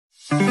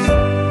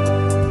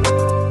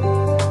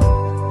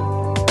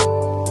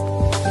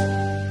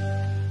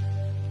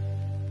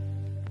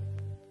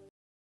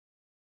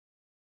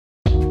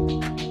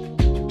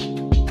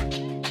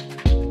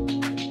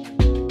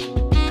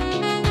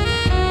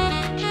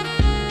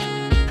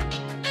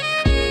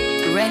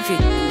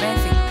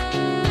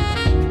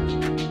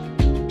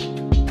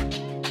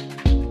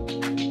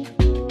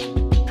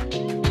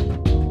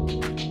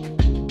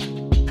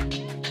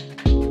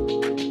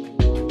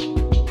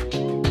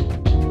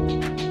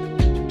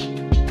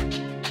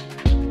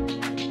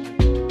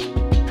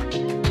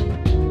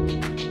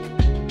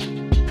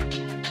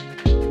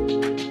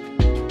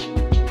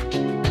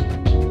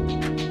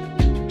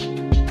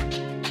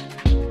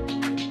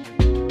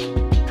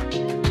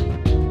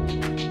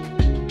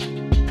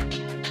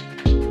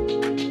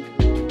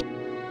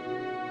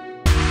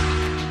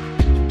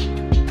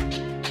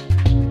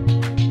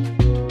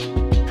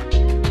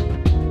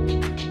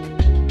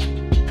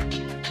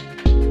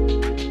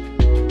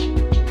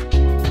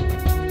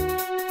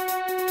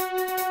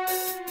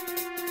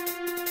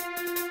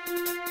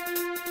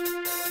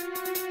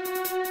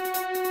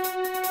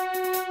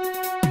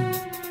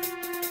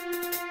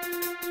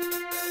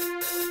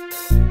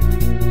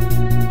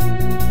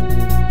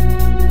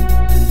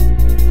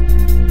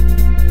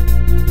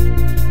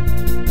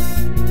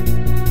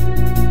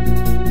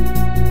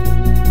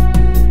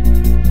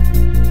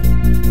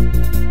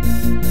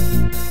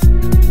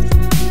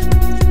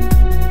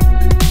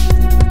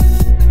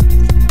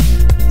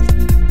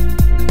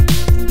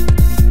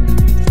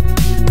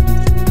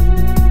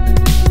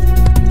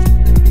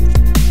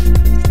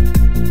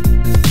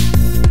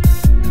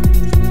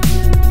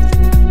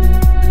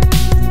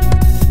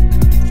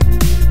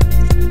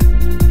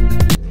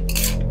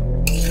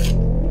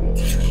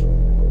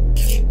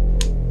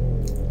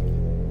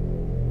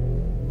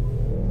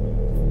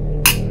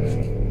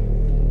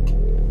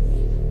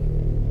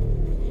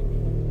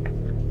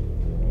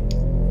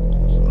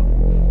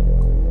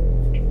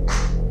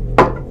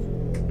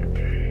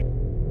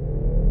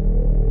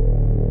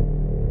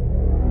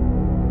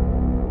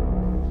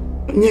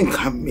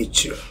Can't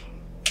meet you.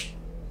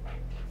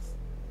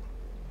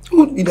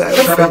 Who did I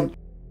offend?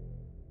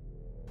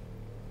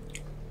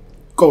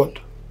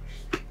 God.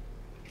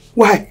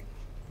 Why?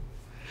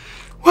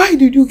 Why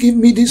did you give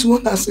me this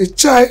one as a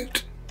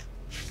child?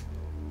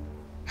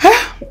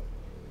 Huh?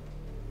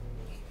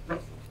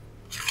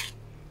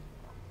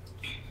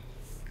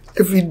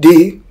 Every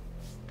day,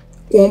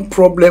 one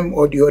problem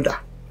or the other.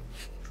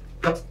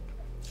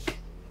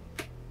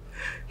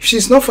 If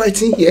she's not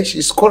fighting here,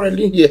 she's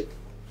quarreling here.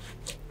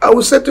 I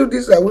will settle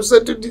this, I will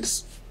settle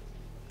this.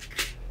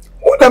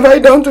 What have I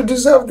done to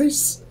deserve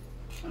this?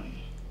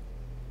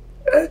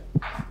 I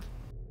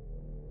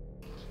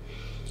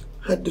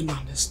don't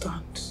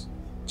understand.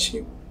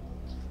 Chim.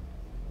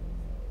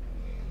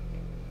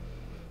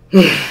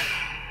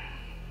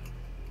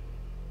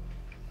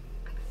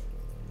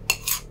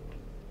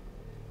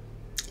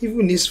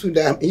 Even this food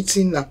that I'm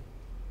eating now,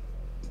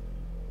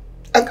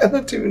 I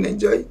cannot even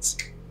enjoy it.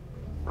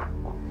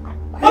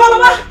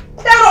 Mama!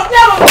 Clear out! Clear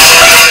out!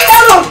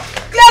 Clear out!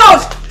 Clear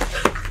out!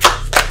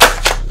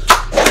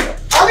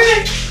 Okay.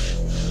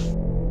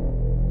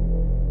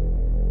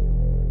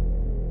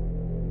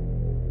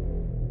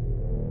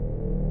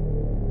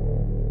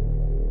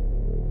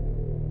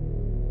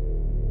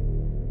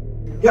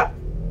 Yeah.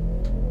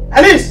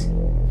 Alice!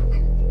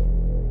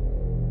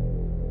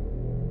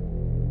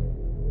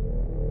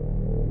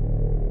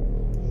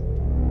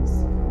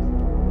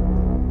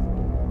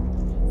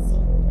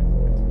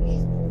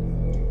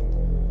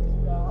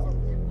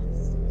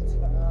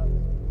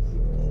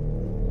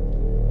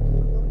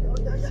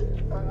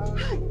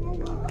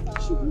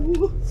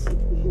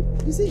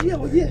 Is he here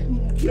or here?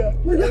 Yeah.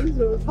 I will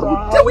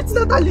deal with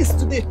that Alice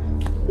today.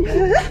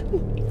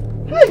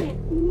 Hey!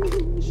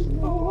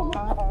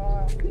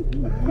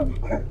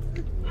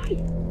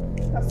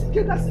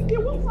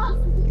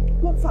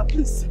 One fast,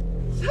 please.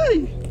 Hey!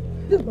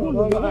 You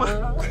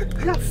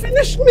have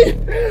finished me.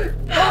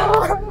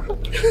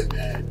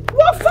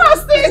 One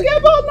fast,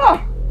 get on now.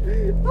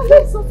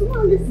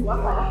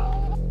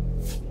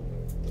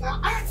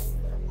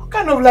 What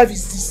kind of life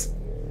is this?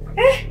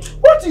 Eh?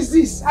 What is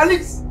this,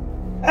 Alice?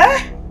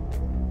 Eh?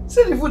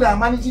 See the food I'm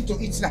managing to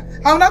eat now.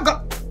 I will not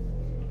go.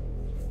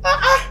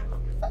 I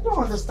don't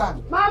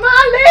understand. Mama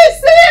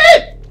Alice!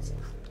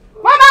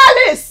 Mama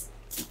Alice!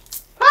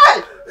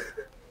 Hi!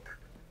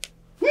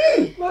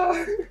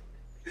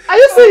 Are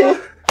you seeing?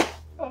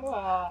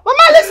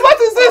 Mama Alice, what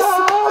is this?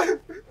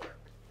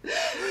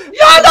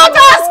 Your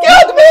daughter has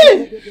killed me!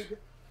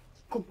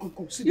 Come.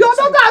 Your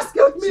daughter has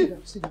killed me!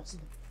 Sit down.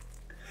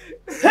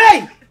 Hey!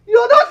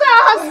 Your daughter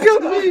has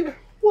killed me!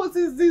 What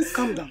is this?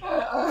 Calm down.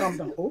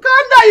 Oh. Calm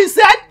down, you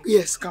said?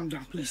 Yes, calm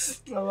down,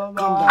 please. Calm down.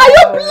 Are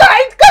you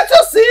blind? Can't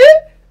you see?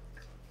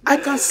 I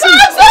can see.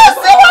 Can't you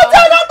see what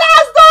your daughter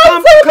has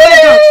done to me?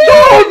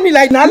 Don't hold me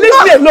like that. Leave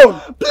me alone.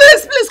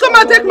 Please come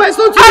and take my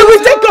son to I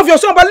will take care of your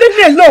son, but leave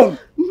me alone.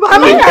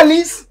 Mama,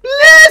 Alice.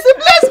 Please.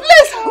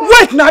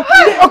 Wait now.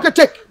 Okay,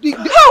 take.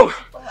 Oh,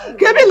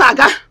 Kemi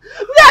Naga,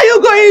 where are you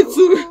going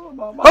to?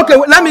 Okay,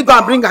 let me go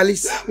and bring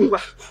Alice.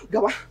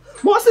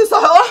 Moses,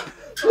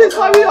 please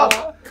hurry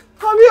up.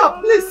 Hurry up,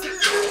 please.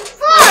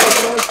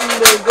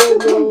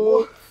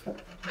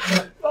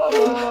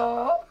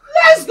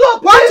 Let's go,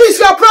 please. What is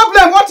your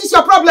problem? What is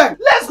your problem?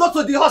 Let's go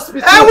to the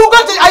hospital. And we'll go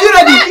to... Are you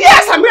ready?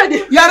 Yes, I'm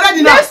ready. You are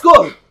ready now? Let's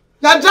go.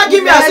 You are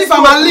dragging me as if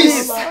I'm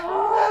Alice.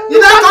 You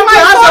don't come to my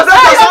hands of your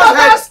son's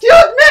head.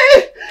 Excuse me.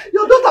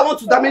 Your daughter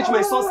wants to damage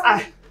my son's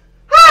eye.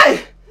 Hi.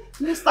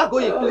 Let's start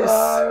going, please.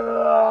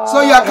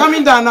 So you are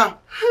coming down now?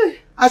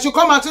 I should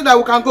come out so that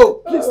we can go.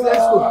 Please, let's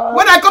go.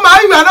 When I come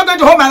out, you are not going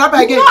to hold my lap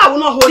again. No, I will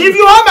not hold you. If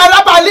you hold my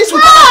lap, at least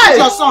we come with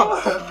your son.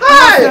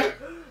 Hi.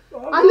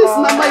 Alice,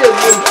 Mama,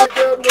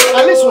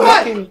 Alice will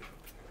not kill me.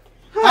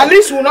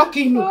 Alice will not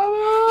kill me.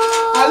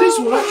 Alice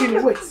will not kill me.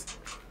 Wait.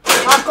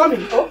 I'm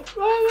coming. Oh.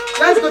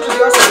 Let's go to the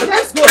hospital.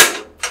 Let's go.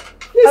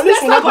 Please, let's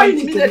start going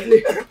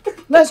immediately.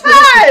 Let's go.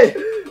 Hey.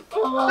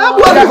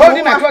 You're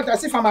holding my cloth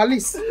as if I'm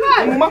Alice.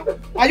 Mama,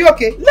 are you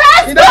okay?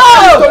 Let's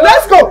go.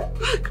 Let's go.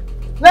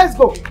 Let's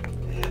go.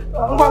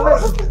 Mama,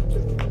 let's go.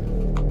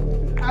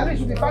 Alice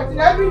will be fighting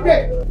every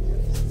day.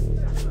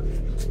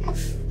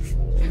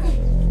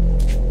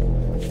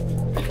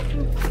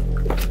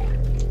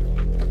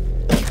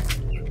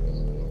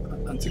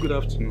 Auntie, good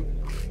afternoon.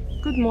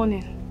 Good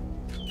morning.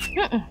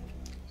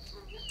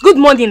 Good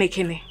morning,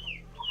 Ekene.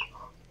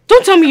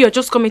 Don't tell me you're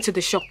just coming to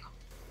the shop.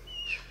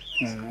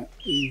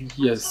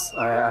 Yes,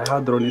 I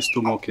had running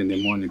stomach in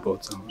the morning,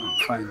 but I'm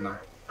fine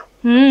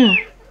now.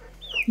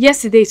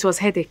 Yesterday it was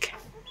headache.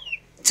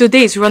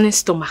 Today is running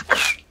stomach.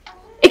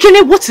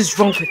 Ekene, what is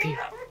wrong with you?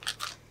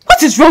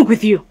 What is wrong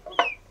with you?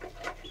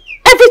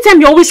 Every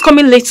time you're always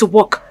coming late to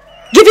work,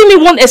 giving me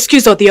one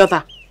excuse or the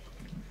other.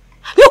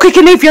 Look,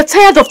 Ekene, if you're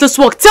tired of this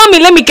work, tell me,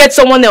 let me get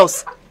someone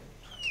else.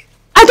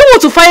 I don't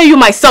want to fire you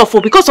myself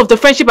because of the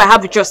friendship I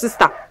have with your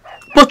sister.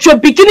 But you're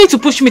beginning to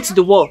push me to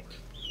the wall.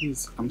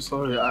 Please, I'm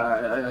sorry.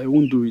 I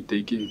won't do it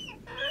again.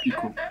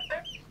 Pico.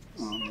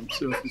 I'm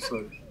seriously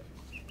sorry.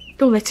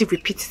 Don't let it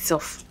repeat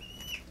itself.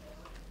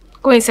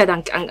 Go inside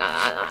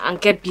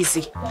and get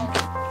busy.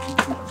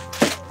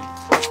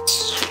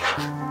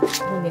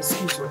 One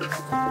excuse.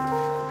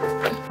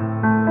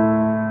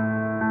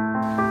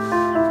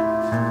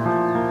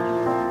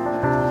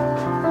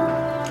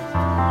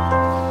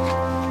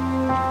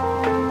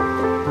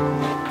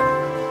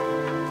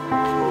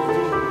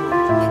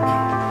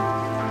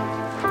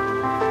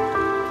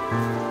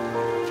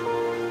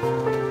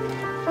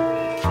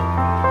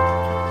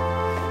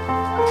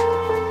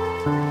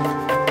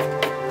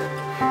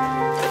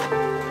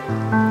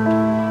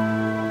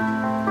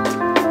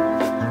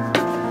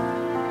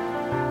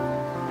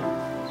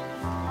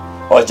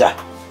 Oja.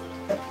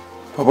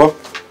 Papa?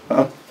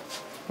 Papa,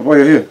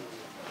 you're here.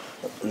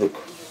 Look,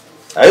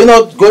 are you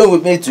not going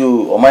with me to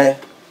Omaya?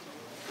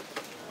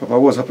 Papa,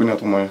 what's happening at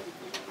Omaya?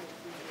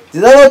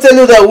 Did I not tell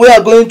you that we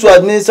are going to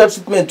administer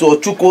treatment to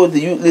Ochuko,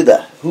 the youth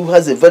leader, who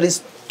has a very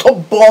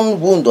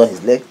stubborn wound on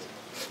his leg?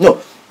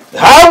 No.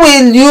 How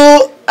will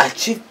you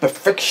achieve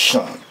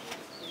perfection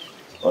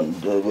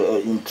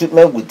in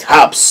treatment with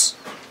herbs?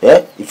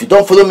 Yeah? If you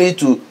don't follow me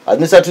to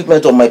administer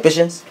treatment on my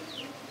patients?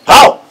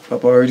 How?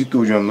 Papa, I already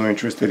told you I'm not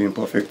interested in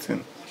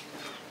perfecting.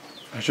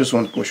 I just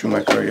want to pursue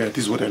my career.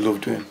 This is what I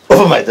love doing.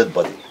 Over my dead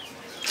body.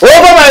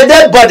 Over my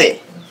dead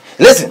body!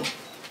 Listen.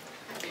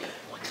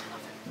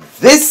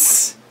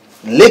 This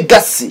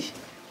legacy,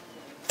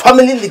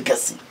 family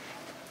legacy,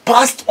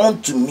 passed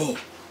on to me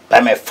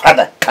by my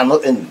father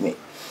cannot end with me.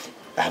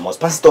 I must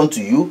pass it on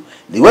to you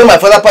the way my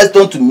father passed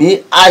it on to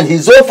me and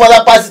his own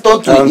father passed it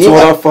on to him. And to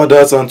other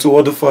fathers and to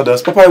other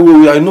fathers. Papa,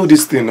 I know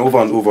this thing over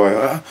and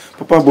over.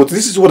 Papa, but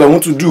this is what I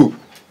want to do.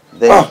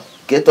 Then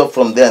get up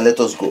from there and let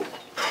us go.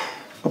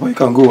 Papa, you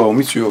can go. I'll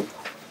meet you up.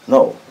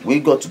 No, we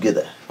go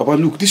together. Papa,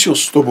 look, this your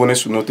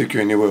stubbornness will not take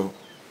you anywhere.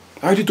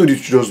 I already told you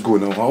to just go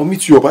now. I'll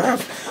meet you up. I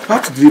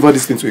have to deliver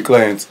this thing to a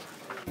client.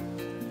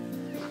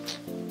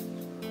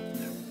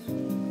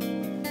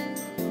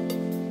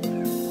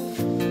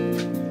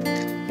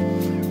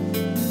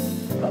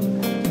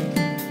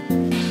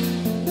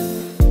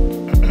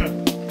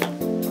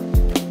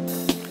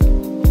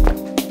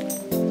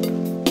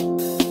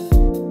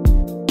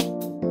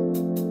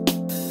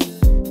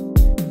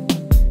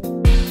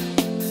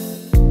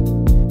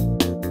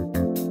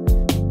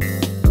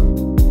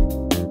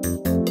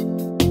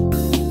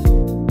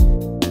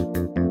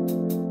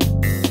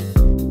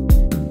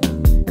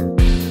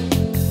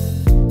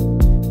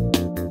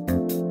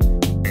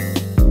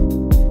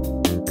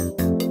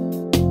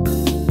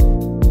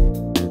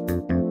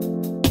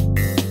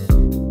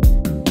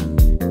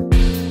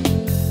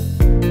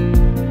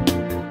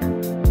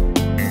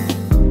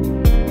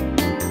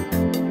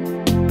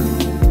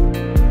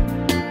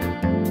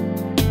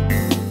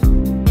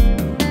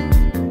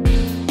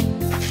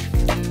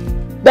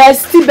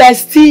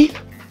 Bestie.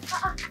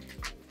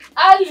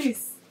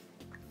 Alice,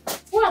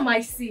 who am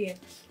I seeing?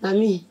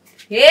 Mami.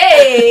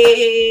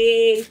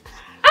 Hey!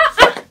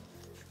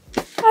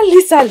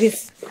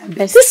 Alice.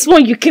 Bestie. This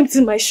one you came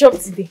to my shop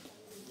today.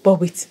 But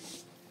wait,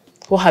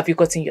 what have you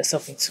gotten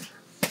yourself into?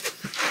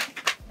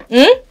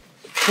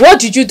 What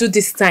did you do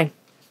this time?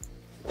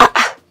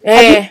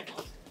 I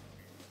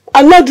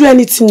did not do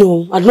anything,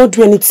 no. I did not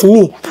do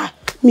anything, I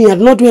did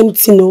not do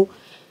anything, no.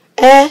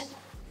 I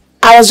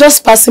was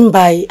just passing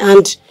by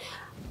and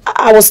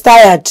I was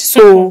tired,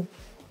 so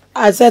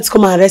I said to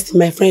come and rest in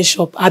my friend's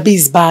shop. Abi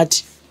is bad.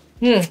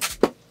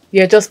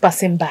 You're just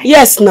passing by.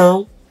 Yes,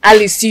 now.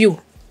 Alice, you.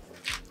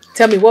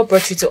 Tell me what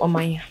brought you to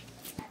Omaya?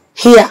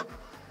 Here.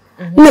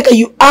 Like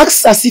you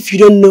ask as if you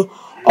don't know.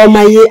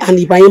 Omaye and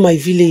Ibaye, my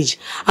village,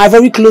 are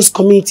very close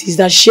communities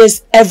that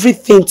shares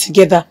everything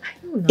together,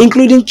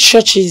 including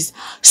churches,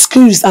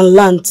 schools, and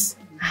lands.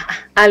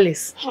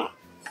 Alice,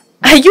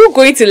 are you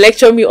going to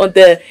lecture me on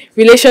the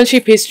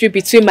relationship history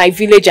between my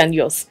village and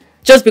yours?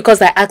 Just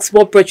because I asked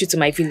what brought you to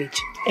my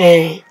village?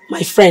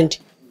 My friend,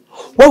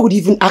 why would you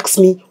even ask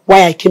me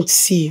why I came to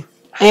see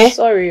you?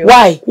 Sorry.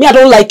 Why? Me, I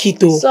don't like it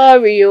though.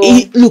 Sorry.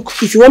 Look,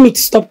 if you want me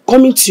to stop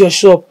coming to your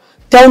shop,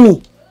 tell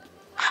me.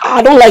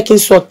 I don't like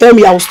insult. Tell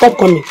me, I will stop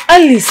coming.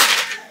 Alice,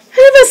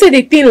 I never said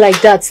a thing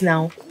like that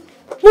now.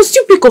 Must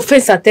you pick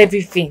offense at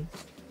everything?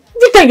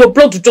 Every time your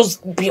blood will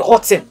just be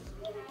hotting.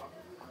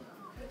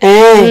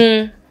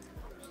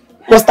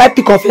 Must I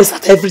pick offense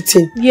at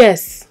everything?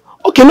 Yes.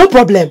 Okay, no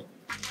problem.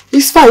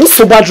 It's fine. It's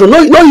so bad.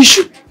 No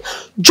issue.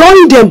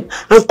 Join them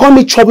and call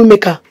me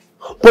troublemaker.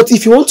 But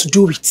if you want to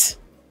do it,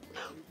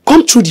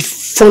 come through the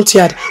front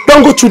yard.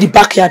 Don't go through the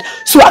backyard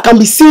so I can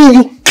be seeing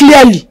you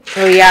clearly.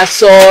 Oh yeah,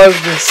 sorry.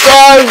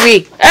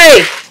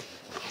 Hey!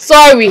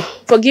 Sorry.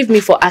 Forgive me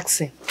for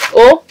asking.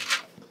 Oh?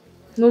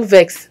 No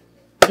vex.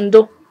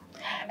 Ndo.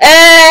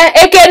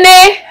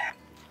 Ekene!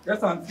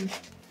 Yes, auntie.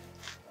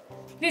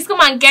 Please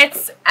come and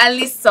get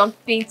Alice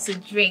something to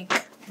drink.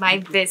 My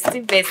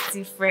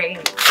bestie friend.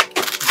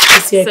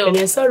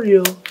 Ekene,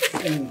 sorry.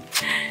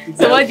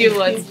 So what do you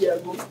want?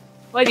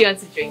 What do you want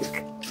to drink?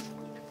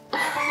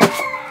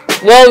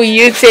 What will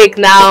you take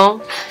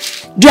now?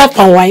 Do you have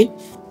palm wine?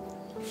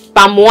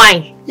 Palm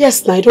wine?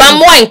 Yes, no, I don't.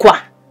 Palm wine,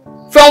 kwa?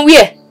 From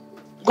where?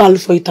 Go and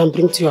look for it and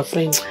bring to your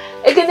friend.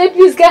 Ekene,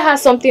 please get her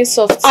something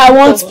soft. I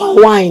want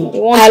palm wine.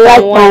 I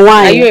like palm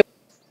wine. Are you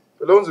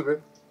Hello,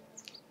 Nzube.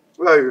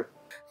 Where are you?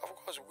 Of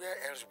course, where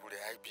else would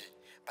I be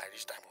by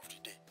this time of the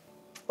day?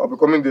 I'll be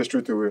coming there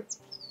straight away.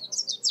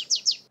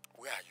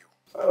 Where are you?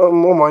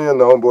 I'm on here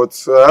now,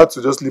 but I had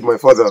to just leave my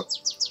father.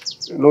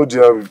 You know,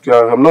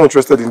 I'm not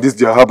interested in this,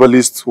 their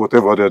herbalist,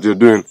 whatever they're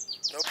doing.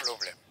 No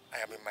problem. I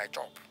am in my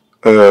job.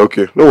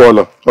 Okay. No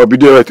worry. I'll be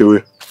there right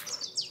away.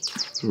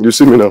 You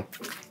see me now.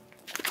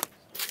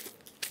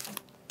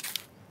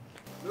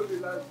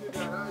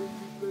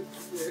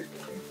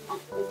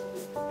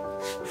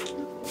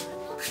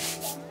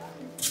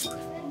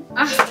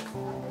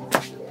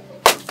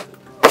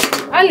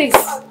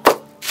 Alice,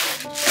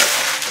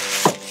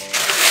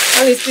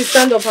 please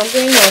stand up. I'm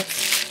going up.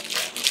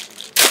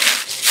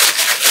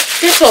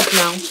 Get up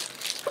now.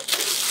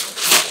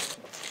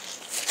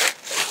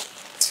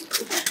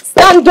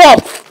 Stand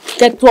up.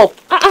 Get up.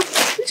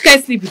 Which kind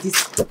of sleep is this?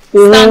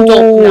 Stand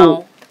up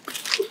now.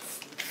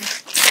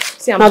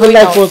 See, I'm going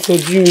like out. what to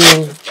do.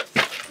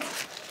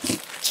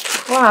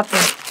 What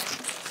happened?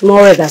 No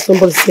worry that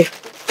somebody say,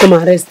 come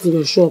and rest in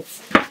your shop.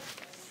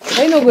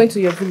 Are you not going to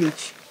your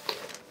village?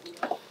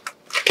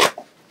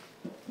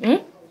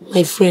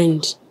 My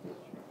friend,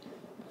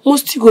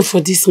 must you go for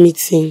this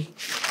meeting?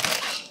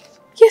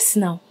 Yes,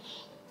 now.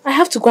 I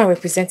have to go and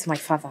represent my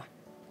father.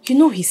 You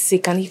know he's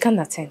sick and he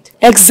can't attend.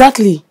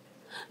 Exactly.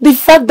 The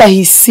fact that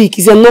he's sick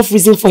is enough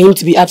reason for him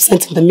to be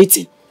absent in the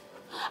meeting.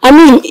 I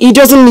mean, he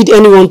doesn't need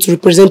anyone to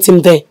represent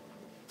him there.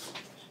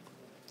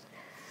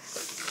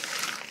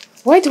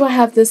 Why do I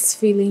have this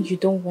feeling you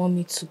don't want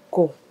me to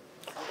go?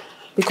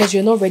 Because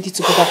you're not ready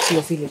to go back to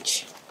your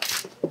village.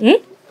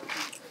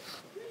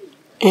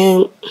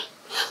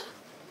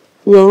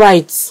 You're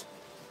right.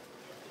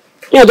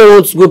 I don't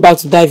want to go back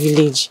to that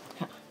village.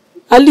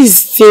 At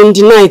least in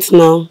the night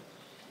now.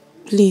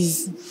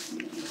 Please.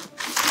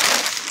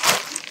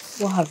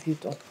 What have you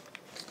done?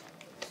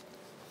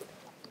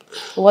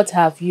 What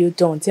have you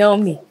done? Tell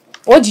me.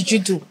 What did you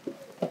do?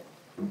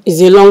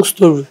 It's a long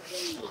story.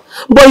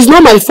 But it's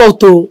not my fault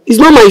though. It's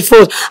not my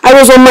fault. I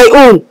was on my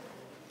own.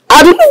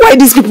 I don't know why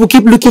these people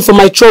keep looking for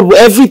my trouble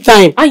every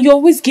time. And you're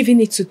always giving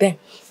it to them.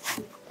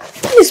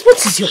 Alice,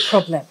 what is your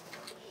problem?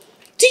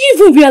 Do you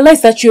even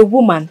realize that you're a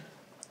woman?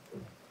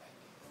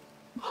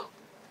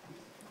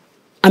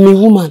 I'm a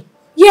woman.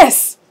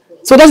 Yes.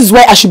 So that is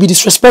why I should be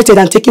disrespected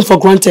and taken for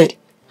granted.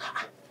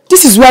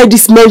 This is why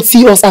these men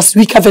see us as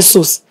weaker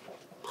vessels.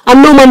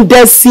 And no man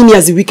dares see me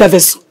as a weaker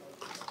vessel.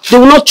 They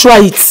will not try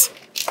it.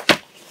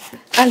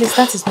 Alice,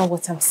 that is not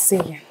what I'm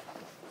saying.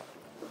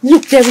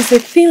 Look, there is a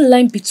thin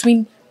line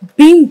between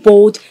being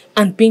bold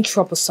and being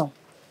troublesome.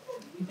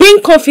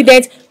 Being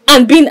confident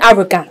and being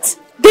arrogant.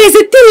 There is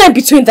a thin line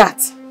between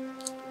that.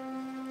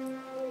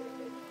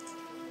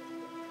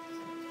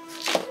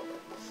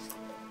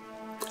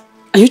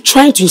 Are you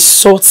trying to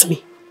insult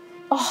me?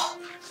 Oh,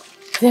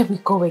 there we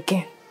go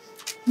again.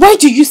 Why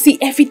do you see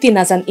everything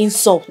as an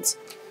insult?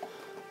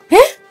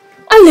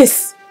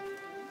 Alice?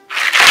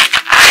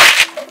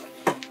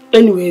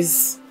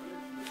 Anyways,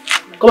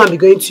 come and be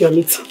going to your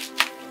meeting.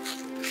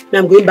 Now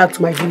I'm going back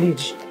to my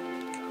village.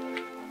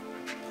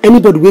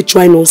 Anybody will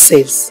try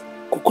nonsense,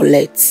 go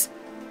collect.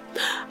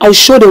 I'll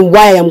show them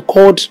why I am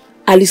called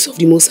Alice of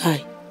the Most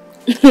High.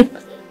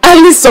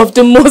 Alice of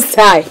the Most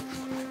High.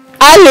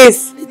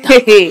 Alice.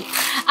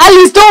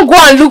 Alice, don't go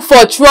and look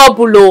for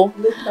trouble. Oh.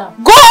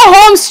 Go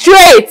home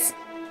straight.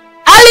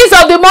 Alice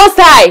of the Most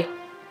High.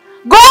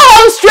 Go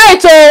home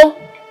straight. Oh.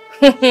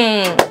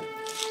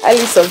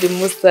 Alice of the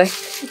Most High.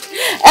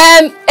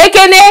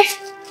 Ekene.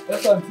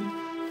 Yes,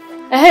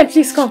 auntie.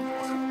 Please come.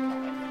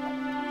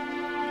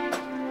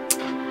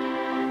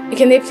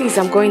 Ekene, please,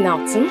 I'm going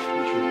out.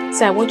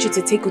 So I want you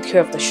to take good care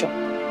of the shop.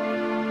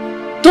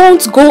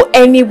 Don't go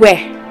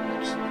anywhere.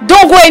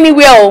 Don't go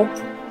anywhere. Oh.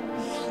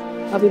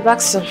 I'll be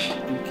back soon.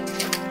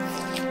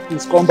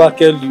 Please come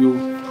back early.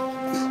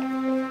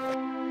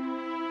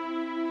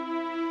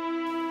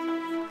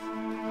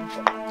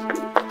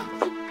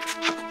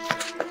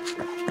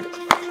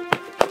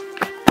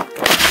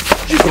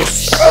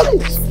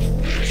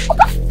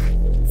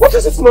 What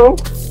is it now?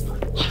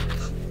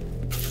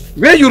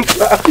 Where you...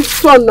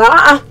 Son, you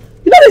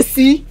know they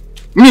see?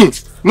 Me?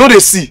 No, they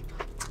see.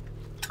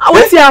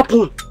 What's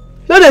happen?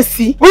 No, they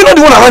see. Well, you're not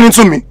the one that ran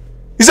into me.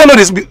 Is that not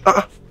this?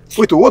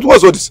 Wait, what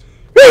was all this?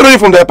 Where are you running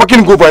from the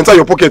packing go inside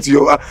your pocket?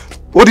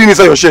 What do you need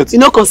inside your shirt? You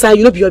know, concern,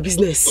 you know, be your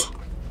business.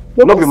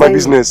 Not be my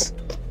business.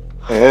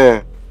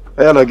 At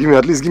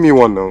least give me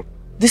one now.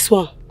 This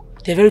one,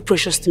 they're very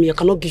precious to me. I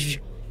cannot give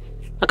you.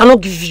 I cannot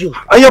give you.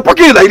 And you're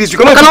packing it like this. You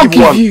cannot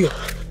give one. You.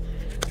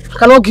 I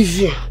cannot give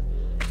you.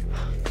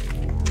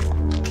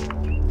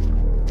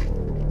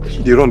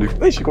 They run.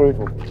 Where is she coming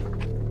from?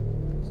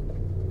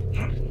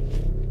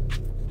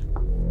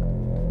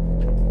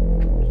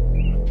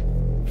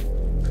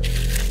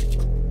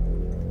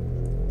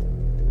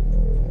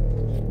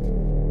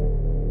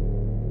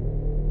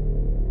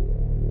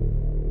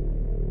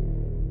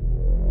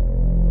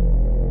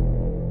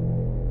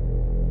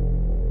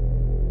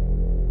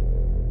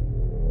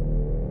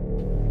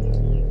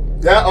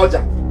 Yeah,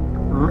 Oja.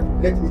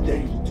 Let me tell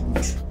you the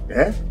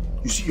truth.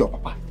 You see your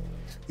papa.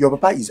 Your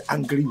papa is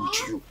angry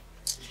with you.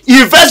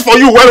 He vests for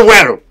you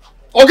well.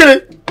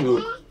 Okay?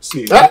 No,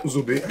 see,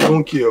 Zube, I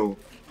don't care.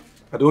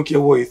 I don't care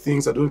what he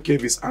thinks. I don't care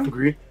if he's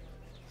angry.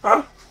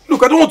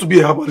 Look, I don't want to be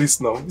a herbalist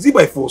now. Is it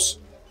by force?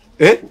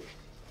 Oh,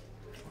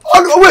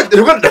 no, wait.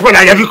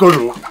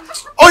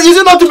 Oh, is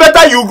it not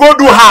better you go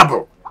do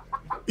herb?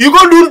 You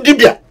go do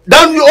dibia.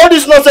 Then all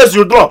this nonsense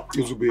you draw.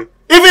 Zube.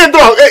 Even you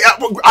draw,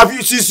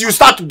 since you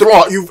start to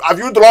draw, you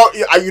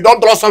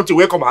don't draw something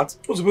will come out.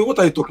 Zube, what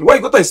are you talking?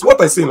 What are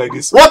you saying like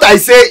this? What I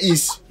say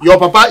is, your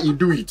papa, he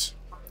do it.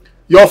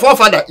 Your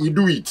forefather, he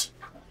do it.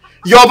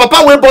 Your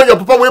papa will born your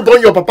papa, will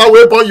born your papa,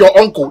 will born your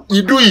uncle,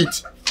 he do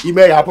it. He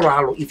may happen.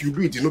 If you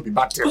do it, it will be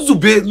bad.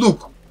 Zube,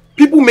 look,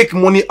 people make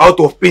money out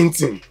of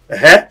painting,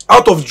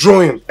 out of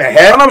drawing,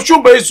 and I'm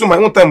sure very soon my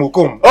own time will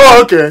come.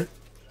 Oh, okay.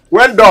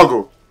 When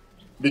dog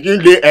begin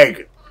lay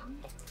egg.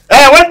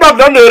 When dog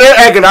don't lay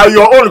egg, now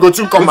your own go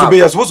to come out.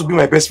 You're supposed to be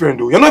my best friend,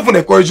 though. You're not even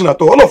encouraging at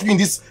all. All of you in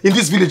this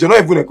village, you're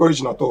not even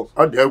encouraging at all.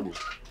 How dare you?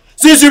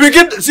 Since you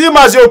begin, see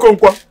Mazio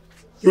Konkwa,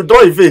 you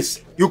draw a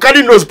face. You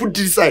carry nose, put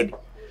this side.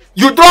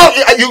 You draw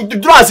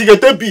as he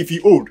get if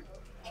he old.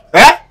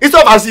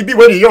 Instead of as he be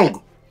when he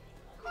young.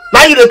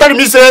 Now you tell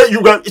me say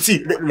you got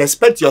see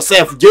respect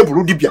yourself.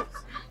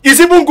 It's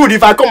even good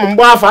if I come on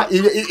Bafa.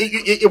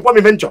 It won't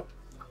be venture.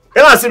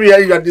 And I say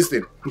you got this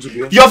thing.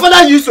 Your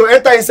father used to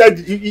enter inside.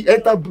 He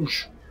enter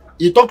bush.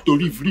 He talk to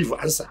leave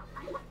answer.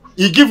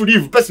 He give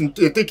leave person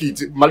to take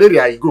it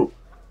malaria. He go.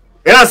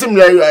 And I say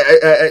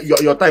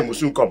your time will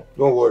soon come.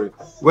 Don't worry.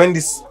 When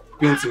this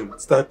painting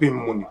start paying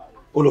money,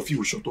 all of you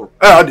will shut up.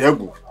 How dare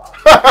go?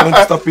 When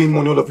you start paying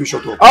money, all of you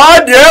shut up.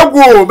 How dare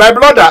go, my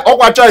brother?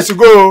 What choice you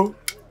go?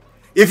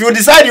 If you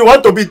decide you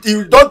want to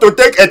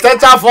take a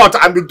tension fort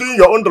and be doing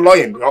your own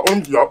drawing,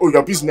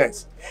 your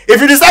business.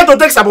 If you decide to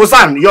take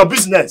Sabosan, your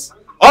business.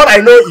 All I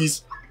know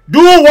is do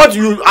what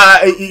your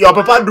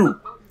papa do.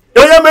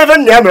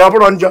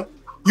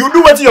 You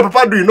do what your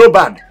papa do, you know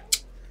bad.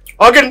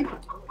 Okay?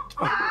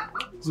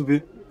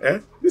 Zube,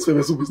 this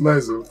pepper soup is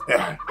nice, though.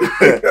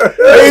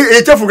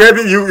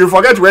 You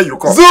forget where you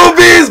come.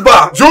 Zubi's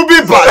bar!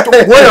 Zubi's bar!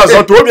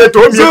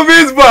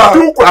 Zubi's bar!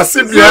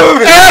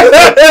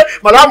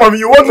 Madam,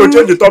 you want to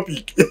change the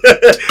topic.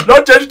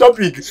 Don't change the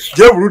topic.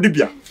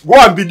 Go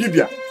and be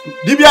Dibia.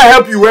 Dibia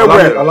help you well.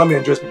 Allow me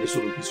enjoy pepper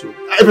soup.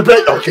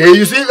 Okay,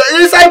 you see,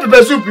 inside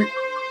pepper soup.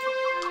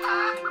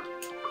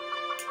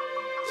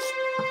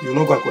 You're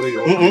not going to collect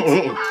your own.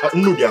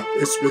 No, yeah,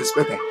 it's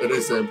better. It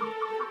is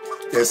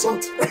there's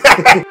salt.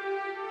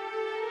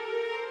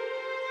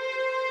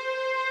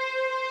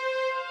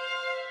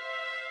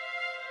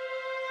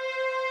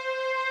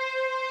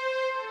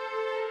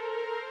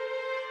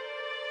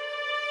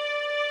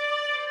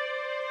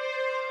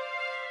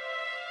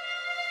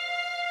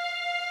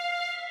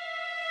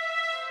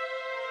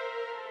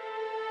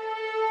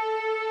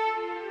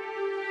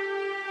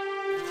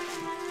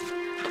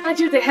 Aren't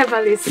you the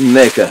herbalist?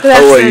 Neka,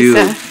 how are you?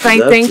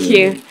 Fine, thank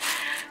you.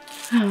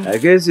 I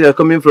guess you are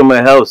coming from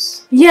my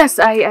house. Yes,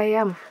 I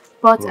am.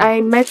 But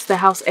I met the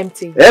house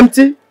empty.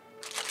 Empty?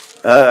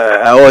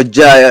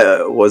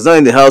 Oja was not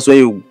in the house when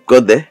you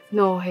got there?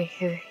 No,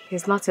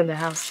 he's not in the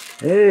house.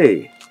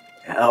 Hey,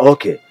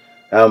 okay.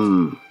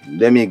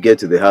 Let me get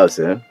to the house,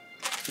 eh?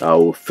 I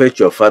will fetch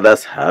your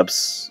father's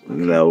herbs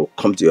and I will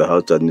come to your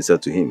house to administer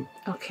to him.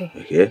 Okay.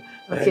 Okay?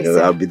 Okay,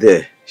 I'll be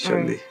there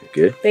shortly. Right.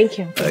 Okay? Thank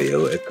you. You're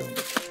welcome.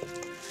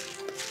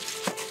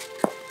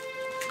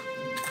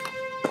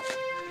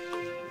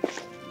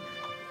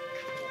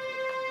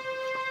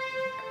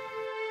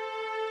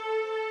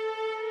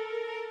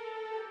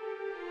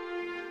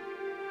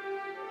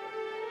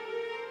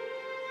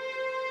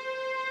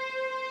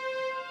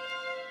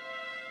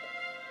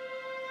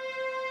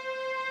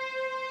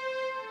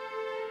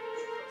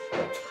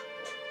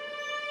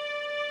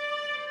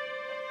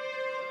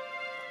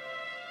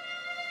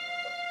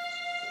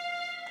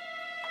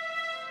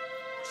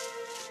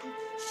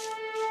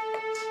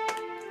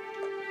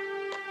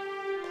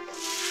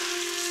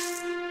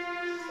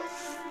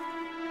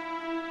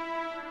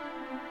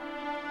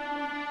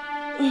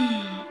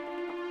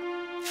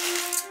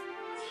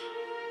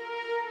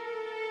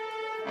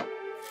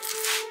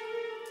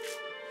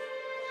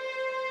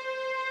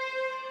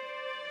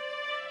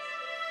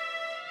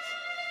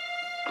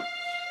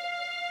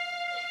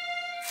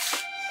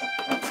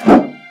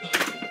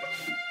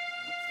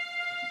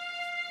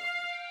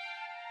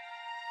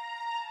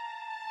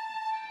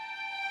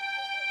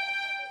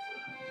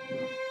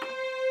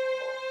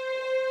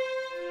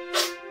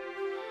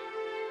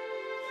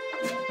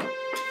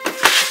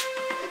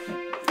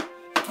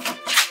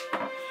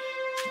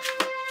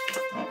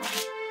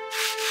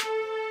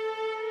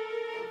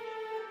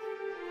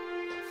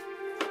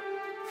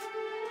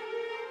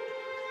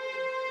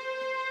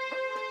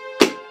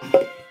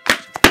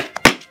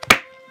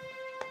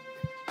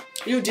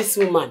 You, this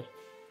woman,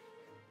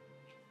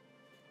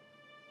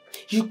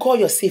 you call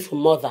yourself a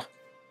mother.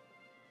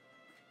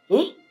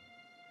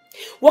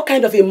 What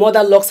kind of a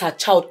mother locks her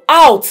child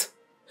out?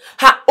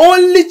 Her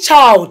only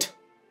child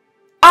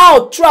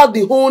out throughout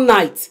the whole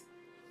night.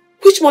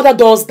 Which mother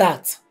does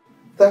that?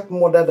 That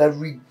mother that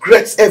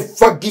regrets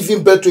ever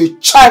giving birth to a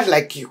child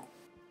like you.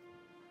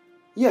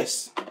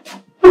 Yes.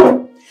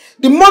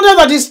 The mother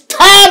that is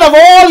tired of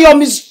all your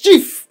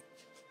mischief.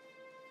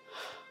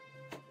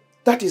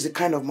 That is the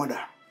kind of mother.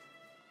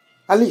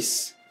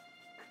 Alice.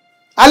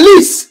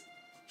 Alice!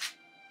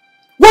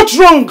 What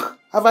wrong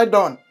have I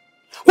done?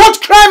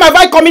 What crime have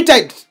I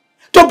committed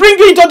to bring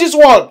you into this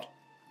world?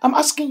 I'm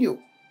asking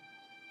you.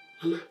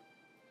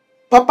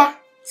 Papa?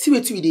 See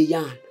what you dey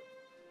yarn.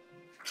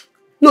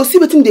 No, see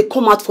what they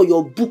come out for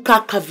your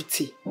buccal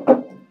cavity.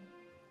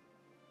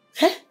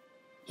 Eh?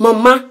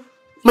 Mama,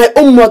 my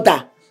own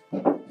mother,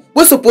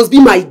 was supposed to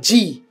be my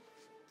G.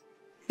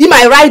 Be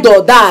my ride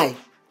or die.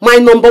 My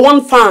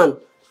 #1 fan.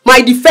 My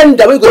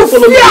defender. We're going to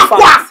follow me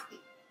fast.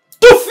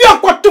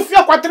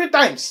 Tufiakwa 3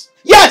 times.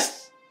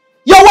 Yes.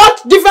 Your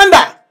what?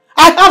 Defender.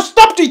 I have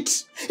stopped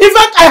it. In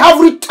fact, I have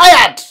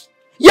retired.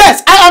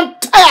 Yes, I am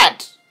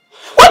tired.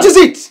 What is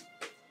it?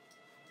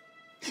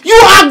 You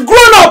are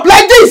grown up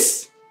like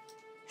this.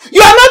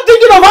 You are not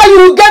thinking of how you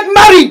will get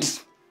married.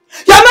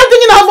 You are not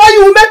thinking of how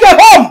you will make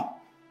a home.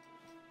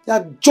 You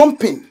are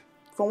jumping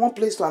from one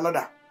place to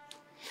another.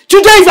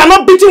 Today, if you are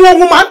not beating one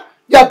woman,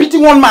 you are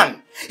beating one man.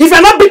 If you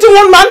are not beating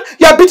one man,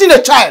 you are beating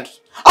a child.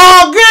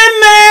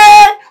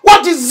 Again,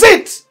 what is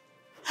it?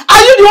 Are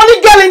you the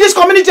only girl in this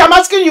community? I'm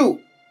asking you.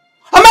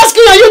 I'm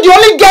asking you, are you the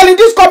only girl in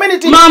this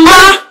community?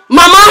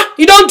 Mama,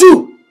 you don't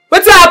do.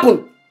 What's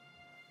happen?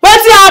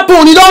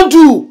 You don't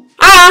do.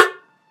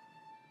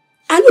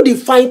 I know they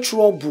find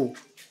trouble,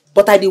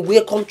 but I dey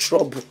welcome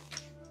trouble.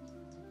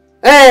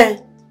 I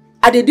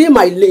dey dey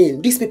my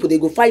lane. These people, they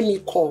go find me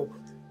come.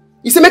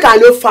 You say make I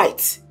no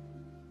fight.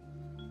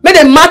 Make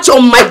them match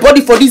on my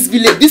body for this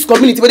village, this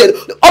community.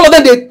 All of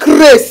them, they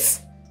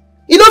craze.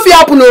 You know if it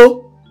happen,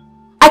 no?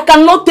 I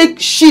cannot take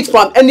shit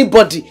from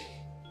anybody.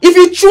 If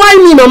you try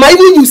me, Mama,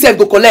 even you self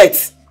go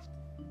collect.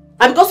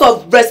 And because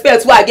of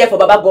respect what I get for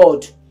Baba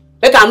God,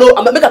 make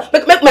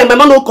my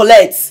mama no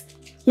collect.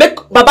 Make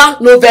Baba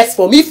no vex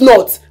for me. If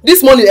not,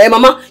 this morning,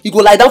 Mama, you go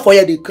lie down for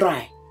here, they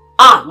cry.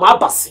 My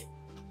basi.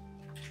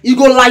 You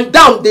go lie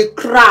down, they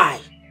cry.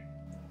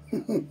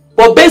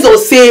 But based on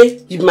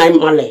say, you my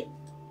male,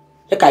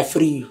 make I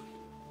free you.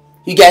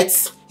 You get?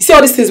 You see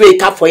all these things where you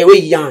cap for here, where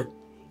you yarn.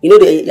 You know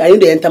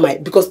they enter my,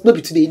 because no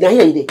be today, now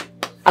here you dey.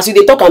 As you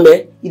dey talk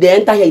you dey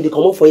enter here, you dey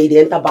come up for here, you dey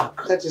enter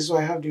back. That is why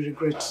I have the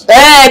regrets.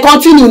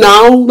 Continue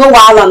now. No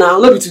wahala now.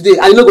 No be today,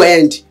 and no go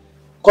end.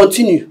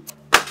 Continue.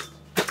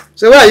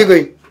 So where are you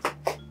going?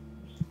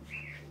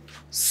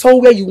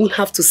 Somewhere you won't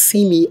have to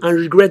see me and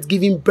regret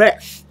giving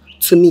birth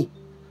to me.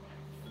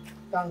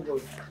 Thank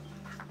God.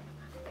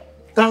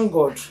 Thank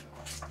God.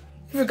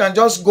 If you can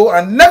just go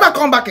and never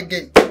come back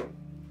again.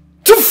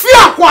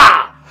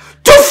 Tufiakwa!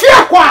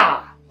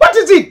 What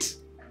is it?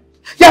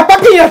 You are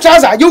packing your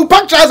trouser. You will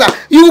pack trouser.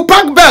 You will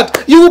pack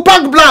belt. You will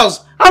pack blouse.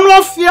 I'm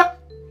not fear.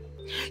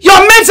 Your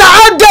mates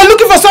are out there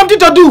looking for something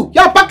to do.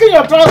 You are packing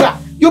your trouser.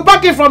 You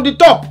pack it from the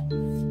top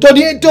to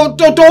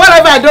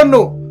wherever I don't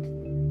know.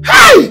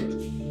 Hey!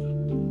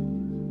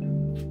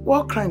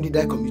 What crime did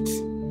I commit?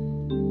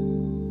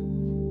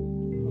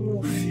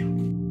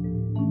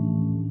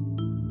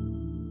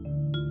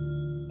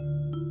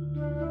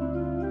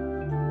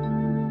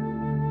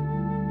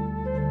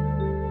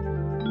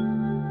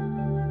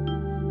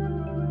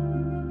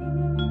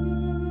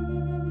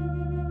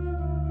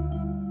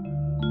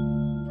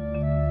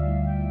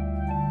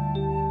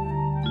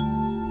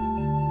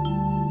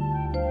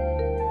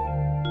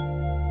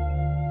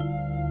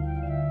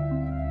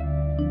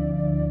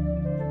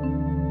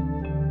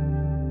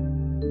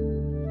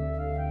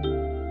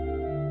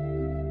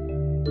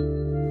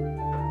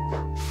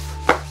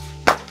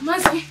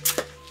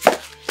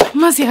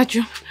 Mazi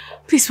Aju,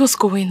 please, what's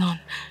going on?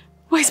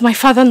 Why is my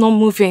father not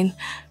moving?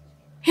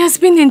 He has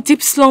been in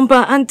deep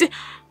slumber and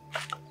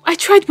I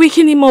tried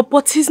waking him up,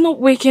 but he's not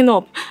waking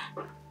up.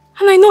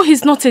 And I know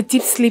he's not a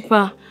deep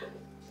sleeper.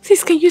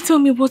 Please, can you tell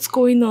me what's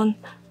going on?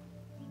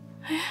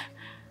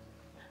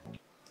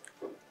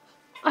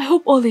 I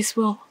hope all is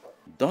well.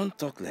 Don't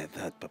talk like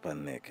that, Papa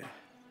Neka.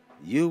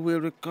 You will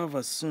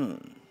recover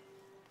soon.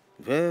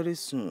 Very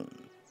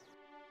soon.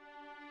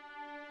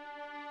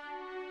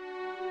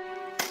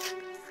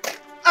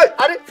 Hey,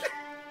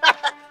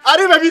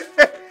 Ari, baby.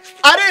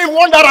 Ari in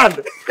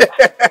Wonderland.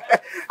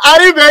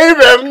 Ari,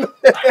 baby.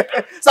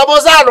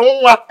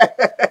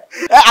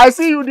 I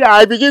see you there.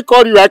 I begin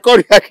call you. I call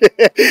you.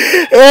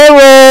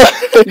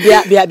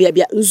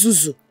 Bia.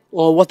 Nzuzu,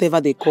 or whatever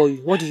they call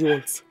you. What do you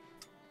want?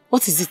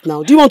 What is it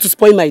now? Do you want to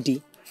spoil my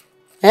day?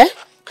 Eh?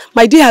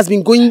 My day has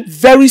been going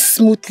very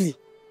smoothly.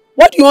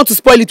 What do you want to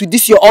spoil it with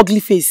this your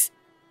ugly face?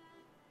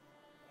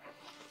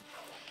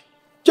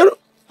 Jero,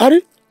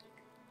 Ari,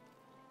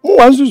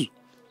 Nzuzu.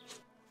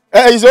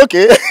 It's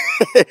okay.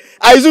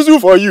 I Zuzu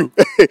for you.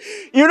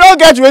 You don't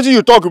get what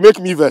you talk, make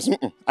me verse.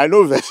 I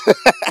know verse.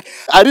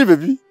 Ari,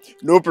 baby,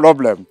 no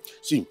problem.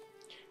 See,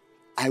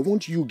 I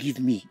want you give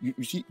me, you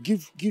see,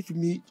 give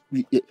me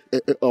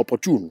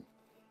opportunity.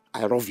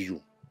 I love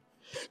you.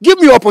 Give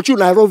me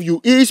opportunity, I love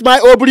you. It's my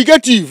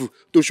obligative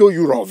to show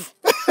you love.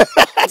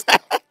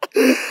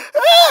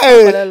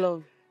 Hey.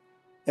 Love.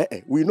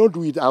 We don't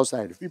do it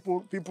outside.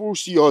 People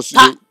see us.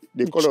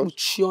 They call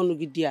us. You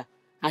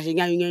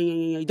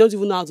don't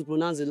even know how to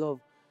pronounce the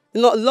love.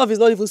 Love is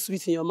not even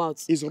sweet in your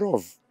mouth. It's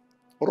love.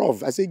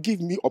 Love. I say,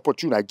 give me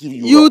opportunity, I give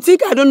you You love.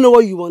 think I don't know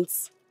what you want?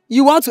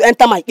 You want to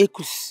enter my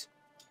ekus.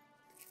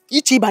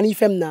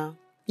 Now.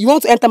 You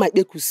want to enter my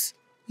ekus.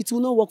 It will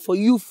not work for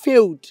you. You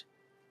failed.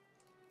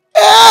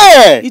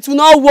 Hey! It will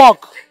not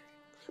work.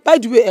 By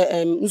the way,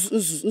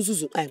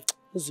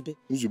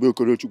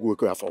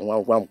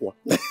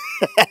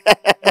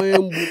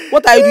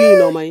 what are you doing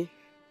now, man?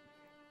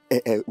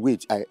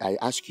 Wait, I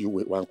ask you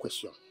one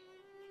question.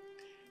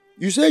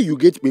 You say you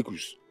get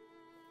pekus.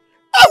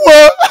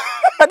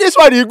 This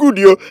one is good,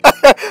 yo.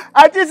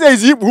 I just say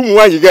it's boom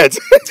one you get.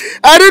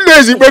 I didn't know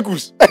it's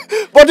pekus.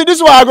 But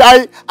this one,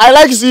 I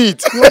like to see it.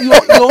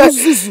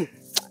 Zuzu.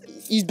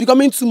 It's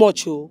becoming too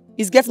much, yo.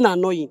 It's getting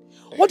annoying.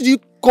 What did you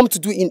come to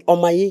do in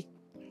Omaye?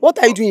 What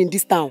are you doing in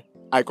this town?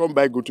 I come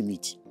by goat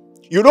meat.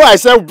 You know I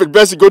sell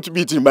best goat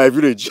meat in my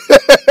village.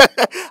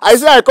 I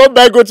say I come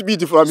by goat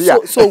meat from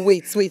here. So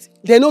wait.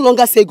 They no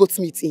longer say goat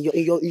meat in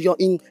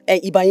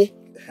Ibaye.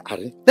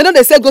 Ari? They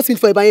don't say goat meat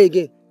for Ibaye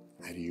again.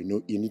 Ari, you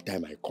know,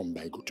 anytime I come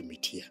by goat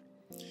meat here,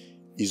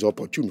 it's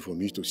opportune for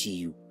me to see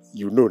you.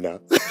 You know now.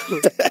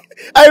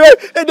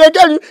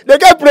 They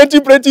get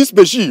plenty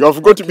species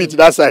of goat meat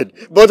that side.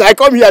 But I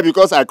come here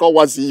because I come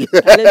want to see you.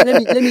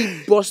 let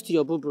me bust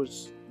your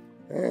bubbles.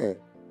 Hey.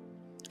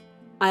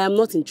 I am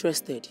not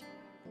interested.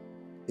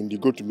 In the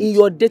goat meat. In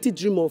your dirty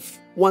dream of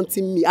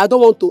wanting me. I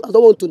don't want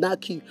to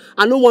knock you.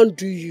 I don't want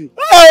to do you.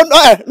 Oh,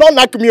 no, not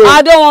knock me.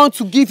 I don't want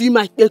to give you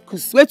my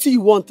pekus. Wait till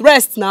you want.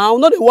 Rest now.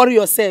 Not worry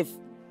yourself.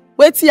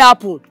 Wait till it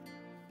happen.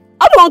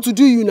 I don't want to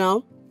do you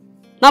now.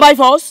 Now by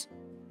force.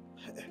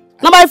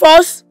 What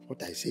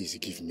I say is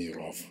give me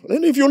rough.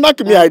 And if you knock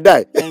me, I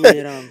die.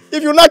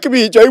 If you knock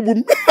me,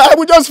 I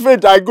will just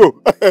faint, I go.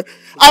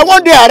 I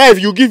one day arrive,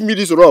 you give me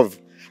this rough.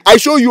 I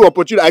show you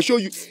opportunity. I show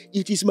you.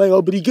 It is my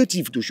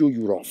obligative to show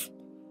you rough.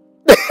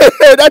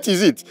 That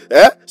is it.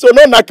 Eh? So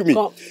don't knock me.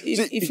 Come,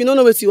 if you don't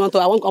know what you want,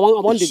 I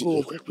want to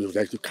go. We would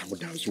like to calm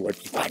down. So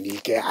what you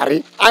panic?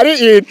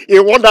 Ari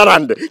in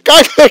Wonderland.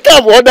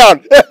 Calm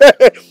down.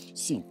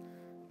 See,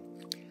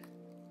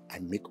 I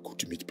make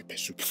goat meat pepper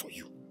soup for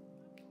you.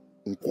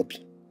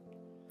 Nkobi.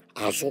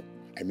 Also,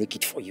 I make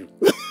it for you.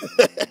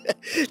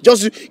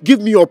 Just give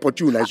me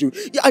opportunity.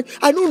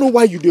 I don't know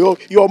why your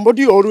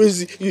body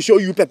always you show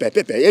you pepper.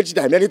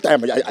 Anytime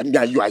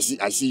I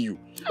see you.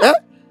 Eh?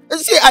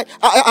 See, I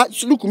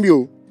look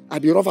me, I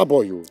be rougher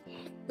boy.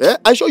 Eh?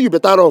 I show you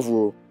better rough.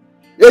 And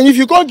if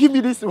you can't give me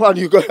this one,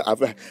 you go. I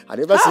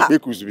never seen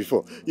pekus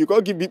before. You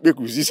can't give me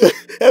pekus.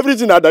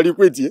 Everything at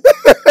adequate.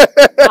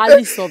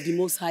 Alice of the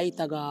Most High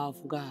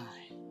Tagafu guy.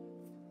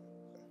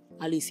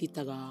 Alice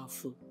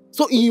Tagafu.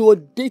 So in your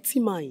dirty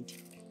mind,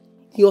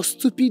 your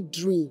stupid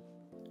dream,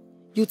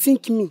 you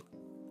think me,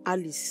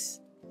 Alice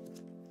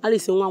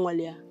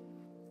Nwawalia.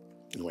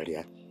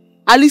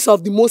 Alice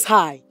of the Most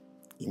High.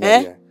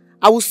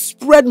 I will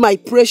spread my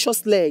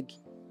precious leg,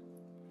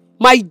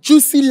 my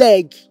juicy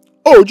leg.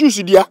 Oh,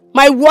 juicy dear.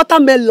 My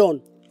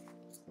watermelon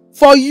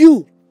for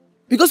you.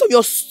 Because of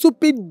your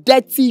stupid,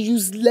 dirty,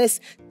 useless,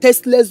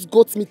 tasteless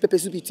goat meat pepper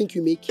soup you think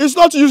you make. It's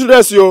not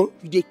useless, yo.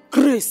 They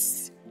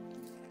crazy.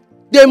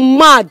 They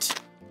mad.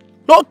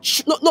 Not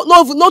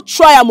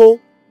try amo.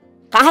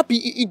 Can happy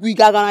igwi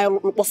gaga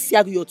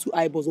your two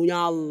eyeballs.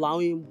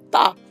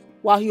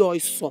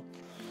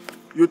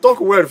 You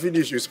talk well,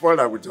 finish. You spoil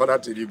that with other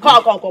thing.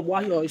 Come.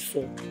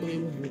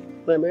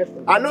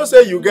 I know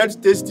say you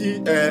get tasty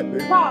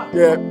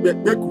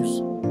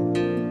bekus.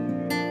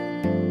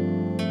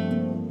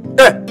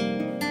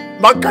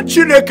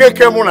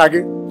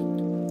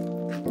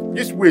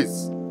 This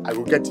ways, I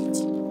will get it.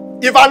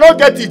 If I don't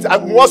get it, I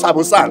must have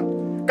a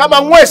son. Come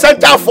on, where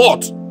center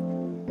fort?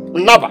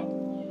 Never.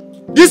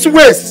 This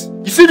ways,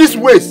 you see this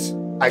ways,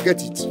 I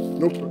get it.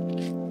 No problem.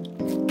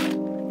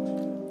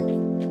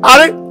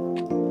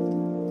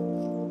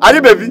 Ali,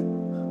 baby.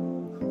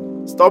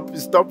 Stop.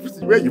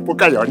 Where you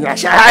poke your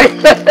nyash?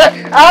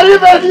 Ali,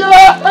 baby.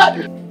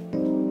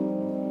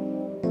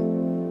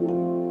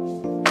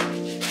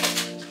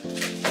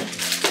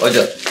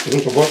 Oja.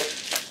 Papa?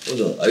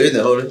 Hold on. Are you in a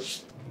hurry?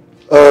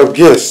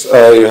 Yes, I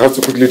have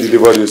to quickly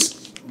deliver this.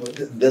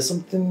 But there's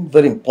something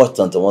very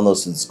important I want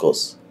us to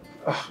discuss.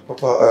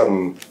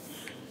 Papa,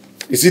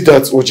 is it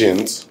that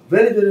urgent?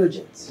 Very, very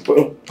urgent.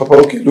 Papa,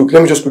 okay, look,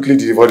 let me just quickly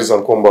deliver this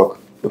and come back.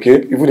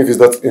 Okay? Even if it's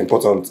that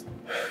important.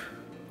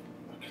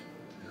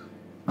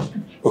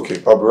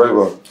 Okay, I'll be right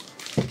back.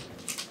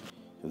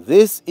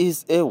 This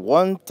is a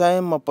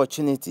one-time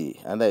opportunity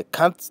and I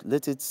can't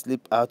let it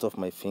slip out of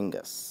my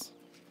fingers.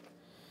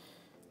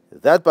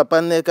 That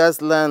Papa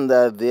Neka's land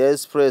at the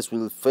express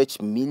will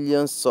fetch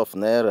millions of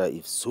naira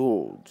if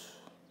sold.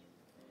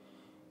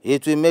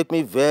 It will make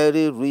me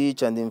very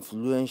rich and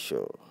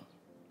influential.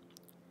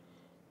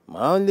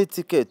 My only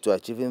ticket to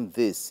achieving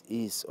this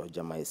is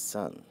Oja, my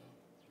son.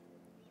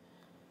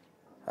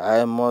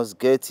 I must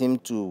get him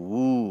to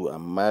woo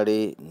and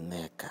marry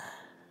Neka.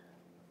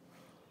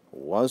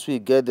 Once we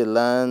get the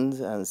land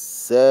and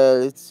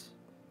sell it,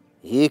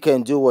 he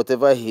can do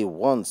whatever he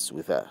wants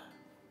with her.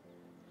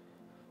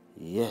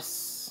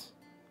 Yes,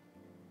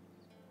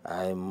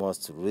 I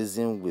must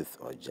reason with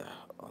Oja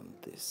on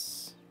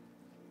this.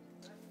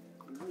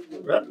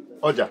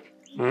 Oja,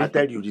 I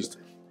tell you this,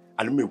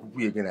 and me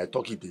again, I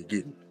talk it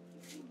again.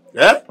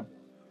 Yeah?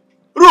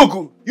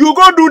 Look, you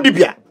go do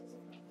Dibia.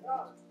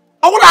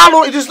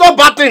 It is not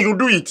bad thing you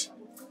do it.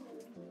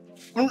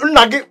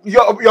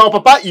 Your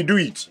papa, he do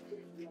it.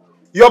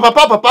 Your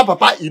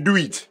papa, he do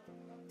it.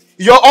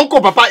 Your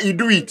uncle, papa, he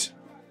do it.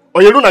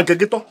 Or you don't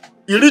get it.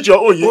 You reach your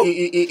own,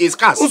 it's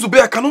scarce. Uzube,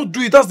 I cannot do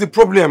it, that's the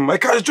problem. I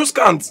just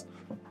can't.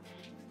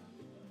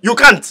 You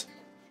can't.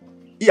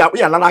 Yeah,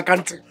 I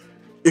can't.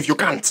 If you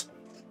can't.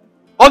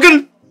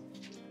 Again.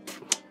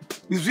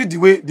 Is it the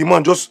way the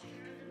man just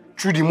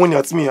threw the money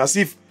at me as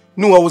if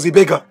no, I was a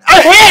beggar?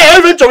 Hey,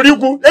 even to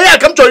you. Hey, I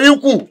come to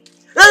you.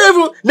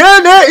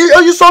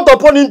 You sort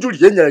upon injury.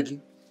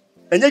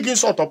 And you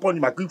sort upon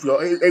my quick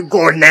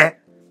gone. Eh?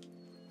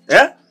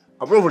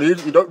 Probably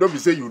you don't be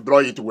say you draw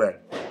it well.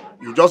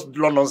 You just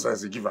draw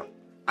nonsense, giver.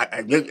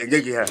 I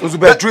get here.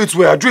 Uzube, I drew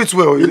it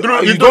well. You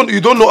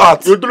don't know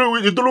art. You do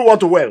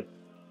what well.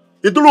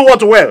 You do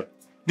what well.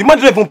 The man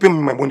didn't even pay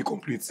me my money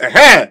complete.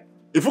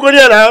 If you go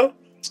there now,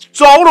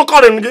 so I want to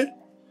call him.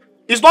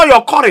 It's not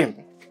your calling.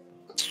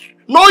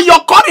 No,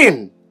 your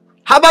calling.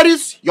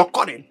 Habaris, your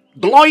calling.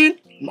 Glowing,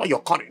 not your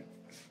calling.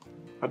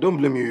 I don't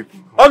blame you.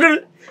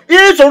 Okay.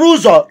 It's a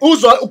user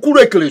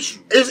kurekelish.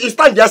 It's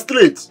time just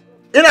straight.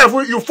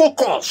 You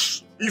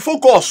focus.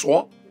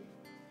 What?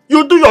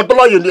 You do your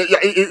dollar,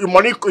 your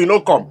money,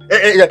 come.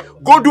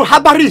 Go do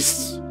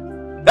habaris.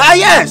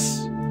 Yes.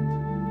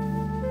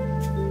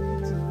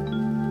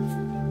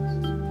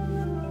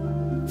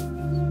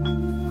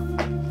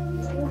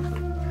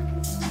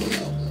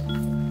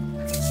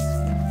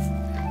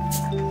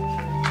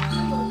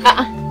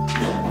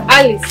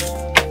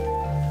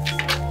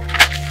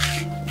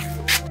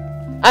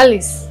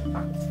 Alice,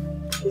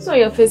 this why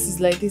your face is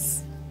like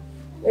this.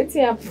 What's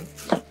happening?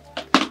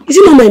 Is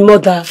it not my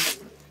mother?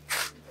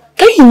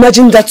 Can you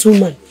imagine that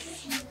woman?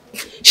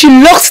 She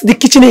locked the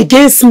kitchen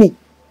against me.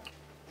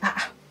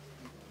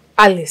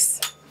 Alice,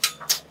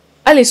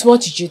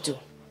 what did you do?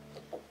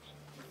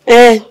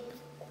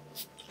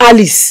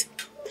 Alice.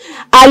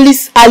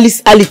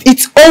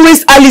 It's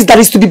always Alice that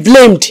is to be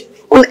blamed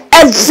on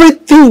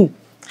everything.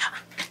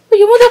 But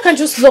your mother can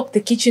just lock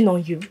the kitchen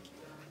on you.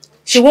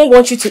 She won't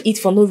want you to eat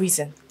for no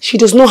reason. She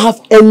does not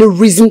have any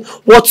reason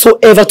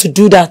whatsoever to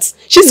do that.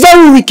 She's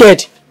very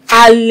wicked.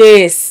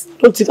 Alice.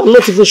 I'm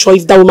not even sure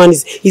if that woman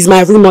is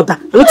my real mother.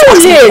 I'm not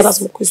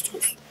asking more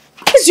questions.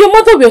 It's your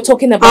mother we're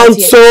talking about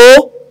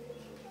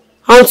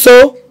And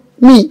so,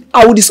 me,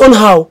 I will disown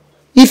her.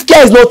 If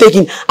care is not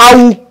taken, I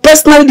will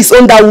personally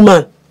disown that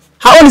woman.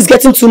 Her own is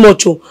getting too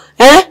much. So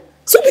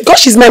because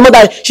she's my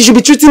mother, she should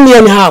be treating me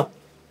anyhow.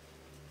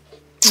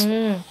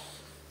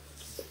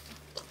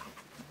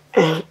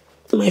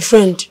 My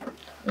friend.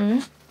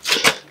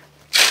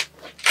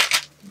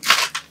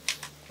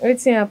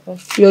 What's happening?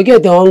 You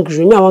get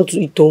hungry. Me, I want to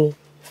eat. Do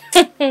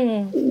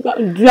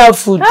you have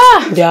food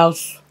in the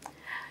house?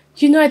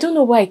 You know, I don't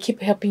know why I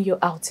keep helping you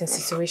out in a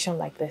situation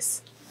like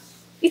this.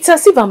 It's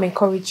as if I'm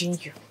encouraging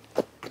you.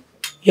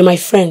 You're my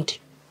friend.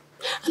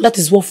 And that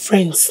is what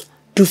friends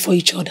do for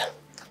each other.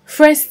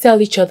 Friends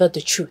tell each other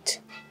the truth.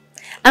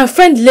 And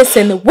friends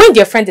listen when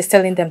their friend is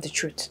telling them the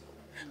truth.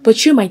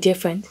 But you, my dear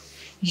friend,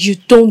 you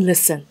don't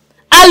listen.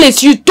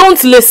 Alice, you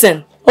don't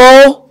listen.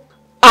 Oh,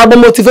 I'm a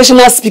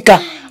motivational speaker.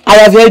 I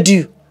have heard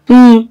you.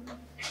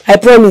 I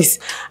promise,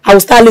 I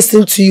will start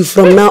listening to you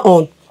from now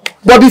on.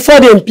 But before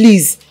then,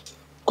 please,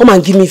 come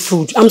and give me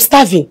food. I'm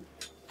starving.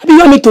 You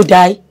want me to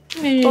die?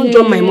 Don't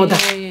jump my mother.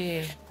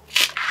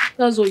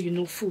 That's all you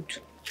know, food.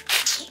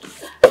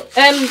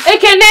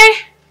 Ekene!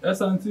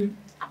 Yes, auntie.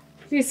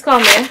 Please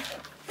come,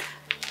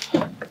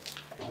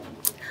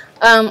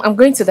 I'm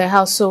going to the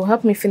house, so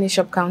help me finish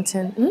up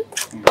counting.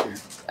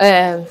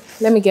 Okay.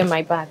 Let me get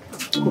my bag.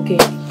 Okay.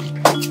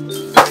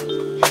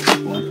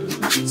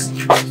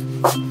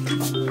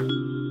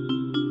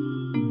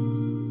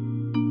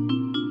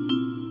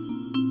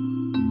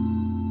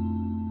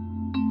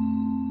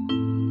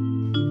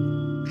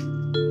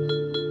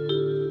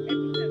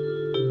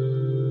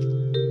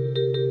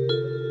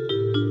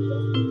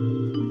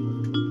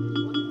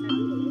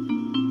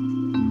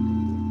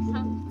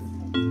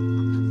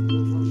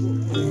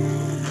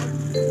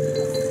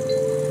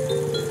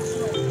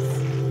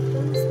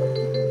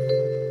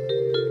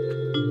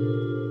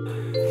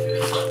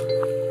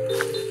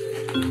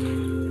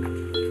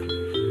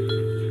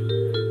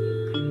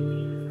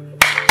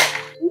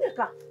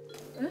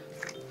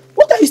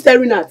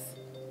 Staring at?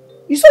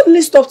 You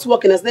suddenly stopped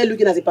working and started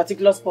looking at a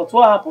particular spot.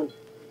 What happened?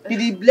 Did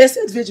the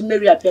Blessed Virgin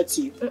Mary appear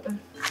to you?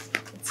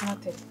 It's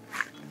nothing.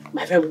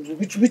 My friend,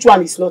 which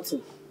one is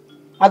nothing?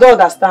 I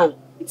don't understand.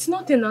 It's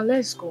nothing, now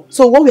let's go.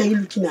 So what were you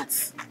looking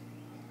at?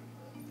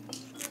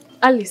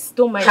 Alice,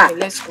 don't mind me,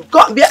 let's go.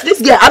 God,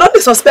 this girl, I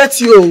don't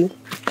suspect you.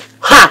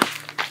 Ha!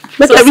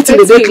 Make everything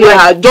be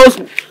clear.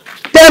 Just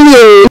tell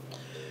me.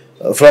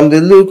 From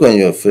the look on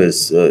your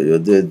face, your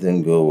day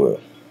didn't go well.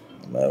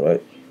 Am I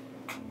right?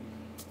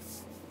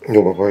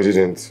 No, Papa, I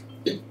didn't.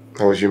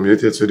 I was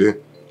humiliated today.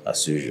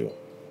 As usual.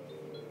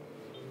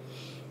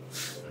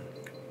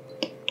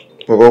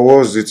 Papa, what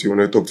was it you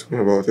want to talk to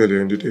me about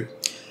earlier in the day?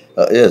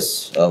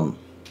 Yes. Papa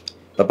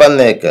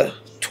Neka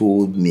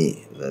told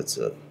me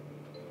that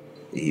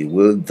he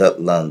willed that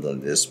land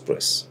on the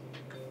express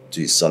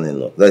to his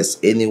son-in-law. That's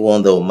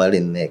anyone that will marry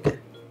Neka.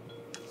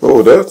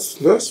 Oh,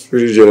 that's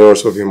pretty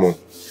generous of him.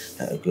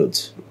 Good.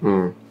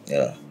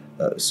 Yeah.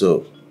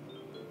 So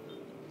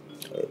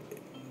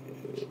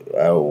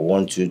I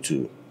want you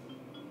to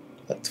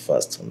act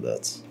fast on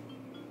that.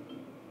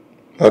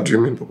 How do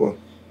you mean, Papa?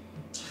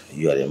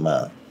 You are a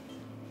man.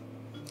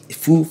 A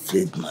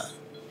full-fledged man.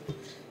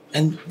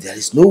 And there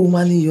is no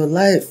woman in your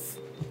life.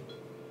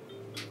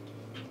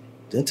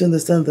 Don't you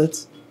understand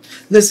that?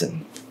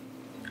 Listen.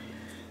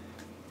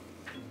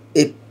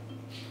 A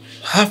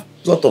half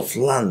plot of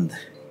land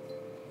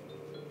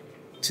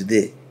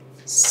today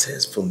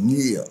sells for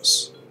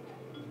millions.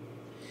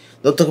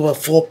 Don't talk about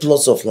 4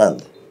 plots of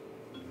land.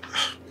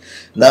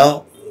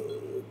 Now,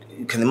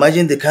 you can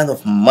imagine the kind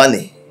of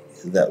money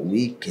that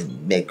we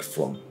can make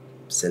from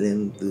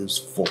selling those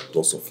 4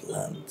 plots of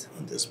land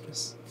on this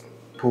place.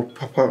 But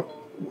Papa,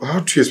 how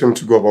do you expect me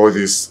to go about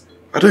this?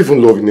 I don't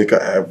even love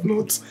Nneka.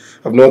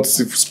 I've not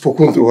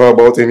spoken to her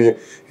about any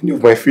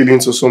of my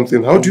feelings or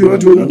something. How do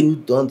you You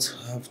don't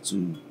have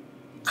to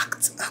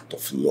act out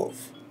of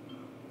love.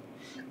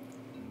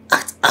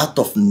 Act out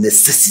of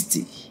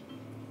necessity.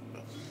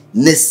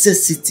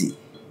 Necessity.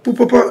 But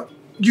Papa,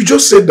 you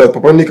just said that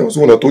Papa Nneka was the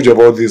one that told you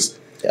about this.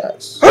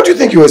 Yes. How do you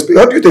think you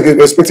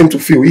expect him to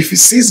feel if he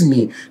sees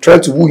me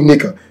trying to woo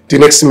Nneka the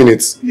next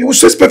minute? You will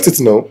suspect it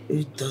now.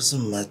 It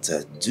doesn't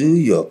matter. Do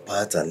your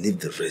part and leave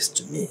the rest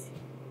to me.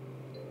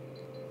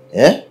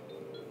 Yeah?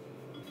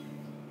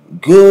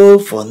 Go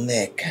for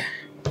Nneka.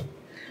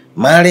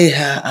 Marry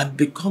her and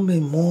become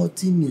a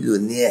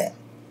multi-millionaire.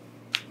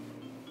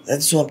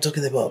 That's what I'm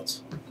talking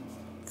about.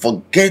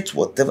 Forget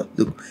whatever.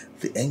 Look,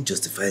 the end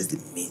justifies the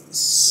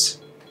means.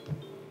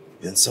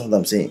 You understand what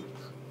I'm saying?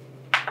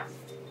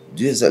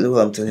 Do exactly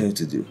what I'm telling you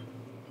to do.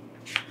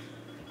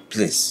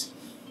 Please.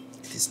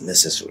 It is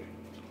necessary.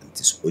 It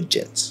is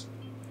urgent.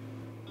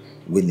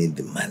 We need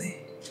the money.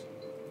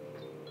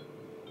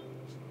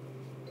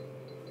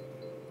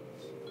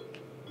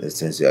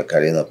 Since you are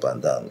carrying up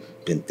and down,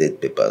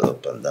 painted papers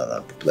up and down,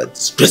 and people are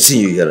disgracing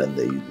you here and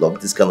there, you love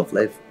this kind of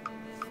life?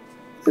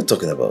 What are you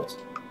talking about?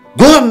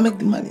 Go and make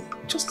the money.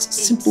 Just a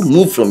simple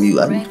move from you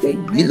and you're a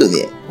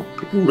millionaire.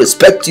 People will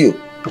respect you.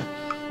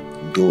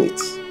 Do it.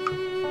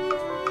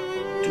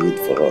 Do it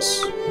for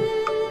us.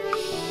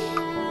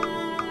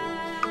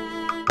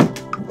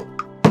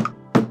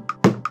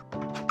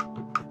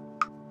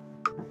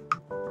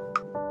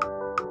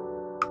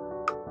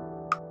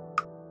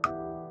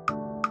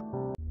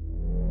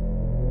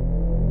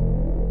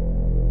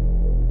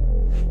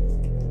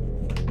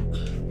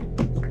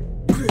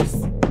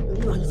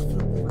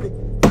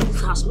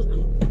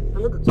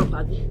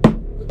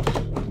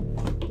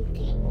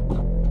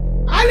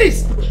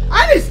 Alice!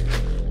 Alice!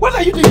 What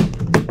are you doing?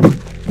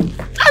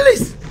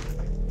 Alice!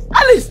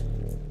 Alice!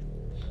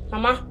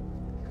 Mama,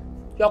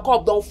 your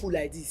cup don't full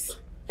like this.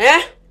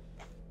 Eh?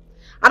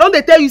 I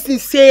don't tell you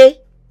since say,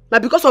 now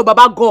because of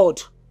Baba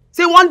God,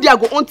 say one day I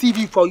go on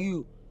TV for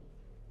you.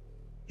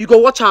 You go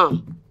watch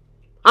him.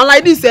 And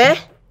like this,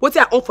 what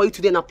I on for you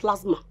today na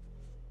plasma.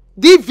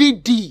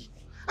 DVD.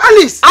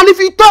 Alice! And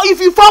if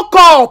you fuck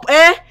up,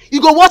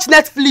 you go watch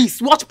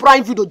Netflix, watch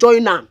Prime Video,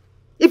 join them.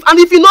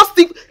 If you not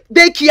stick,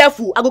 they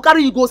careful, I go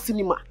carry you go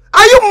cinema.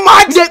 Are you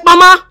mad?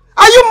 Mama,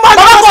 Are you mad?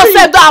 Mama God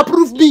said don't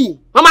approve me.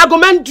 Mama go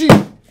mend you.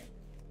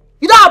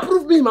 You don't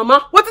approve me,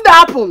 Mama. What did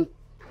that happen?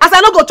 As I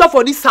no go chop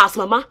for this house,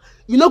 Mama,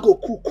 you no go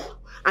cook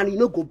and you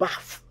no go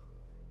bath.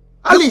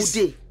 Alice.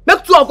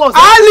 Make two of us.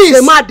 Alice.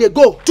 The mad they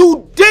go.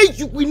 Today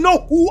you will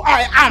know who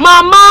I am.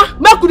 Mama,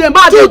 make the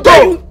mad they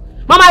go.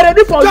 Mama, I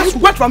ready for Just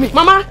you. wait for me.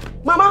 Mama,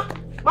 they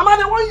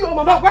want you.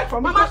 Mama, Wait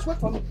for me. Mama, Just wait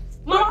for me.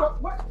 Mama.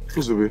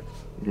 Uzobe,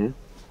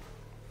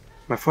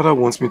 my father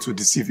wants me to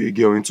deceive a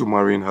girl into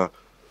marrying her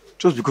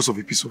just because of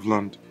a piece of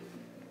land.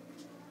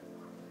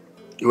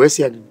 You always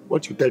say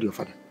what you tell your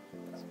father.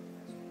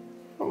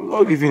 I'm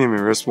not giving him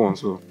a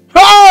response. So.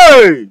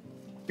 Hey!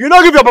 You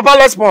don't give your papa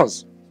a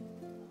response.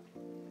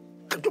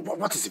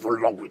 What is even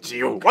wrong with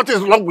you? What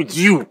is wrong with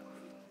you?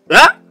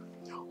 Eh?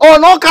 Oh,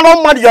 no,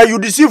 cannot marry you. You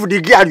deceive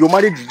the girl, you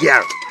marry the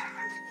girl.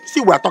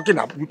 See, we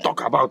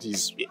talk about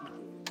is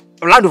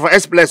land for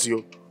S plus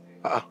you.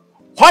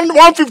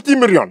 150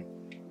 million.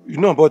 You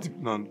know about it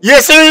now?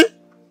 Yes, see?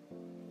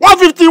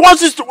 150,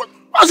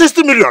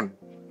 160 million.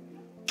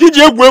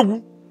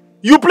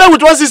 You play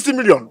with 160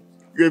 million.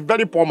 You're a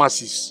very poor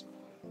masses.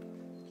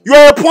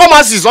 You're a poor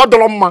masses, all the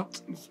lama.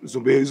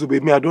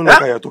 Zobe, me, I don't know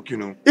how you're talking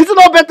now. It's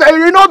not better.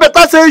 You know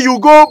better say you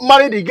go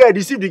marry the girl,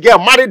 deceive the girl,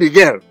 marry the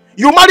girl.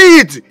 You marry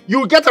it,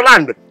 you get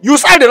land. You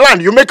sell the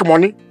land, you make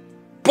money.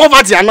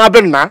 Poverty and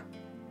now.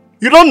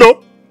 You don't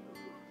know?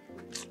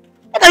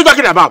 What are you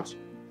talking about?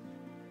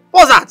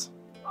 What's that?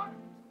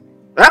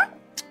 Eh?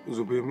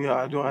 Zobe, me,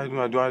 I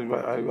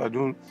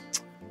don't.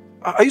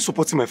 Are you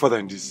supporting my father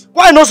in this?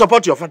 Why not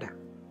support your father?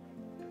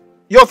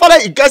 Your father,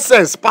 he gets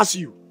sense past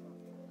you.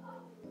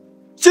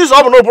 Since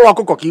I'm no bro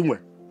cook kimwe,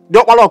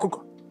 don't want to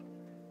cook.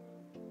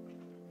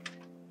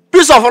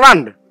 Piece of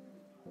land.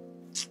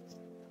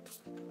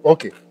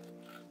 Okay.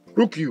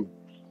 Look you.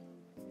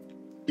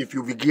 If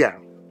you be girl,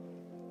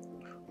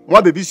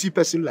 one baby see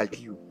person like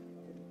you,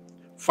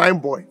 fine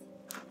boy,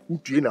 who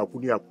train a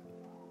kuniaku.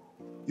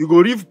 You go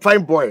leave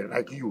fine boy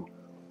like you,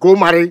 go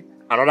marry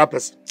another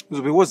person.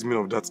 Zobe, what's the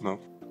meaning of that now?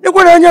 The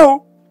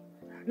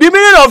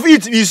meaning of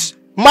it is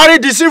marry,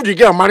 deceive the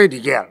girl, marry the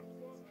girl.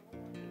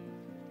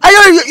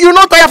 Are you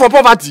not tired for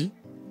poverty?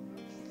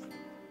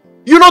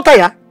 You not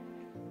tired?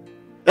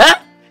 Eh?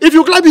 If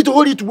you climb it,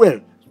 hold it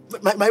well.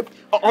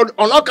 On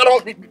all kind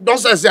of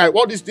nonsense,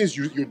 all these things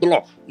you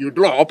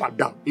draw up and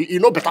down. You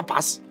know better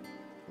pass.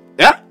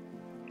 Yeah?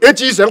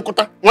 Uzube,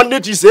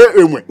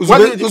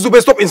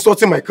 stop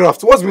insulting my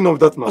craft. What's the meaning of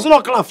that now? It's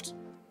not craft.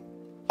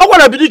 I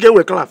want to be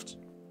the craft.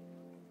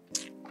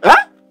 Eh?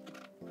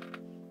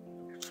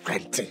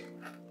 Friend,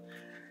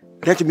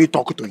 let me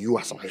talk to you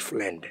as my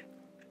friend.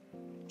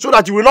 So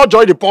that you will not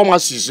join the poor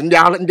masses in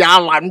their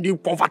land, the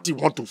poverty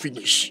want to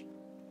finish.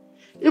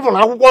 Even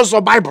I was a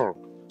Bible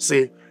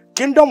say,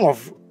 kingdom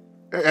of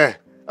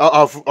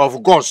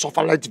God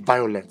suffereth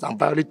violence and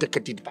violence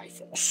taketh it by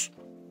force.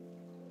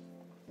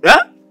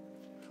 Yeah?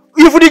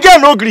 If the girl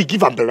no agree,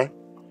 give am belle.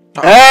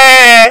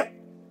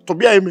 To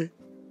be a me.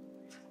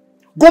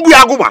 Go be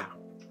a goba.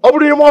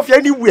 Obri him off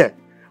anywhere.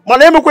 My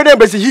name is Kwene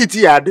Besi Heat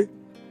yard.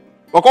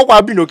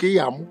 Okokwa bi no ke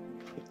yam.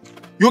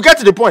 You get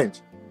to the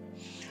point.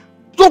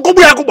 So go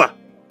be a goba.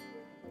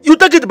 You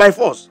take it by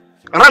force.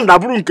 Rand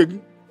abrun kegi.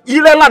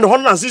 You land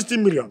 160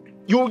 million.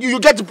 You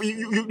get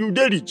you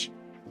dey rich.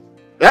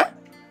 Eh?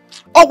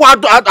 Okwa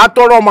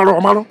atoro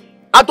maro.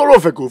 Atoro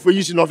feko for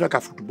you see no feka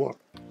football.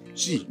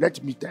 See,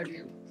 let me tell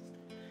you.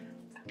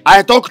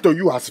 I talk to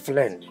you as a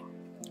friend.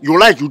 You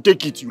like, you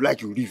take it. You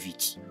like, you leave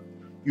it.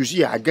 You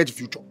see, I get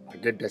future. I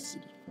get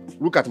destiny.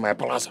 Look at my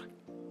plaza.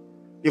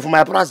 If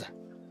my plaza,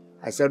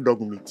 I sell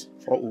dog meat,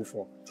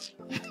 404.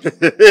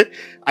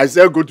 I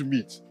sell goat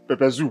meat,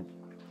 pepper soup.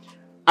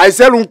 I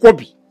sell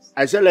unkobi.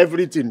 I sell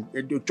everything,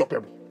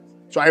 choppable.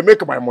 So I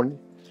make my money.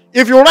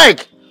 If you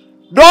like,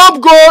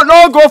 don't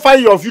go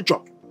find your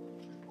future.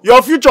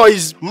 Your future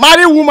is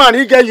marry woman,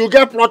 you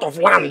get plot of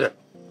land.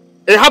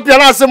 A happy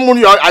and some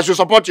money, I should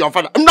support your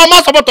father. I'm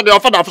not supporting your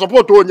father, I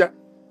support Tonya.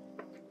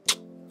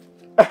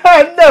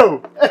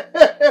 No.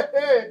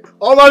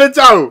 Oh, my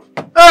child.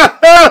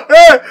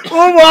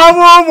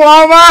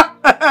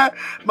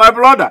 My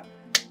brother.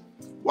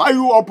 Why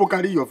you all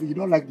carry your feet? You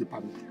don't like the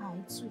pan?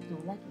 It's sweet,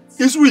 don't like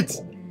it. It's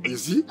sweet. You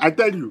see, I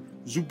tell you,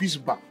 Zubi's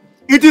back.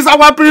 It is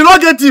our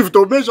prerogative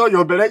to make sure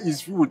your belly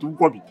is filled with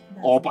Unkobi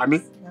or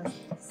Pani.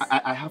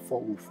 I have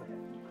 404.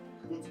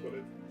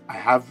 I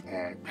have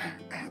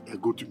a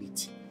goat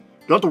meat.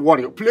 Don't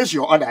worry, place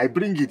your order, I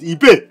bring it. He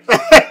pay.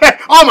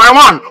 Oh my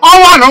man! Oh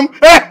one!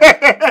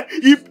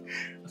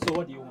 So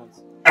what do you want?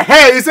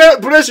 Hey, he said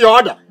place your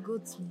order.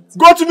 Goat meat.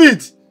 Goat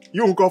meat.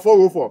 You will call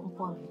 404.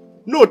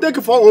 No, take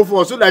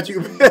 404 so that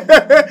you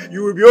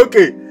you will be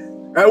okay.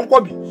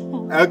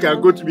 Okay,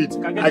 goat meat.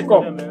 I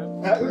come.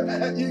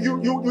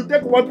 You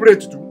take one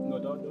plate too. No,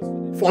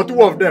 don't for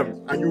two of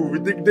them, and you will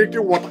be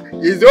drinking water.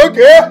 Is it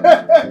okay?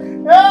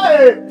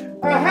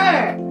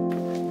 Hey!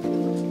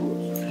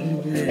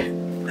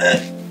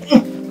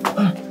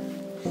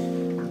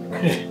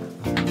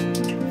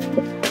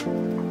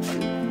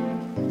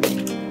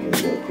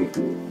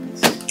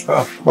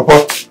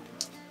 Papa,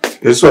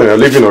 this one you're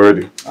leaving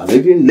already. I'm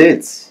leaving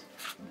late.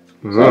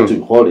 So I have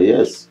to hurry,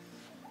 yes.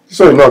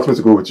 So you not ask me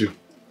to go with you?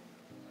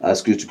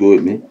 Ask you to go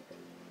with me?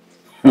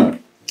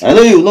 I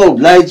know you will not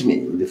oblige me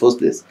in the first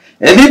place.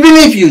 And even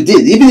if you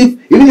did,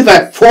 even if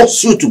I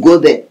force you to go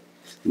there,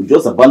 you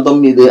just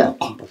abandon me there and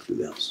come back to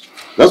the house.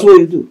 That's what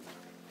you do.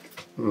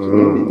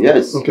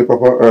 Yes. Okay,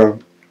 Papa.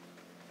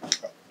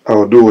 I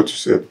will do what you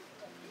said.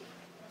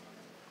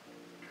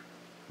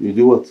 You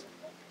do what?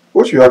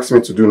 What you asked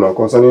me to do now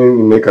concerning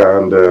Emeka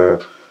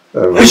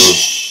and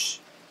Shh!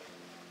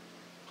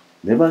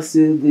 Never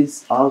say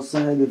this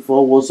outside the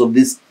four walls of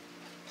this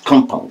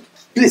compound.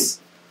 Please.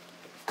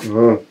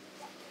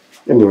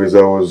 Anyways,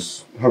 I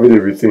was having a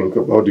rethink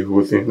about the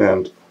whole thing,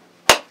 and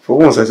for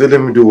once I said, let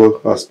me do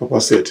what as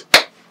Papa said.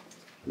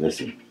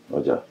 Listen,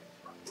 Roger.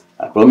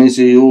 I promise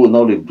you, you will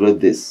not regret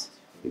this.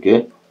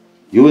 Okay?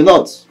 You will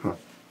not.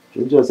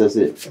 Just as I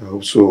say. I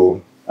hope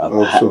so.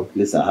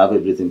 Listen, I have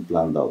everything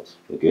planned out.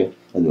 Okay?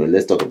 Anyway,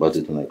 let's talk about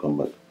it when I come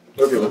back.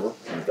 Okay, Papa.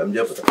 I'm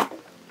here for that.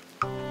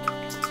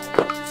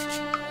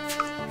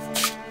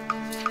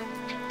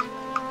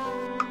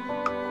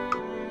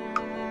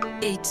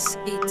 It's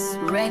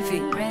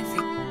revving.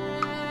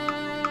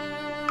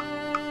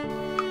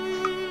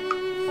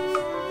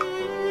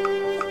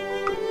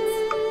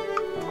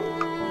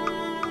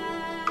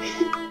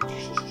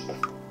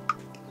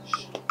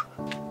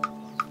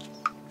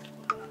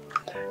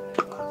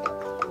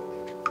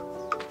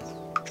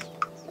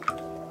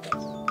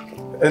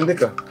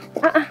 Emeka.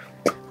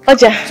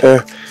 Oja.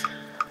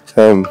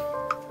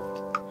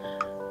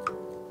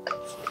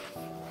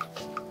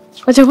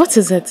 Oja, what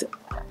is it?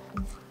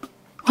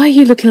 Why are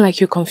you looking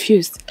like you're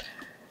confused?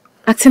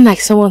 Acting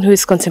like someone who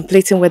is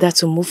contemplating whether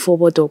to move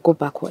forward or go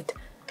backward.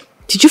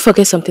 Did you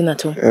forget something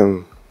at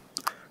home?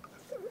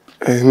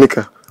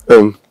 Emeka,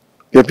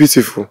 you're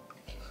beautiful.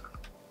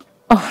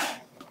 Oh,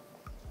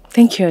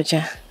 thank you,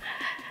 Oja.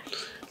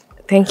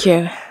 Thank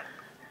you.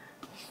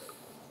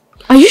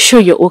 Are you sure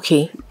you're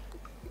okay?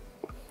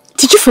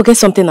 Did you forget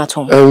something at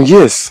home?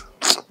 Yes.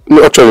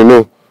 No, actually,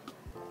 no.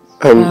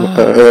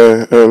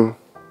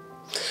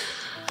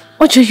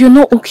 Oja, you're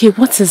not okay.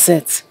 What is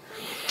it?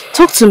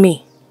 Talk to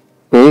me.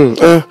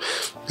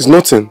 It's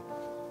nothing.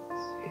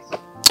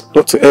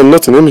 Nothing.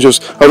 I'll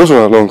just run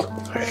along.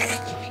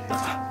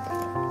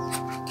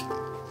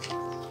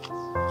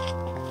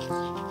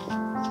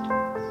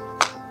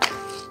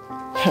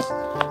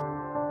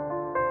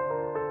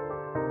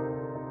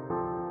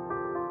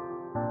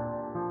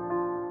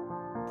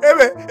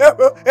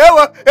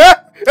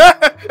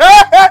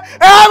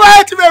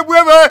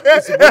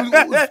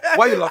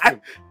 Why are you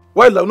laughing?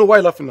 Why are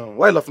you laughing now?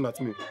 Why are you laughing at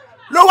me?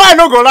 No, why I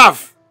not go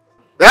laugh?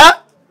 Yeah?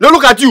 No,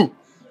 look at you.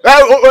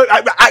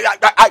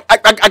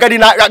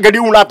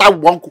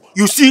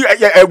 You see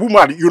a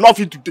woman, you not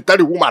fit to tell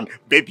the woman,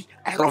 baby,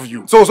 I love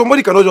you. So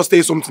somebody cannot just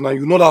say something and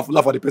you not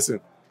laugh at the person.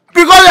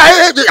 Because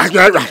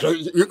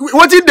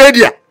what's in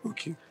there?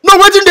 Okay. No,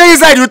 what's in there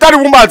inside? You tell the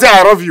woman, say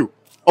I love you.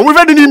 I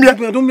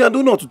don't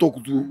know how to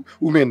talk to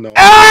women now.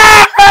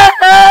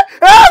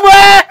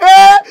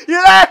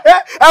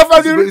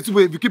 If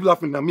you keep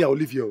laughing at me, I'll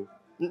leave here.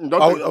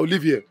 I'll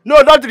leave here.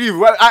 No, don't leave.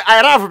 Well,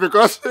 I laugh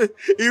because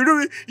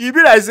you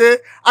be like say,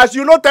 as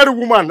you not tell the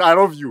woman I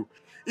love you.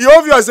 You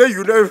obviously say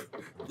you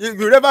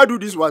never do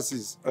this one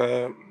since.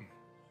 You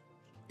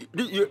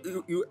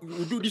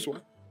do this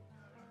one.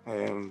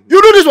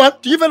 You do this one?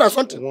 Even as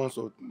something. Once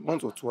or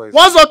twice.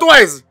 Once or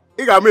twice.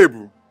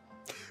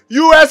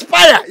 You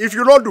expire if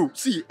you don't do.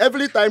 See,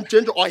 every time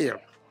change oil.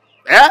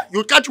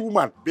 You catch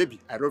woman, baby,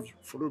 I love you.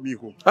 Follow me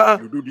home.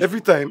 You do this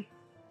every time.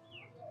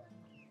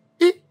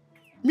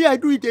 Me, I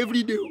do it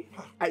every day.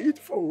 I eat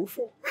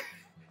 404.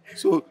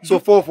 So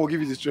 404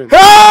 give you the strength.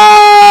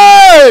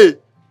 Hey!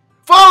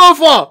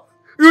 404!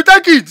 You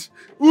take it.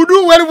 You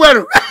do very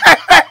well.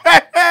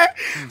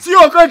 See,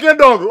 okay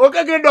dog,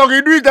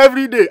 you do it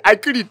every day. I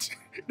kill it.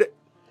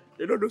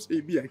 They don't know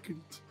say me, I kill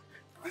it.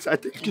 As I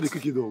take kill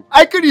the dog.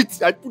 I kill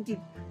it. I put it.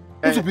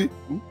 They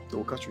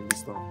will catch you in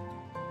this town.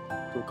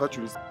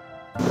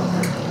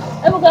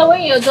 Emeka,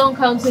 when you're done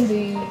counting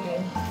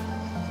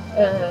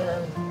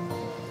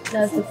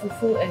that's the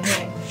fufu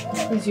ahead.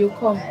 Please, you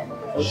come.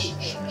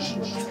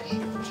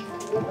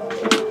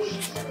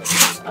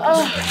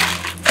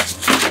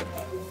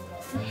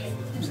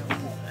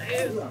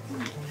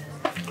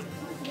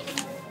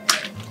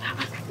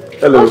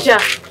 Hello. Oja.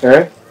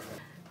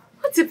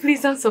 What a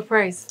pleasant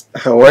surprise.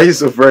 Why are you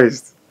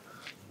surprised?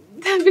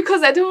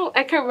 Because I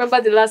can't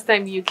remember the last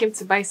time you came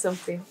to buy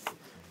something.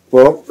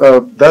 Well,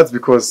 that's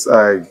because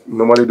I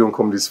normally don't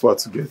come this far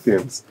to get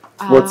things.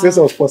 But since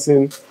I was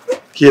passing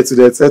here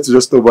today, I decided to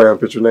just stop by and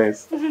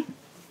patronize.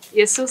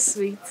 You're so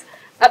sweet.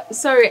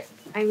 Sorry,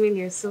 I mean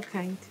you're so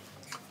kind.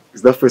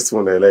 It's that first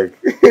one I like.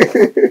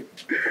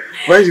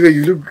 By the way,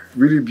 you look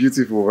really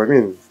beautiful. I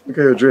mean, look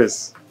at your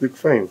dress. You look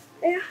fine.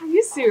 Yeah, are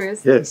you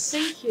serious? Yes.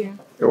 Thank you.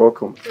 You're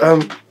welcome.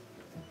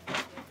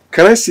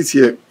 Can I sit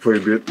here for a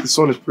bit? The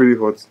sun is pretty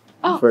hot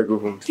before I go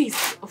home.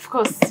 Please, of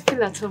course.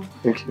 Feel at home.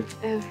 Thank you.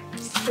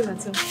 Feel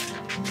at home.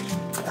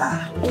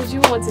 Would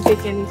you want to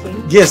take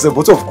anything? Yes, a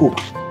bottle of Coke.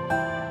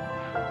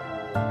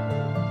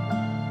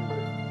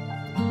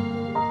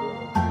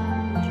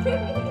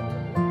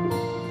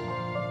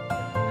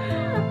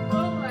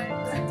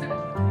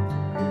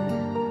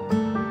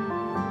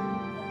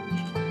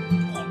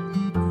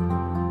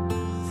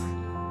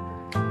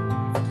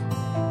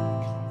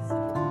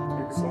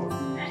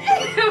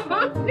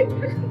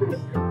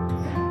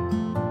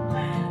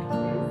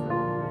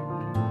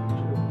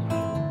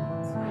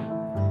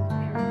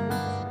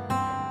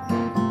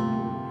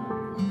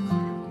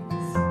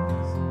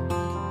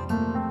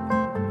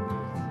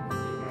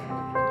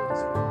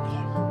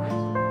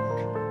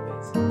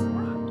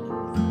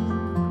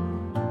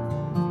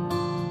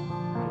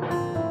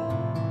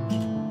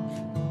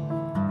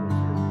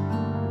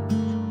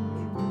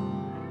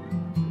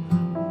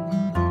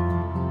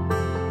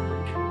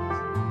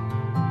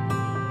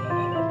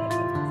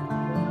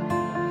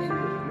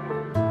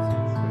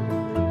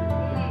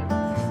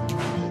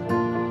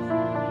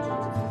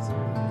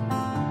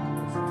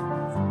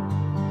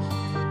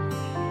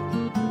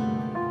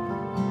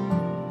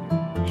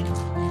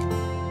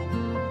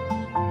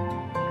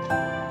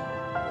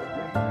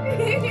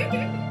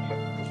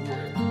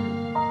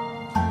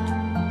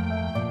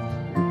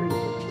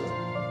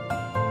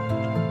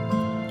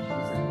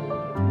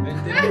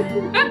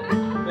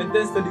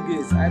 Maintain steady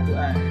gaze, eye to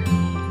eye.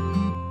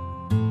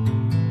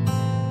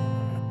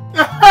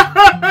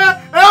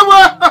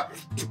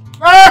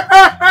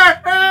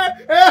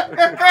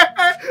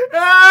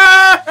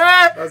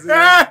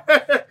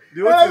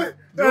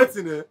 The whole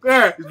thing is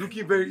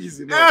looking very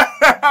easy now.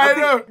 I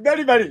know,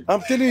 very.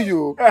 I'm telling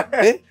you,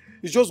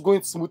 it's just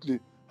going smoothly.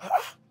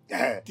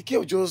 The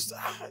girl just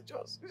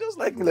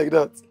like me like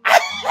that.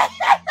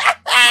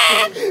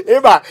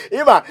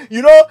 Emma,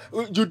 you know,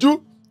 you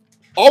do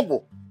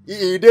ogo.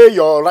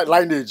 Your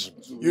lineage.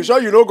 You sure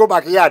you don't go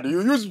back here?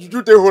 You use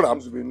to take hold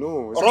of?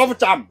 No. Rough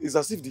time. It's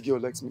as if the girl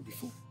likes me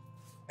before.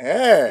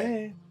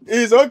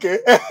 It's okay.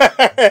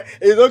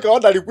 It's okay. All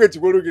that equate to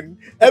go again.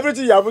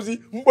 Everything you have to see,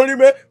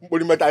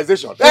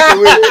 monetization.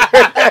 Everything.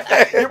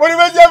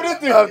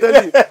 I'm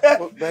telling you.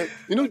 But,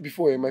 you know,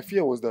 before my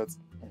fear was that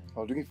I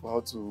was looking for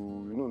how to,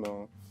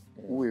 now,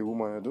 woo a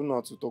woman. I don't know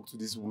how to talk to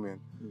this woman.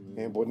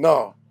 But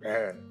now,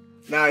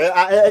 now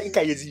I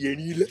can use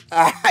you.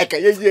 I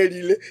can use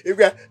you.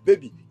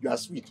 Baby, you are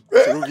sweet.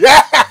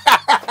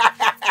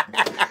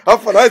 How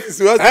far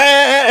is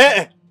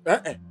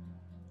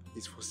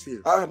it's for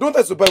sale. Don't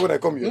I survive when I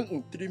come here?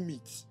 3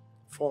 meats,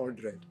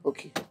 400.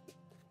 Okay.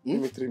 Give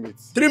me 3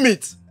 meats. 3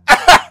 meats.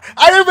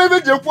 I am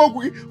baby.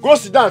 Go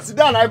sit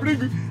down. I bring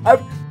you.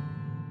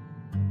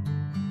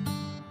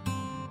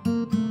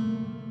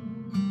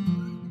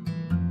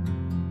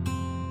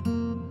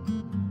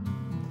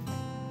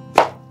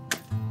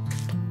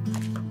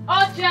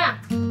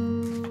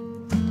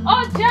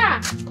 Oja!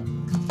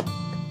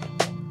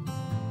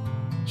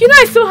 You know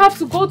I still have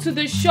to go to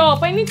the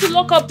shop. I need to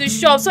lock up the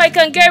shop so I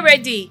can get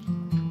ready.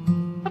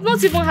 I've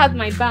not even had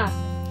my bath.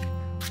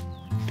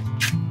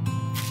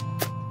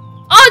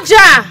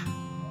 Oja!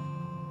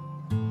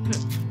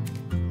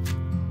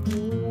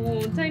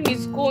 Oh, time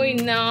is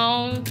going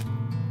now.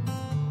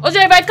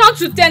 Oja, if I count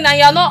to 10 and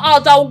you're not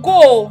out, I'll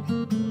go.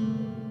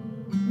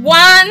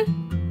 1,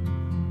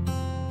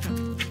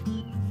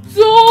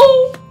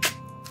 2,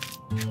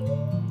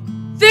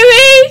 3,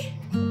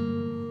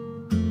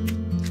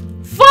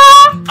 4,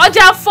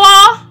 Oja 4,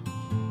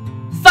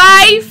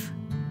 5,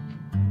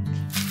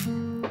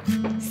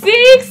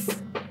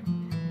 6,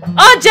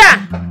 Oja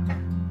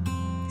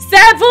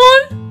 7,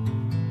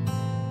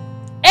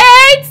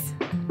 8,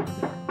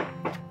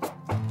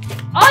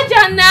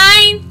 Oja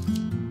 9.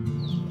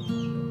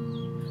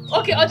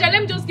 Okay, Oja, let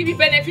me just give you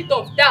benefit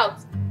of doubt.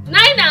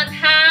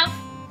 9.5.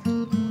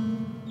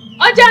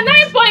 Oja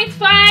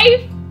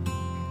 9.5.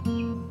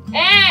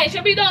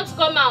 Should be done to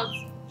come out.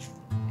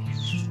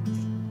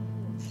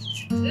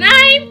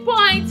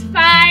 9.5.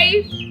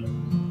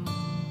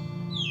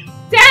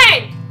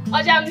 10.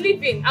 Oja, I'm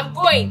leaving. I'm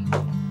going.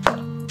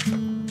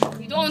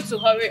 You don't want to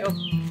hurry up.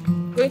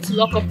 I'm going to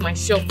lock up my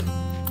shop.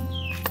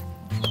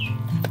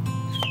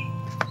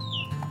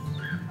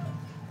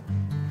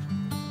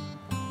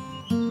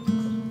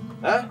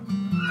 Huh?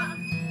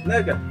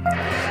 Nega.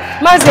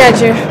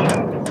 Maziaju.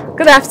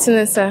 Good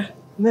afternoon, sir.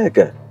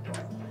 Nega,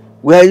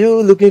 were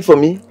you looking for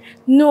me?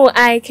 No,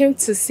 I came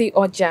to see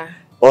Oja.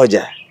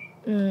 Oja?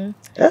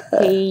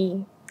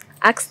 He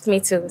asked me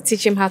to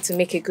teach him how to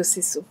make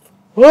egusi soup.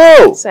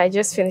 Oh! So I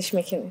just finished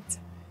making it.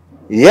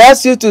 He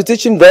asked you to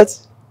teach him that?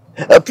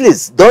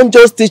 Please, don't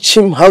just teach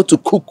him how to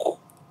cook.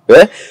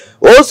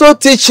 Also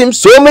teach him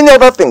so many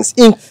other things,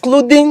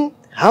 including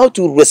how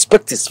to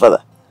respect his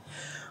father.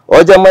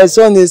 Oja, my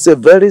son, is a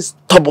very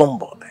stubborn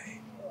boy.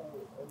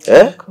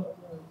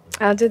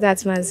 I'll do that,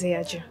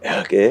 Maziaju.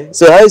 Okay.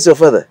 So how is your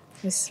father?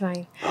 It's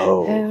fine.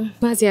 Oh.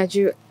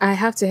 Maziaju, I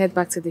have to head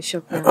back to the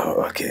shop now.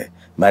 Oh, okay.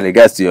 My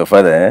regards to your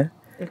father,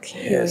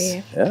 Okay.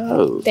 Yes.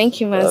 Oh. Thank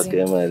you, Mazi.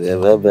 Okay, my dear.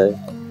 Bye-bye.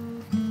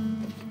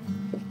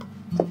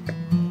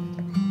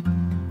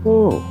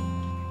 Oh.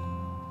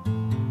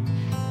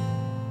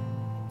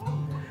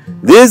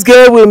 This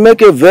girl will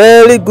make a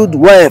very good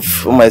wife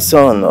for my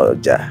son,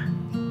 Oja.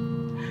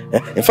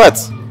 In fact,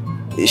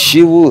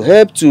 she will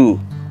help to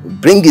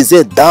bring his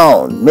head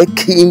down, make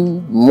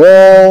him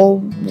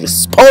more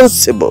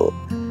responsible.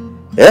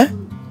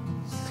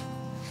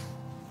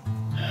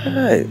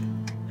 Hi.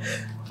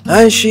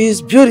 And she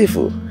is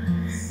beautiful.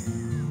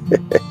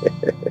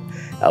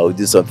 I will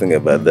do something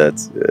about that.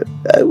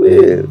 I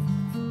will.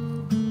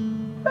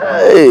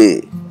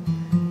 Hey.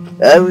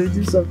 I will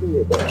do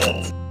something about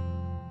that.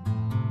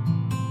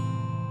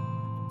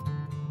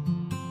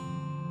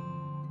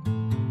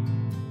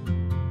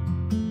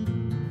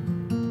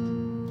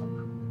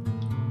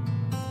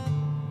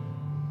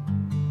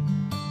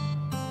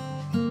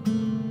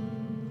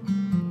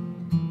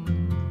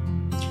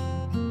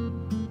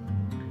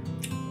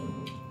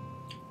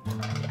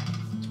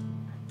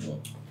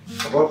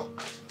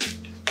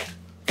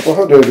 Well,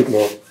 how do I look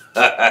now?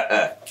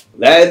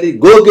 Lady,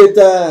 go get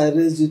her. I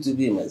raised you to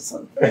be my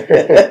son.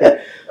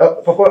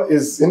 Papa,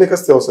 is Ineka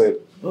still outside?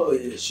 Oh,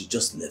 yeah, she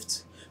just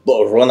left.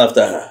 But run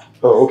after her.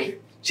 Oh, okay.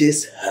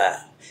 Chase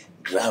her.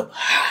 Grab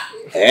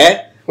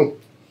her.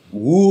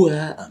 Woo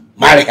her and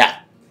marry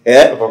her.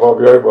 Papa, I'll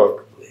be right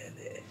back.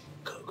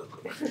 Go.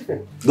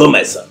 Go,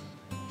 my son.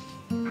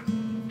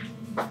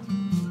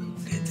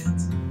 Get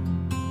it.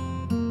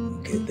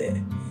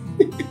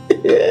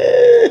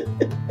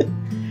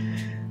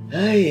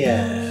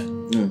 yeah.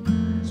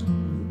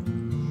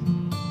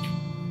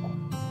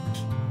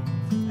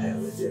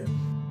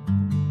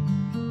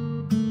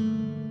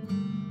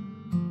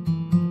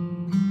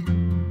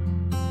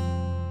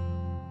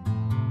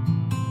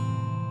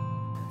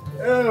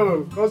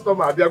 Oh,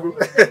 customer,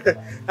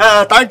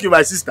 thank you,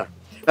 my sister.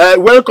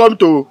 Welcome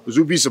to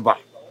Zubi's Bar.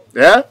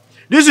 Yeah?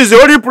 This is the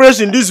only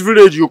place in this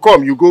village you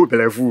come, you go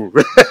telephone.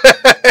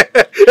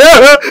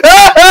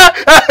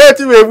 Thank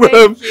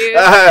you.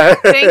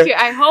 Thank you.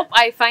 I hope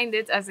I find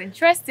it as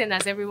interesting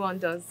as everyone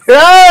does.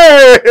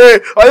 Hey!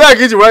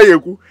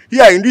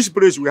 Here in this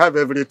place we have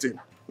everything.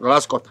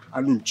 Grass cutter,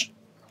 and unchi,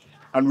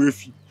 and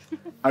wefi,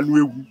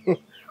 and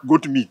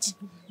goat meat,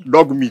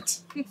 dog meat,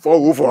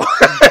 404.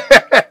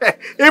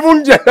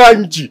 Even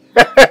janji.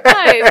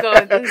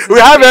 We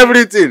have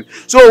everything.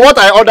 So what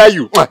I order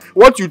you,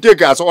 what you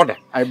take as order,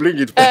 I bring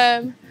it.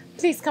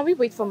 Please, can we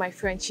wait for my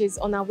friend? She's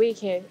on her way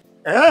here.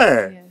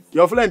 Yes.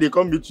 Your friend, they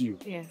come meet you.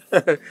 Yes.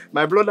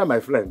 My brother, my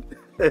friend.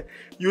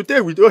 You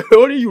take with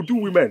only you 2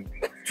 women.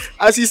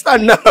 As he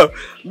stand now,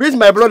 this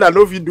my brother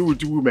know if you do with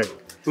 2 women.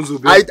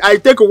 I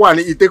take one,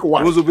 he take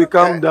one. Uzube,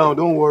 calm down,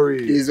 don't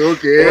worry. It's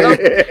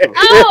okay.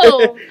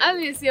 Oh,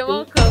 Alice, you're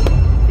welcome.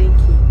 Thank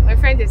you. My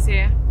friend is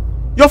here.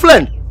 Your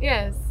friend?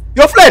 Yes.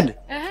 Your friend?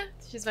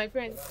 She's my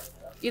friend.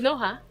 You know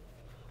her?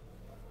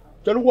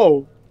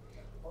 Whoa.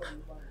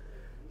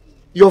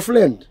 Your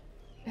friend?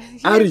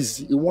 Aris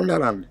in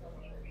Wonderland.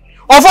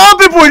 Of all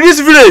people in this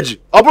village,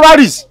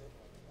 Aris.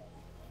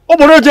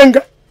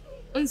 Jenga.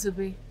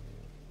 Unzube.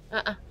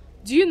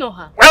 Do you know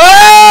her?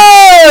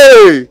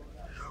 Hey!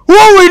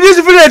 Who in this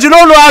village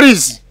don't know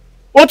Aris?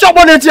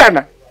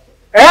 Ochobonetiana.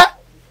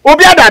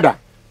 Obiadada.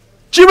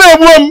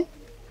 Chibe.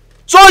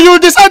 So you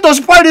decide to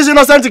spoil this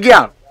innocent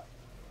girl?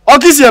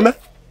 Okisieme?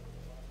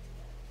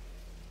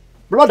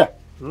 Brother.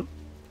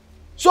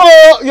 So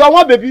your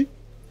one baby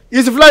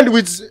is flying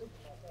with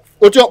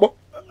Ochobo?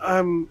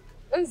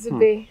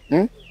 Unzube.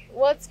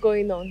 What's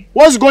going on?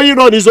 What's going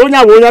on is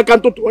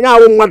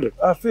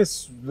her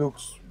face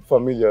looks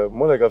familiar,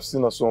 more like I've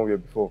seen her somewhere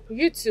before.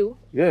 You two?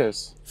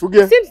 Yes.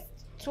 It seems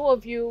 2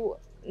 of you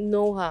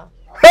know her.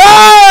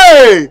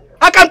 Hey!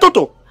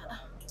 Akantoto!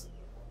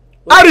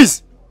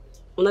 Aris!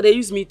 When they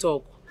use me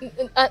talk.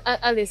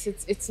 Alice,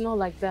 it's not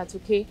like that,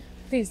 okay?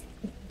 Please,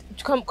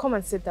 come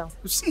and sit down.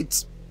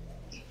 Sit.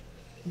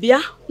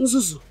 Bia,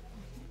 Nzuzu.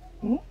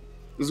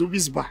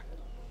 Zubi's bar.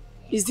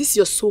 Is this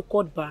your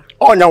so-called bar?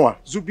 Oh, no,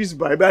 Zubi's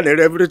bar. I buy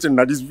everything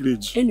in this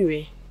village.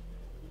 Anyway,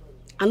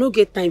 I don't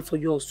get time for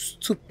your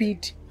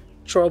stupid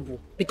trouble.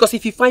 Because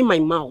if you find my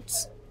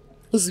mouth,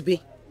 Nzube,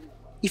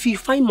 if you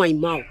find my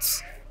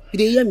mouth, you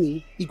dey hear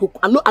me? You go.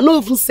 I know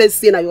even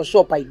saying at your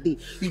shop I did.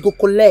 You go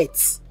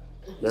collect.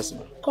 Yes,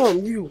 ma'am.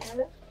 Come, you.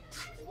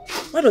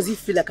 Why does it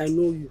feel like I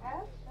know you?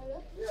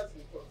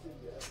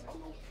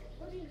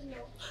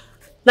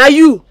 Now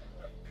you.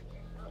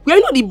 Were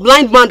you not the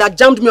blind man that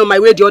jammed me on my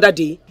way the other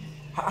day?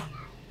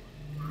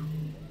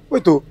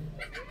 Wait, are you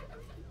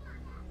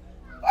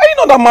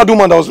not that mad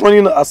woman that was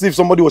running as if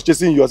somebody was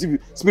chasing you, as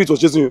if spirit was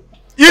chasing you?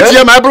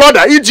 Idiot, my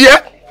brother,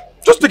 idiot!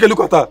 Just take a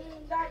look at her.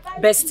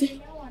 Bestie,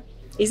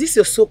 is this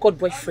your so-called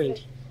boyfriend?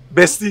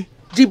 Bestie?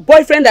 The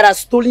boyfriend that has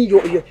stolen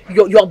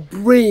your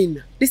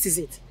brain. This is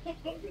it.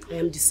 I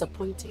am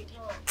disappointed.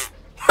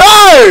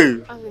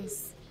 Hey!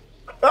 Alice.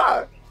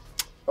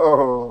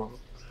 Oh.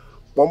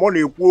 Mama na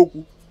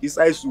ekwu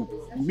inside soup.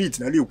 Meat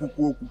na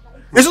ekwu.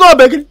 It's not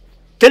begging.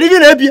 Can you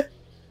even help you?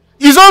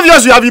 It's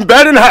obvious you have been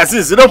burying her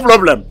since, no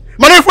problem.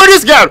 But if for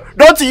this girl,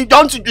 don't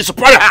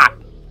spoil her.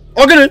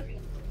 Okay?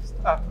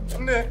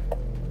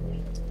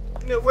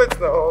 Wait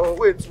now.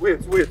 Wait.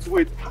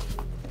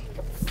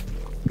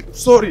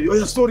 Sorry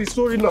now.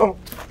 Sorry now.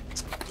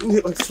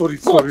 What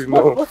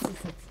is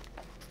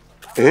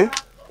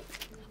it?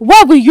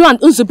 Why will you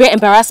and Unzube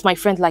embarrass my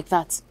friend like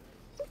that?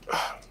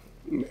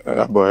 But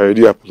I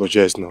already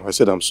apologized now. I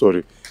said I'm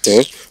sorry.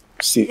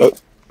 See,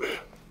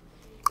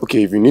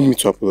 okay, if you need me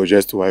to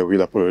apologize to her, I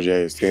will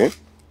apologize.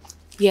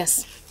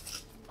 Yes.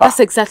 That's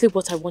exactly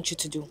what I want you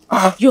to do.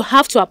 You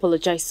have to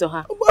apologize to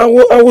her.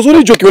 I was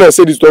only joking when I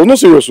said this to her. I was not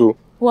serious. So.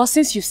 Well,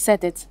 since you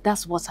said it,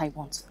 that's what I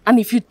want. And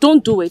if you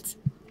don't do it,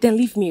 then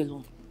leave me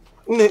alone.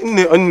 Now.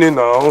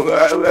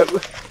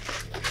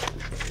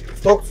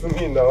 Talk to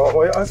me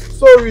now. I'm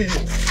sorry.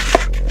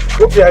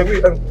 Okay, I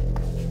will.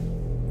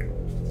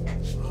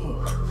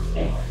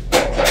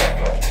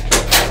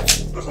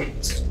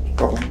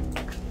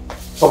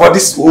 Papa,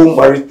 this whole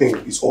married thing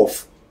is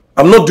off.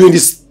 I'm not doing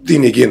this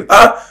thing again.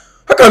 How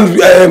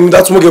can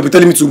that small girl be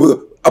telling me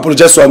to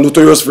apologize to her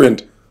notorious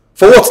friend?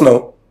 For what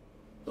now?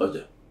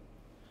 Roger,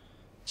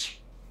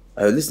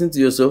 are you listening to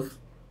yourself?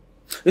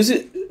 You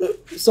see,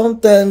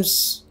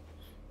 sometimes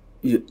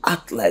you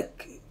act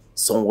like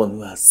someone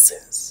who has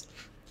sense.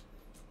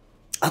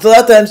 At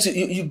other times,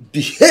 you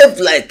behave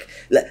like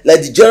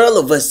the general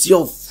overseer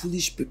of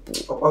foolish people.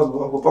 Papa,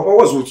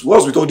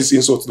 what's with all these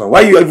insults now?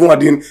 Why are you even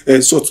adding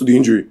insult to the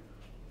injury?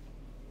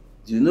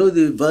 Do you know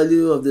the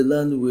value of the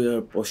land we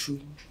are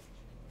pursuing?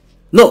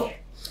 No.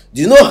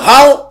 Do you know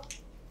how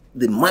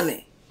the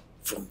money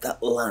from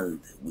that land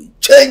will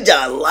change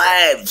our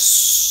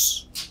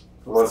lives.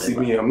 Well, see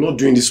me, I'm not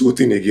doing this whole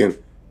thing again.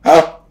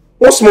 Huh?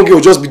 One small girl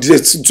will just be there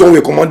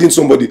somewhere commanding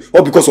somebody,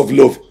 all because of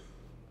love.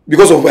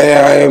 Because of,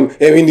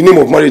 in the name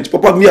of marriage.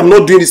 Papa, me, I'm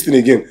not doing this thing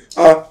again.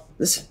 Huh?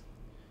 Listen,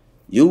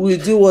 you will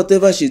do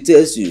whatever she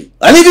tells you.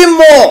 And even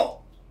more.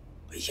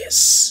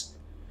 Yes,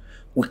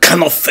 we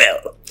cannot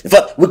fail. In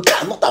fact, we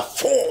cannot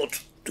afford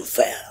to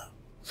fail.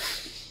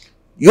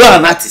 You are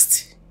an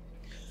artist.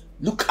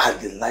 Look at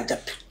the larger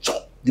picture,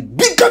 the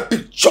bigger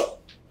picture.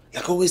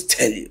 Like I always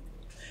tell you,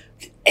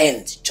 the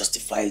end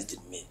justifies the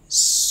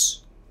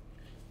means.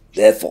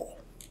 Therefore,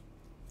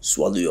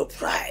 swallow your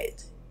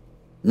pride.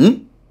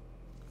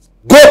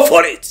 Go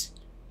for it.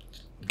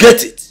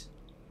 Get it.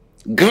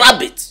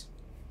 Grab it.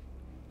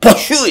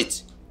 Pursue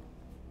it.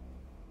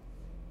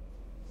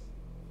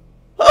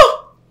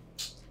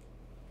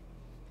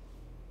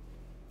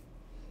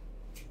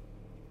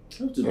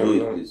 You have to do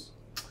it, please.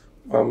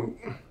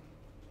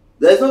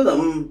 There's not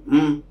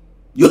a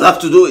You have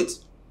to do it.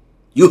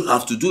 You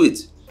have to do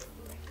it.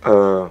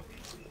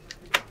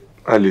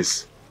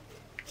 Alice,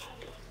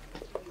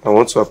 I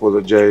want to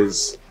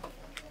apologize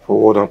for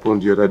what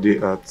happened the other day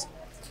at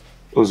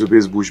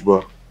Onzube's Bush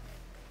Bar.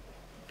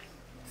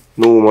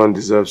 No woman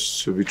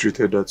deserves to be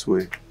treated that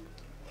way.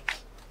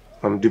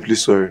 I'm deeply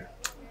sorry.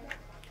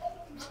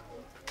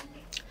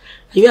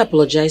 Are you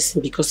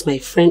apologizing because my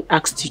friend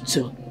asked you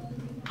to?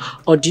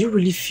 Or do you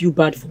really feel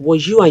bad for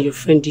what you and your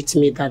friend did to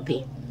me that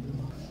day?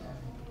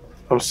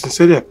 I'm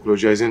sincerely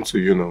apologizing to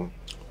you now.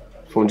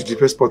 From the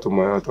deepest part of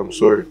my heart, I'm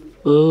sorry.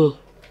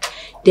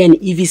 Then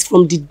if it's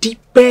from the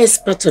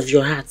deepest part of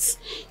your heart,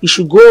 you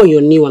should go on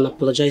your knee and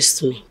apologize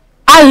to me.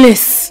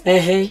 Alice!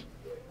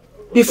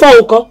 Before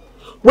Uncle,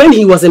 when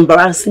he was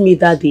embarrassing me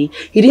that day,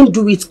 he didn't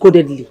do it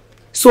codedly.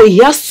 So he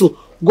has to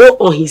go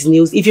on his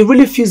knees if he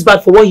really feels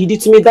bad for what he did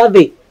to me that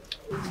day.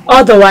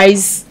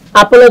 Otherwise,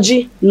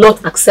 apology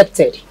not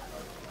accepted.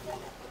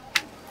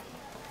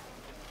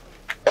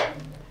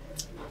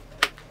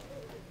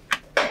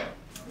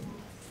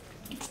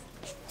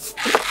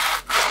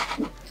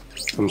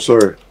 I'm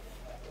sorry.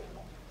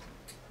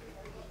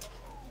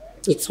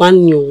 It's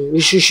one new.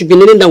 You should be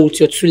kneeling down with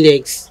your 2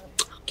 legs.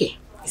 Okay,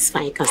 it's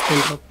fine. You can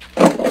stand up.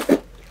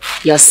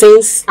 Your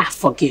sins are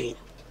forgiven.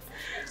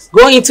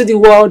 Go into the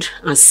world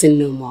and sin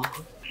no more.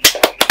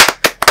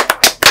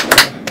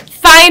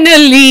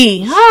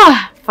 Finally!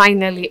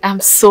 Finally, I'm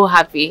so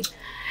happy.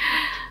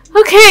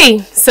 Okay,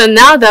 so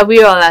now that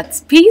we're all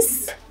at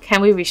peace,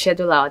 can we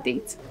reschedule our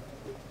date?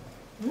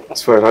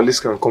 It's fine. Alice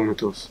can come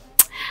with us.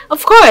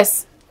 Of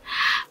course.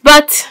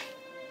 But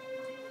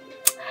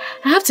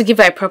I have to give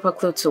her a proper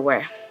clothes to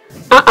wear.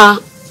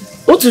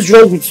 What is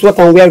wrong with what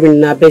I'm wearing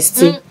now,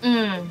 bestie?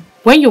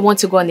 When you want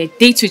to go on a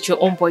date with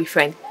your own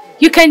boyfriend,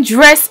 you can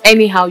dress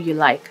anyhow you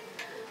like.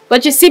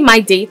 But you see my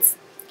date,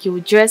 you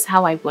will dress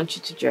how I want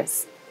you to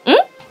dress.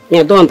 Yeah,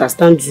 I don't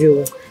understand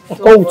you. I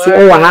come with you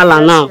all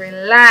wahala now.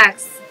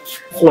 Relax.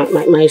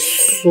 My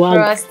swag.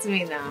 Trust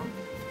me now.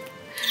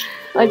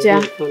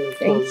 Oja,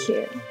 thank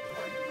you.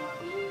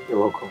 You're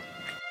welcome.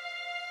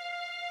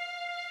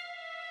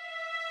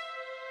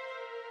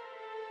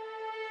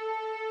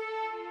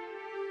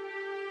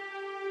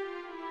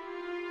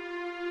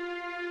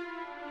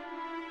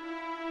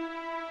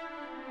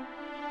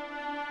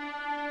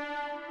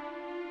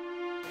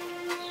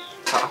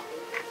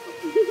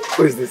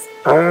 Who is this?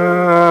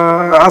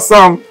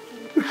 Assam.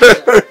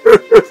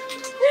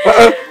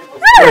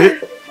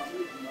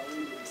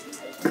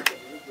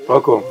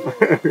 Welcome.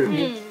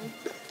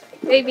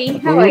 Baby,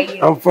 how are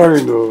you? I'm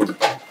fine though.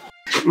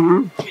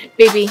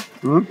 Baby,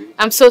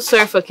 I'm so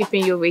sorry for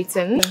keeping you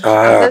waiting.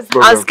 I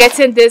was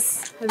getting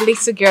this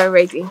little girl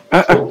ready.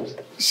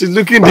 She's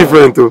looking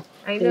different too.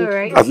 I know,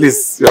 right? At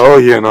least you're all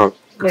here now.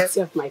 Yes,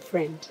 of my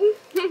friend.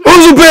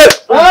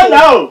 Onzube!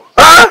 No!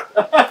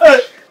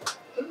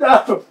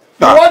 No!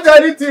 You want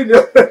anything?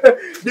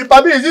 The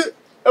baby is it?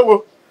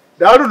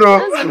 I don't know.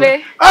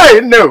 I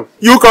know.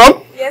 You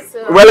come? Yes,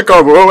 sir.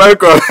 Welcome. Oh,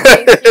 welcome.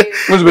 Thank you.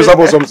 Onzube,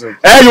 support something.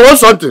 You want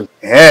something?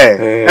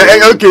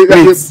 Okay.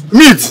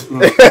 Meat.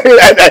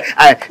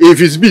 If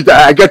it's meat,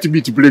 I get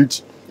meat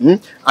plenty.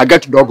 I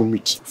get dog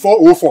meat.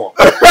 404.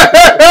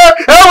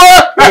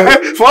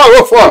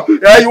 404.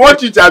 You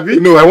want it, Abby?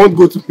 No, I won't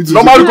go to meat.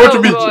 Normal go to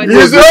meat.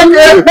 Is it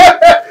okay?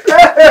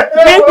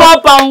 Drink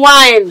up and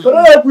wine.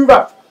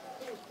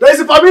 There is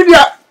a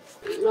familiar.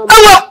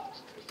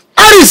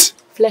 Alice!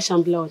 Flesh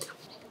and blood.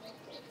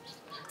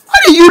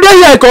 You don't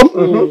hear I come?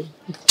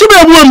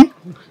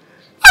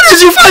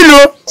 Alice, you fine,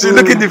 no? She's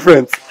looking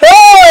different.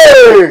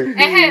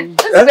 Hey!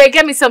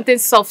 Get me something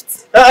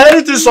soft.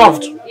 Anything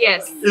soft?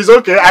 Yes. It's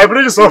okay. I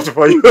bring soft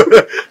for you.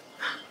 Go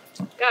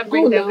and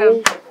bring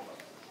them.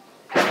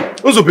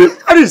 Also, babe.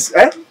 Alice,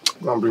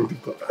 Go and bring the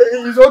cup.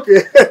 It's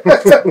okay.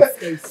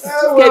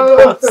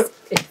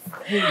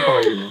 How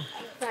are you?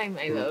 Hi,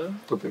 my love.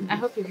 I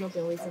hope you've not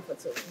been waiting for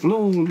too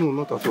long. No,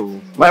 not at all.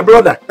 My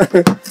brother,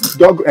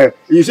 dog.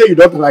 You say you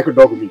don't like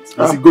dog meat.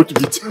 Is it good to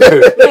meat?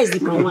 Where is the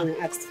palm wine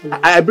I asked for?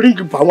 I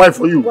bring palm wine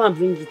for you. Go and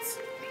bring it.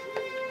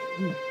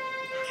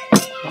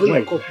 Do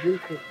my cup,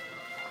 drink it.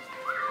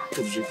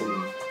 What's you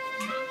coming?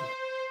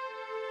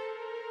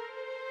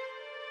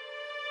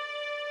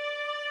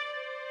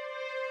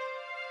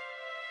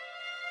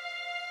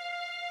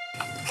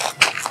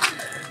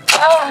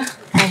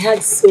 I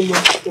had so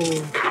much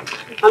fun.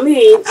 I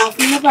mean, I've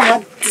never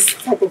had this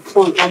type of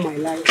fun all my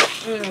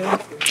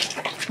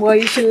life. Well,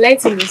 you should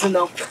let him listen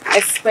up,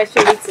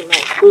 especially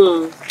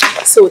tonight.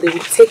 So they will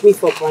take me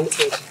for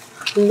granted.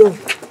 No,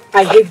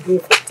 I hate being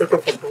taken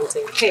for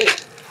granted. Hey.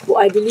 But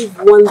I believe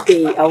one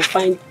day I'll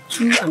find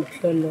true and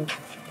pure love.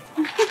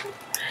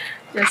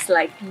 Just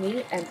like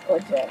me and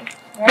Oja,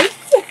 right?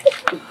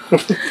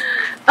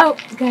 Oh,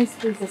 guys,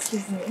 please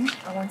excuse me.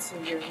 I want to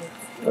urinate.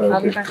 Okay. I'll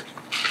be back.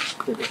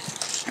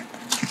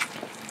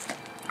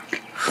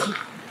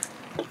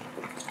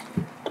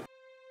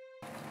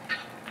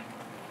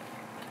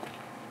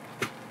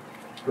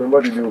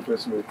 Remember the day we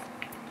first met?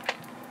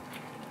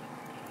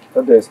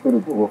 That day I stole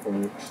the cover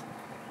from you.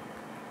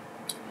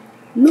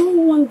 No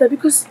wonder,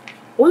 because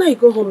when I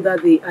go home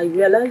that day, I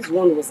realized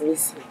one was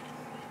missing.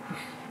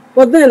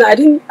 But then I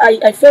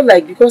felt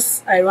like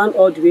because I ran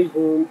all the way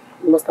home,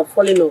 it must have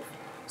fallen off.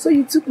 So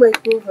you took my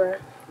cover.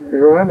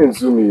 You ran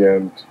into me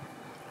and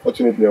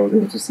fortunately I was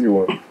able to see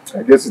one.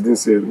 I guess you didn't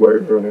see it while you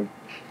were running.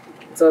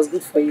 It was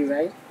good for you,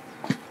 right?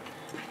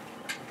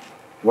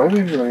 Why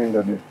were you running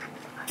that day?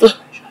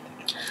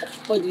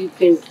 What do you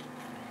think?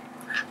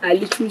 I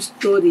literally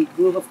stole the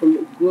guava from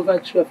the guava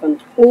tree of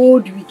an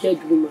old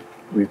wicked woman.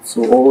 Wait,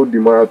 so all the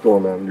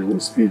marathon and the whole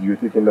speed you're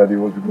taking that day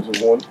was because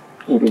of one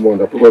old woman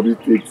that probably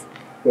takes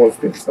one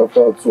step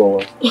after 2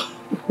 hours.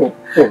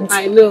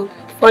 I know.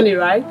 Funny,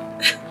 right?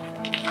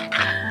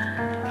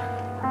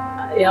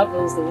 It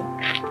happens though.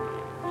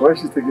 Why is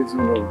she taking so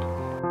long?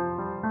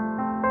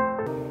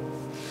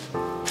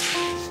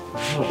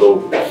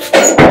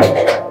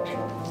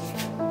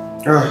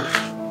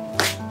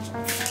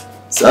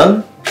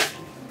 Son,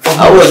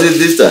 how was it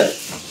this time?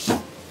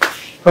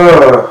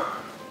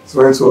 It's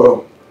going so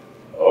well.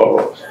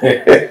 Oh,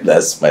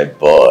 that's my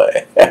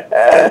boy.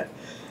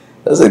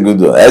 That's a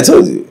good one. I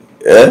told you.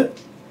 Yeah?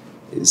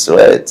 It's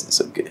right.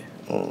 It's okay.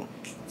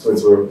 So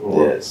it's very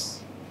well.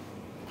 Yes.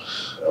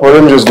 Well,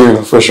 let me just go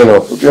and freshen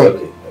up, okay?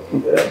 Okay.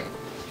 Yeah.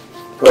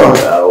 Come,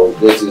 I'll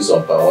get you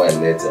some palm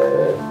wine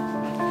later.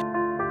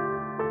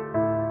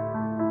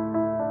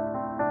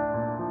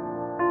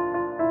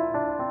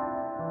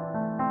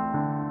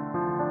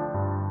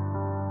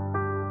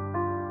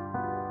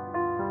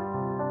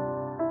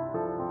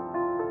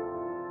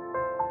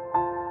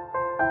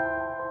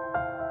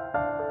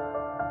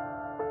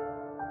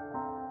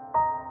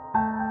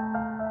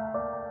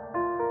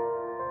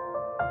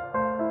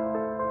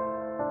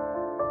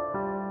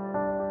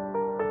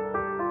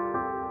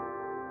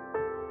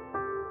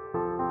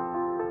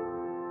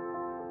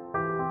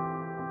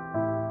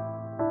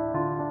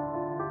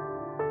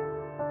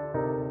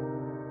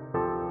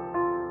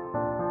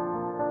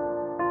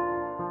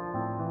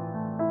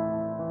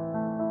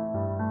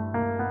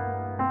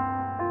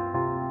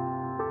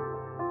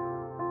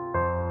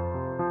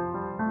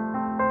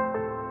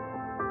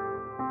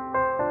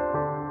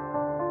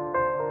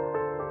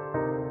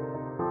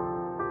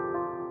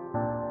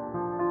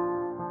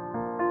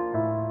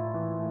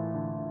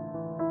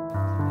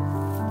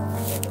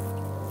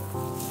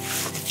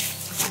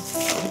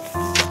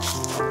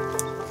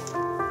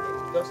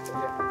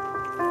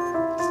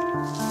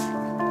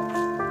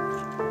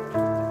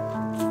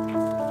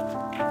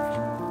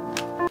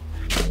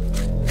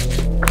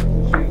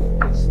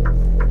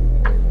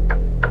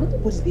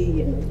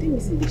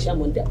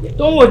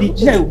 Don't worry, the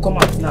chair will come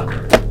out now.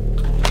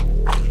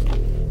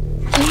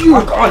 You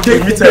can't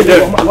take me to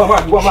them.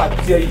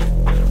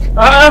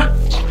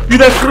 You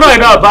just cry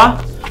now,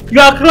 ba?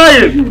 You are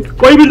crying.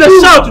 But you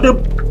just shout to them.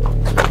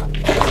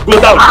 Go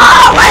down.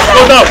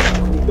 Go down.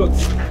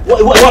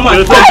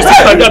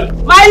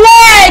 My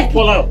leg!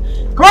 Fall out.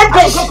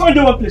 Come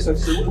do one place.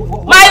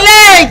 My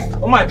leg!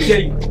 Oh my, tell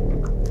you.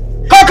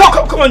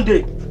 Come on,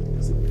 day.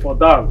 For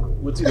down.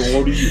 What is the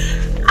worry you?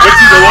 What is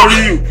the worry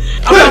you?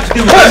 I'm not to do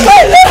with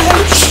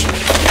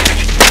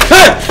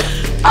Hey!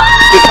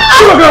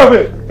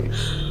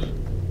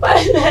 My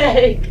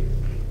leg!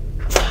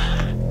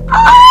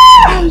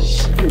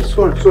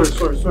 Sorry.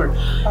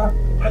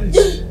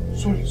 Alice,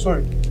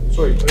 sorry. It's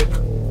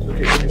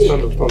okay,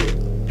 stand up.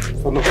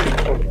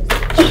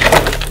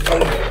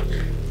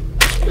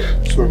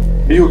 Sorry,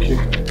 are you okay?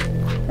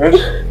 Are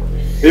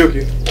you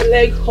okay? My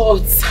leg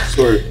hurts.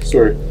 Sorry.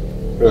 Sorry.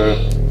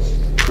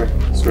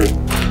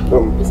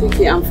 It's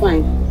okay, I'm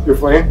fine. You're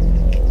fine?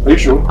 Are you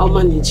sure? I'll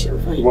manage, I'm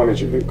fine. You manage.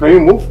 Can you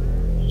move?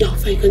 No, I'm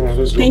fine.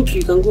 Thank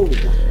you, you can go.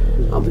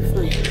 I'll be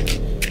fine.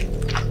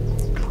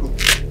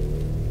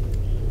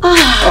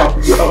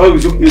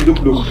 It's okay.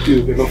 Look,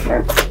 you're not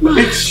fine.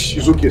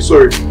 It's okay,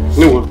 sorry.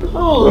 No one.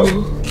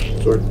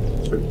 Sorry.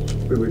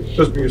 Wait.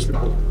 Just bring your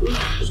slipper.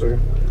 Sorry.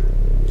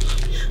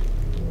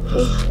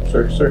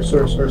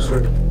 Sorry.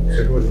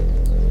 Hold on.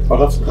 I'll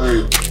have to carry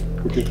you.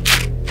 Okay.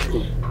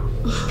 Cool.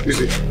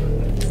 Easy.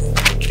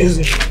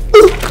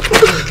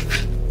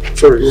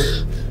 Sorry.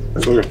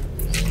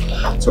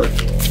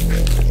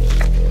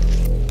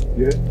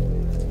 Yeah.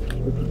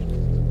 Okay.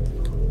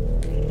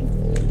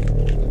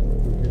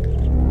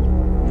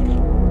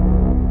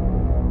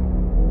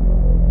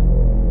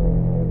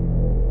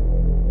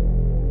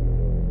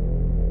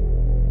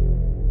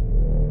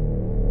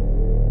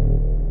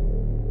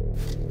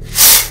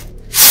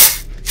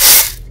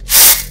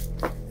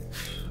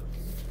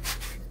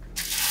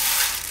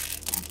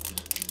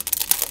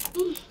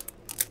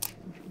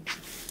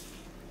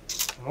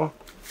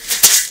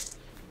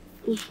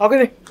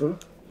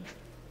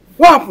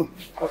 What happened?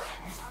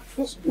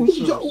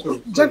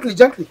 Gently,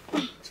 gently.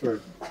 Sorry.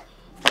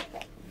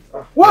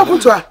 What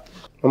happened to her?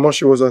 Mama,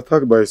 she was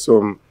attacked by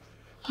some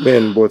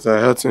men, but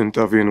I had to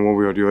intervene one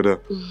way or the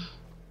other.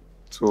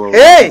 So I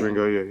was to bring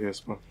her here.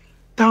 Yes, ma'am.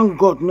 Thank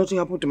God nothing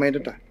happened to my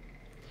daughter.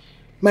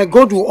 My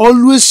God will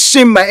always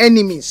shame my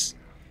enemies.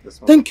 Yes,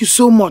 thank you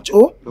so much.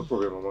 Oh? No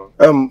problem,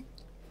 Mama.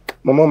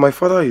 Mama, my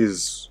father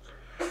is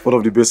one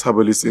of the best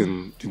herbalists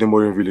in the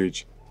Nigerian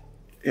village.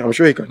 Yeah, I'm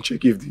sure he can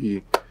check if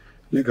the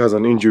leg has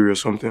an injury or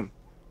something.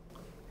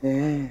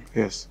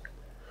 Yes.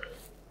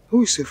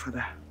 Who is your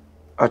father?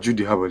 Aju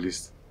the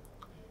herbalist.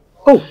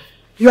 Oh,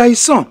 you are his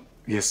son?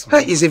 Yes.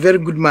 He is a very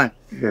good man.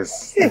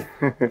 Yes. Yeah.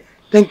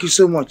 Thank you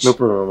so much. No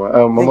problem,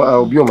 Mama. Mama,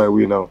 I'll be on my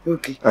way now.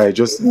 Okay. I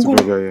just need to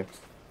bring her here.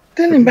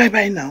 Tell him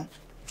bye-bye now.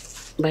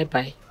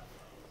 Bye-bye.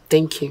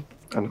 Thank you.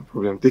 No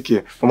problem. Take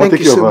care. Mama, Thank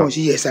take you care so of her. much.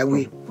 Yes, I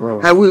will. Wow.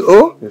 I will.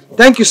 Oh, yes,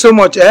 thank you so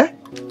much.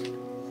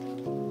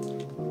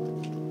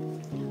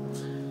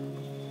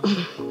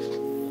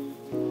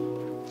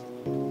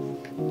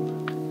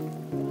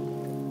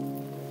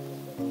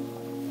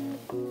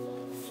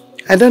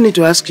 I don't need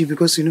to ask you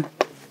because you know.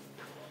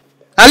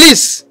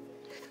 Alice,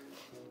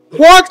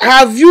 what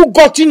have you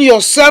gotten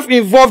yourself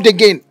involved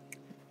again?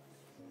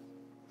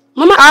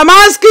 Mama, I'm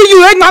asking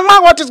you, hey, Mama,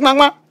 what is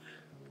Mama?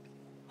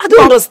 I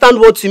don't understand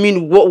what you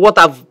mean, what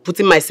I've put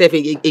in myself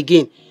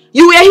again.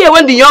 You were here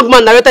when the young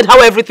man narrated how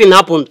everything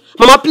happened.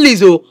 Mama,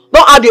 please, oh,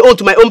 don't add the own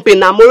to my own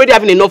pain. I'm already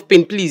having enough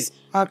pain, please.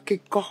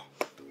 Akiko.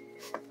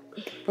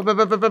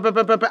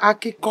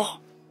 Akiko.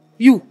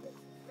 You.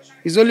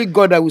 It's only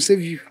God that will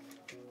save you.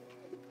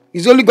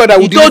 It's only God that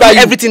will deliver you. He told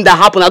you everything that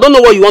happened. I don't know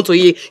what you want to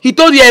hear. He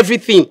told you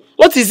everything.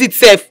 What is it,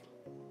 Seth?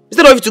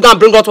 Instead of you to go and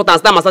bring hot water and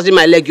start massaging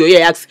my leg, you're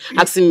here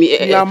asking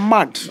me you are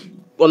mad.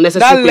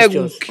 Unnecessary that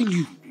questions. Leg will kill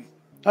you.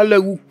 That leg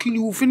will kill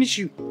you, will finish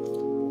you.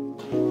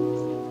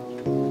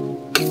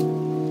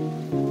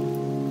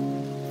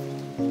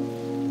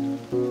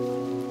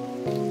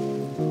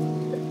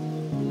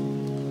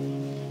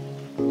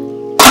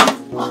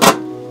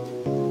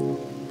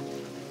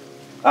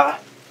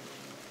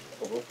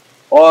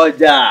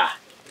 Order.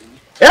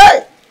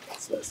 Hey!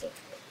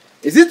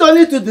 Is it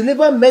only to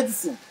deliver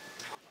medicine?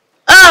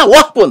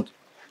 What happened?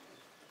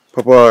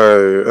 Papa,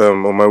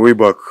 on my way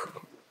back,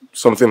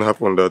 something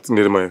happened that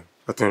needed my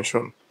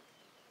attention.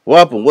 What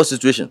happened? What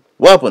situation?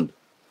 What happened?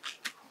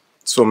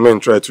 Some men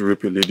tried to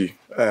rape a lady,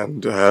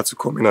 and I had to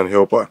come in and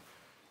help her.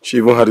 She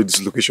even had a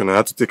dislocation. I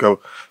had to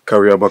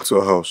carry her back to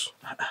her house.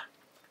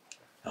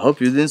 I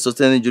hope you didn't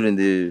sustain injury in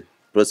the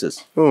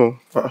process. Oh,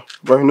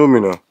 but you know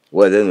me now.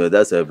 Well, anyway,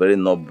 that's a very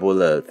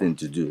noble thing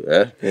to do.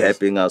 Yes.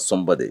 Helping out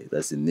somebody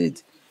that's in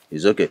need.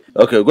 It's okay.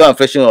 Okay, go and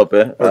freshen up.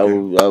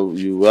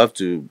 Okay. You have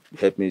to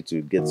help me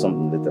to get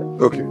something later.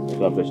 Okay.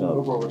 Go and freshen up.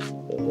 No problem.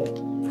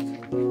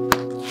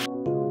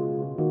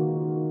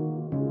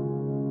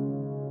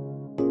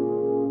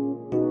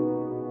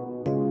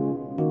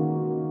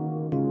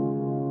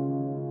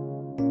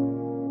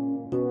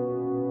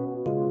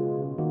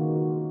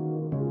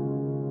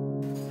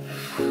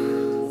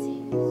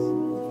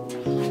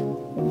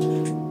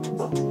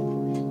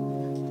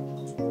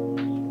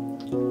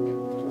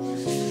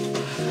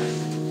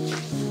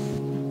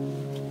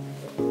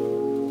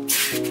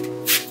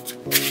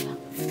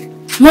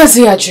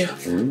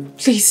 Maziaju,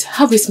 please,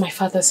 how is my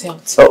father's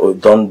health? Oh,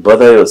 don't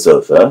bother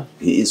yourself.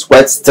 He is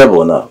quite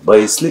stable now, but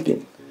he's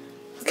sleeping.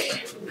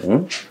 Okay.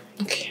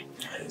 Okay.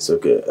 It's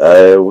okay.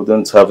 I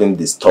wouldn't have him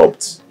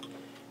disturbed.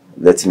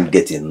 Let him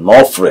get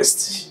enough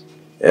rest.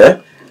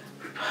 Yeah?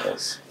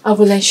 Yes. I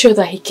will ensure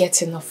that he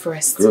gets enough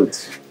rest. Good.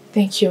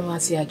 Thank you,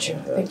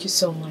 Maziaju. Thank you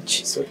so much.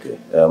 It's okay.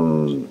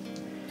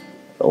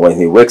 When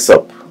he wakes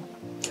up,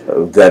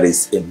 there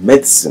is a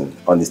medicine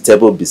on the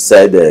table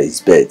beside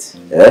his bed.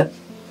 Yeah?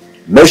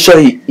 Make sure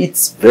he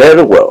eats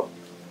very well.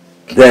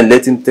 Then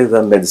let him take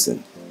that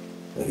medicine.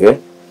 Okay?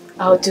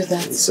 I'll do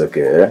that. It's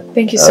okay. Yeah?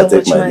 Thank you so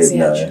much, Maziaju.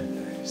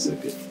 Yeah? It's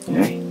okay. All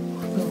right.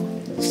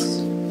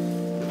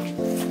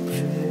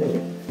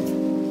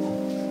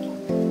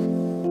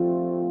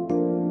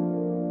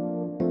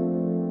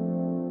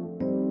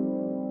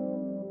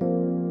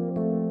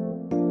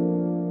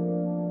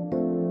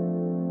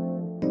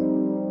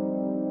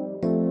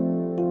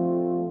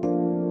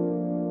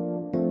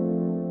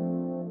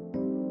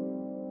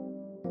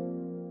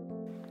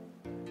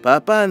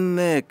 Papa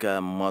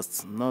Nneka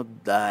must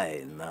not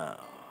die now.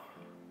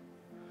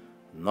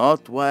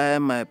 Not while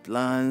my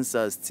plans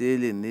are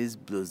still in this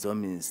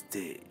blossoming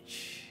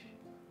stage.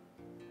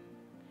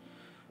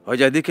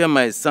 Ojadike,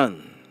 my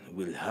son,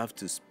 will have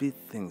to speed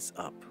things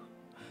up.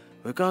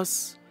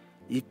 Because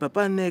If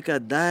Papa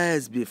Neka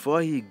dies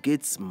before he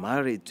gets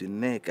married to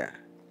Neka,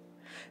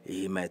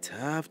 he might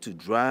have to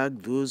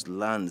drag those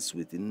lands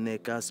with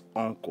Neka's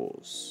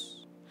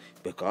uncles.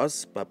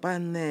 Because Papa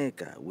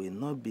Neka will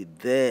not be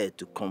there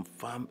to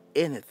confirm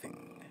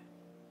anything.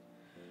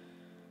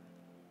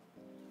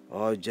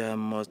 Oja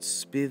must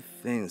speed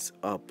things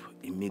up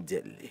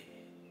immediately.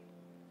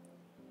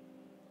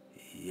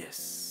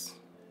 Yes.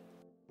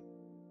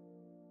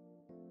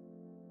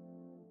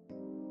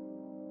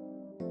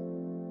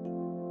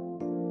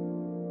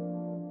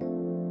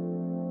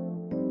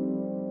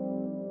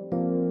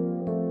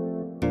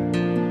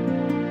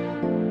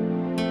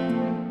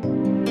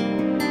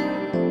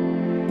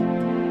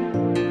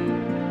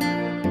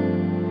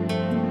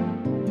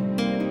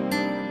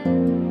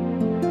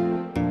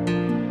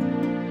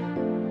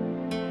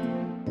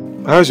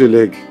 How's your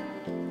leg?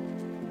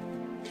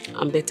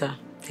 I'm better,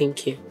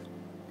 thank you.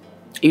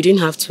 You didn't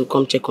have to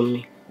come check on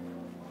me.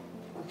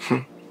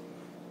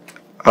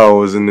 I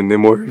was in the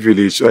Emordi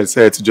village, so I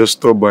decided to just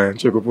stop by and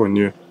check up on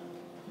you.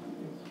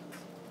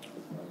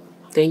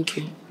 Thank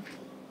you.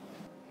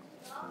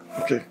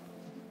 Okay.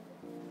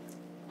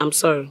 I'm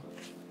sorry.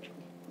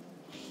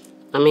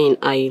 I mean,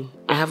 I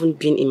haven't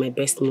been in my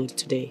best mood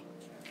today.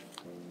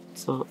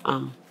 So,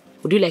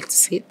 would you like to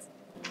sit?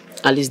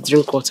 At least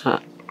drink water.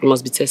 It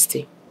must be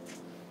tasty.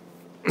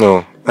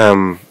 No,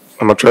 I'm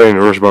actually in a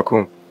rush back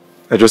home.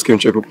 I just came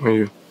to check up on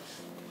you.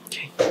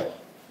 Okay.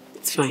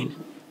 It's fine.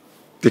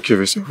 Take care of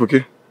yourself,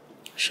 okay?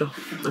 Sure.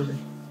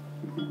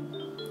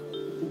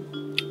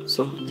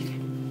 So.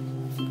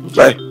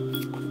 Bye.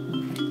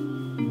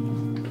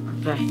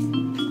 Bye.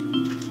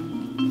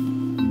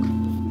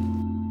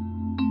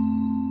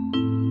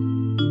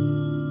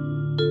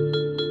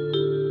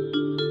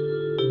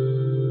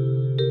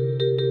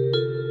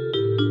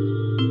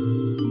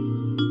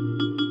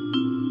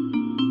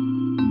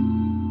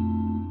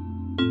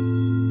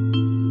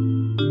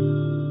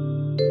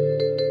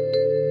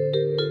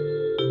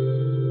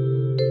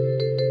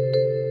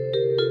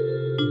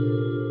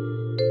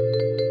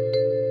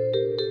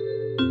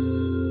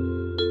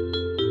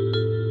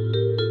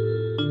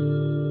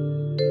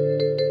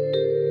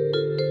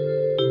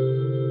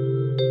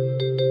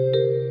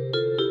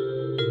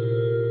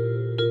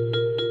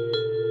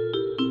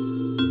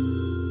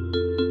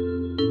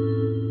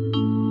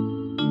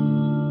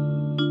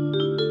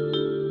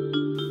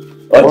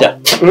 Oja,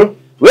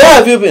 where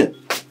have you been?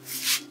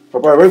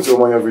 Papa, I went to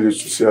Omanya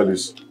village to see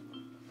Alice.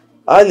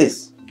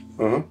 Alice?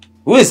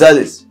 Who is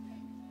Alice?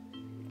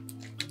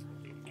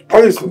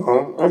 Alice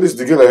now. Alice,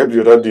 the girl I helped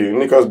you that day,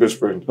 Nika's best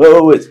friend.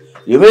 Wait.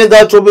 You mean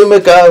that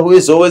troublemaker who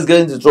is always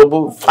getting into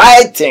trouble,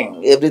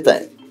 fighting every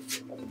time?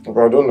 Papa,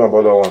 I don't know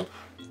about that one.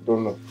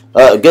 Don't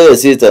know. Get a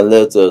seat and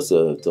let us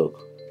talk.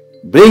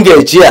 Bring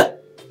a chair.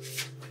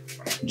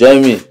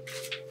 Join me.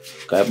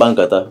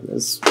 Kaibankata.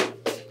 Let's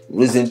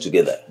reason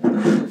together.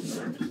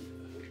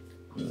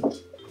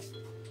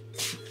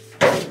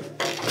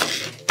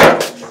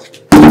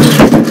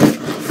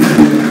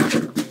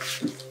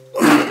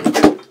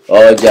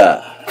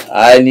 Oja,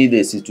 I need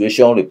a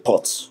situation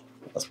report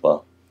as per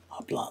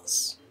our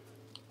plans.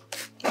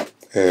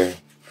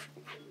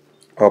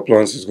 Our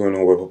plans is going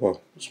on well, Papa.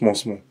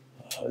 Small.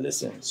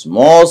 Listen,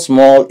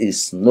 small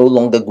is no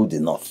longer good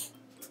enough.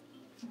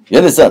 You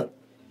understand?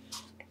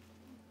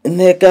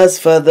 Neka's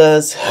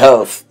father's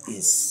health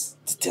is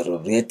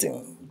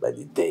deteriorating by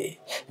the day.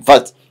 In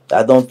fact,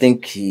 I don't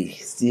think he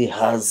still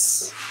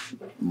has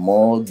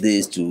more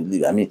days to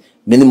live. I mean,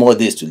 many more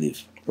days to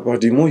live. Papa,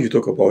 the more you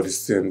talk about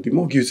this thing, the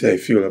more guilty I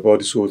feel about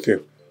this whole thing.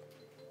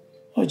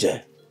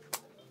 Oja,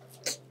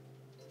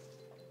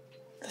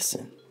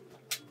 listen,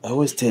 I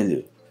always tell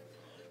you,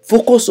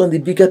 focus on the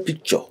bigger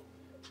picture.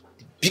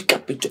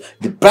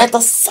 The brighter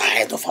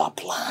side of our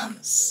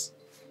plans.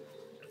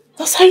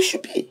 That's how it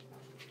should be.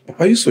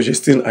 Are you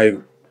suggesting I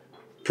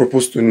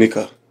propose to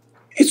Nika?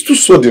 It's too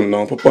sudden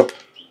now, Papa.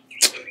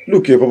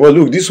 Look here, Papa,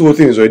 look, this whole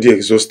thing is already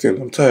exhausting.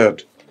 I'm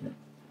tired.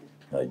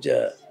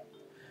 Oja,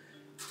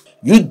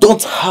 you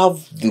don't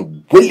have the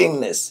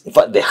willingness, in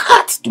fact, the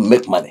heart to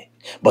make money.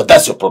 But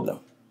that's your problem.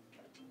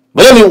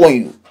 But let me warn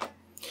you.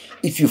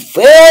 If you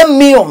fail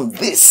me on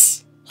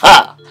this,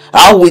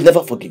 I will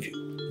never forgive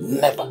you.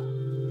 Never.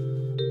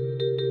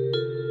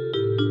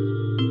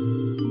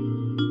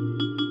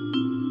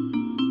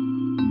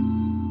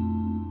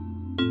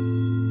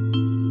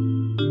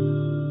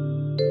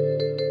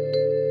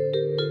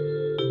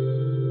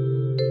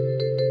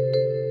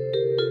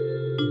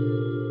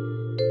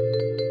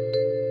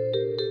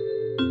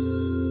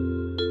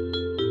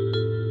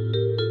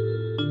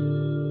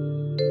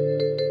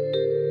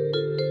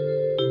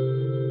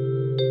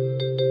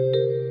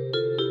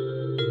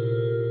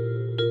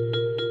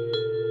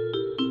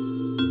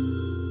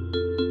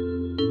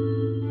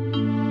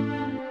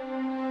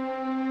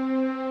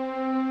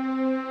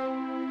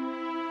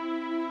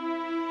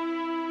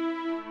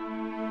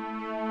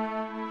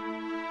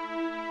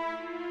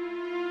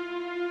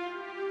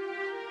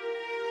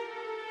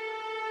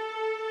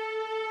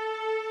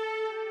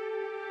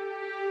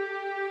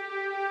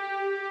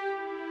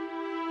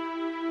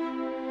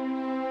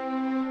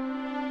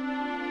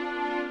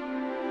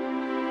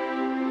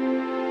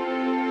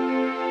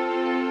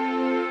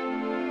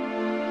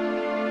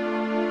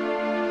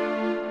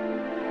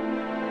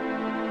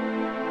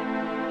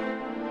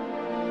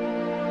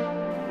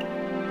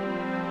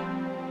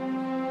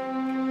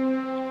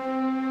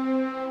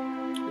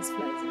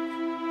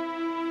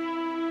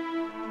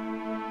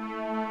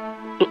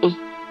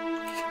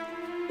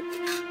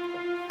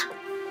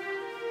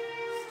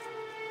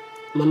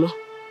 Mama,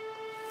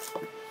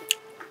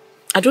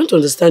 I don't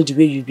understand the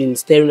way you've been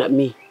staring at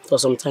me for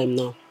some time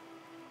now.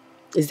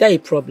 Is there a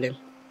problem?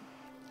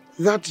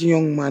 That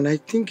young man, I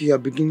think you are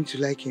beginning to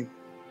like him.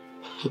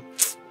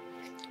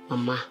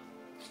 Mama,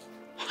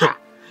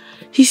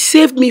 he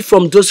saved me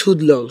from those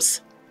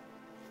hoodlums.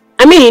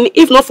 I mean,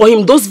 if not for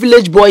him, those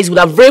village boys would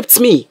have raped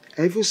me.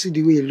 I even see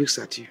the way he looks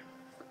at you.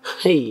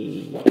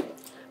 Hey,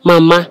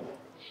 Mama,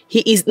 he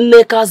is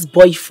Nneka's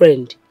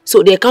boyfriend,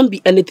 so there can't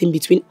be anything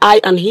between I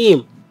and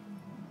him.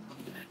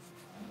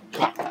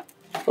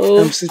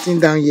 Oh. I'm sitting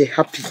down here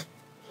happy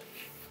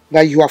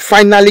that you have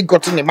finally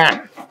gotten a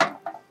man.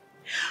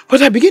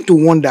 But I begin to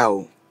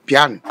wonder,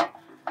 Piano,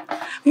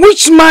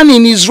 which man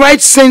in his right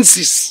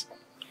senses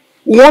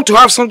will want to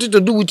have something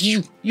to do with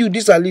you,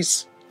 this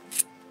Alice?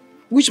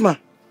 Which man?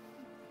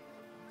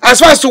 As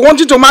far as to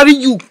wanting to marry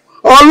you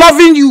or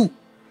loving you,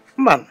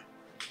 man.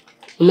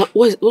 Mama,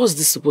 what's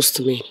this supposed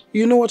to mean?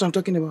 You know what I'm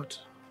talking about.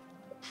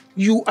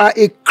 You are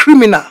a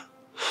criminal.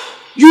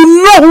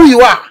 You know who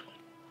you are.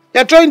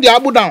 You're throwing the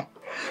abu down.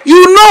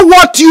 You know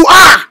what you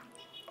are.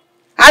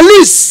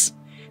 Alice,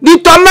 the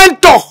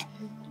tormentor.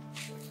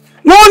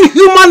 One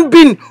human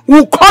being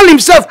will call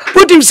himself,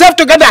 put himself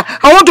together,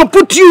 and want to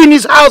put you in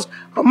his house.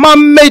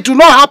 Man, it will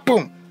not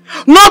happen.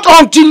 Not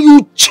until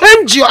you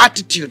change your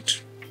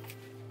attitude.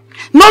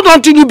 Not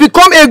until you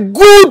become a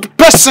good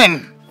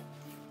person.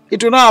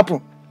 It will not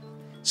happen.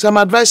 So I'm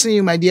advising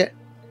you, my dear,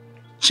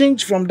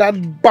 change from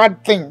that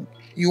bad thing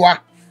you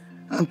are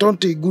and turn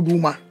to a good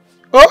woman.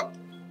 Oh?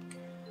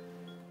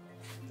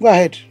 Go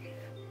ahead.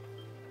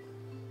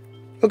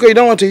 Okay, you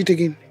don't want to eat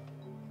again.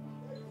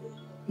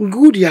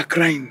 Good, you're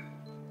crying.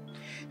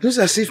 It looks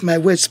as if my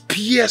words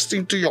pierced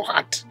into your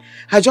heart.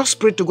 I just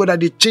pray to God that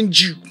they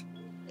change you.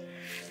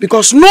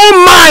 Because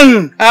no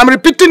man, I am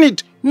repeating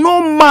it,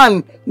 no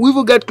man will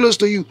even get close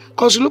to you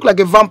because you look like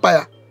a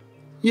vampire.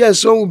 Yes,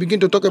 so we'll begin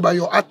to talk about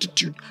your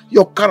attitude,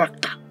 your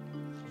character.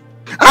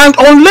 And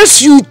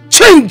unless you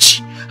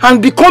change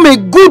and become a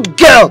good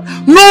girl,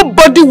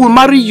 nobody will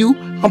marry you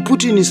and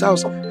put you in his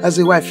house as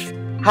a wife.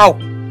 How?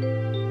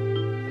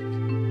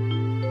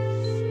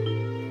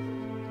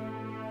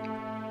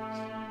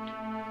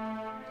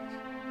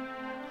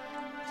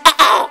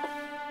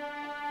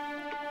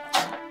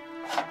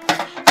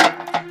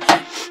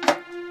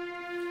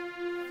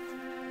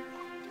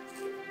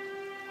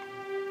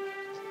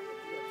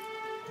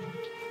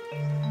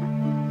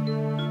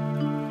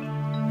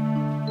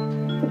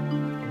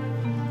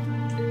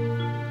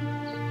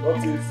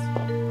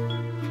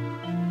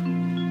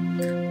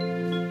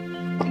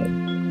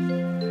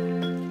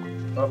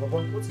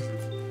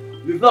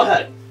 You've not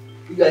heard.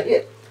 You are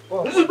here.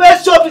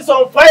 Uzube's shop is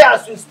on fire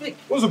as we speak.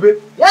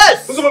 Uzube?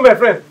 Yes! Uzube, my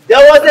friend. There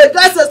was a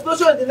gas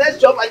explosion in the next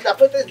shop and it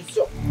affected the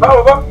shop.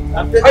 Papa,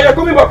 are you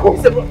coming back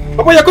home?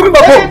 Papa, you're coming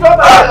back home.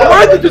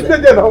 Why did you stay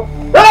there now?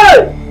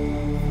 Hey!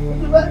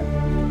 Uzube!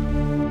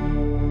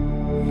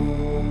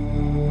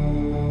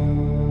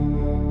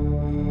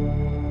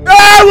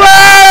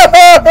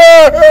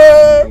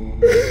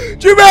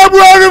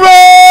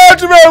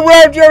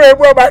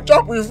 My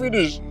chop will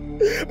finish.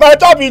 My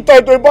chop is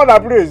turned to a burner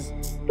place.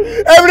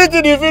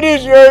 Everything he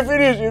finish, you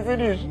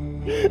finish.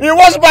 He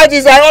was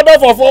parties I order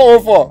for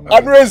 404.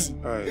 And Razy.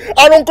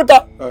 And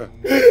Unkuta.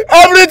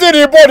 Everything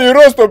he bought, he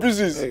roast to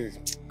pieces.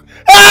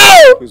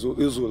 Oh! It's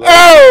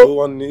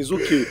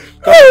okay.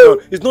 Calm down.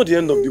 It's not the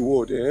end of the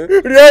world, eh?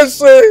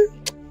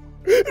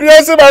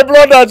 Yes, my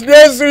brothers.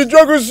 Yes,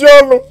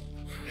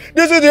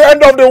 this is the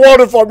end of the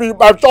world for me.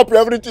 My chop,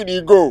 everything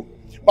he go.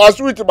 My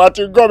sweet, my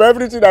gum,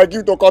 everything I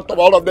give to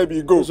customer, all of them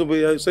he go. So, but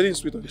you're selling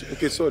sweet.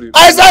 Okay, sorry.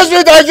 I sell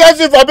sweet and just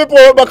for people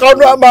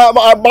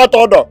my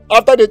order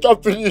after the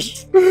chop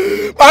finish.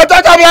 My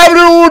touch of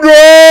livelihood.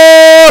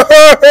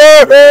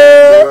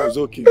 It's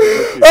okay.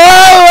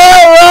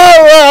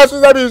 I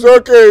said it's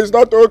okay. It's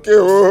not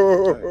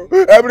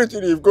okay.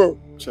 Everything he go.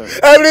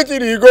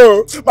 Everything he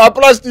go. My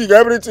plastic,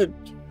 everything.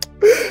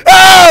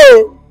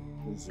 Oh!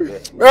 Please,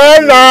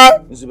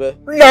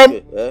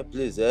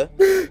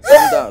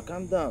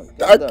 calm down.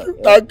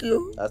 Thank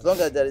you. As long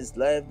as there is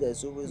life, there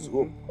is always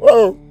hope.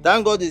 Oh.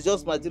 Thank God it's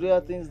just material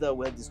things that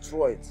were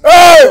destroyed.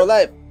 Hey! You're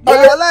alive.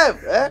 You're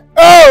alive, eh?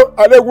 Oh!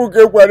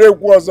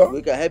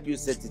 We can help you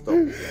set it up.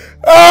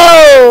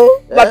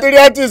 Oh!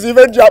 Material things,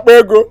 even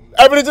Japego.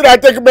 Everything I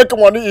take make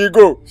money, you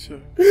go. Sure.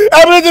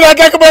 Everything I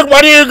take make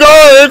money, you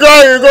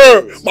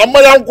go.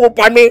 Mama young go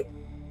pami.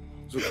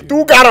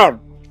 2 carat.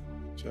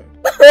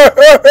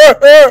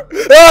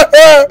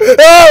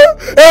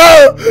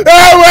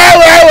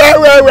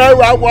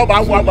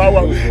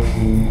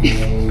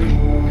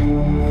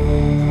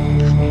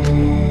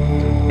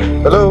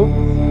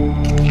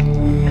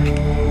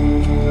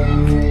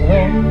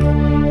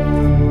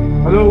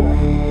 Hello?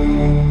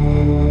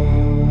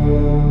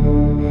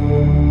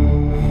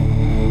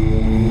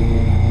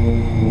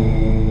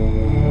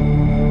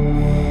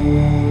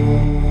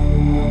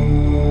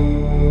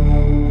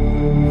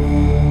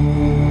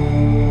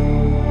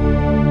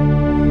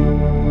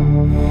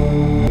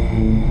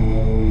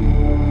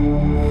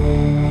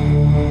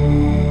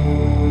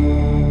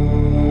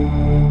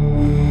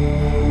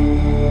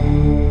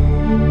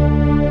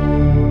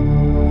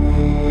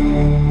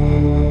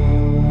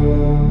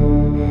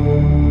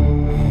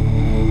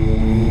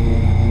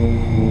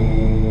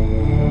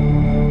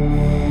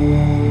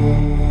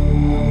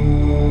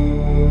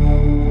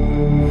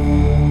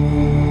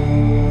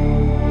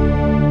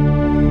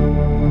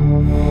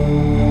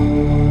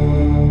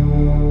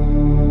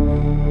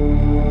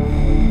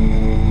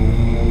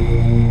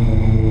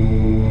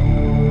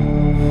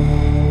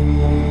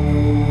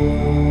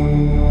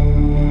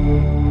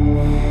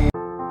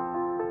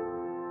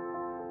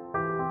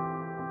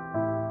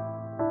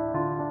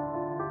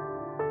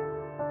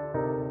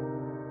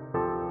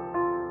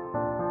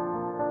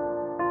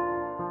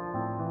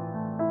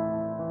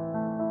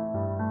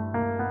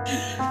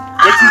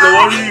 Wetin dey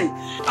worry you?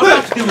 I'm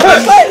not to deal with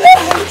you.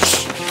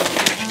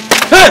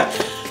 Hey!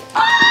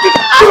 Get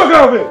out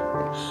of here!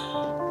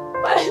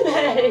 My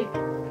leg!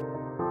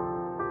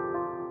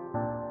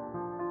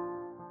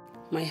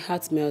 My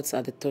heart melts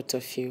at the thought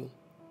of you.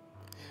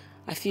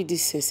 I feel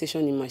this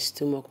sensation in my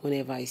stomach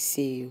whenever I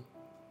see you.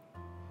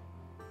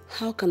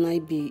 How can I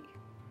be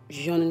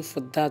yearning for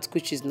that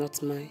which is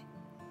not mine?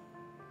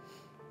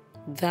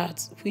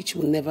 That which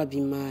will never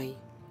be mine.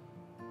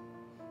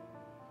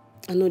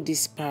 I know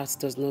this part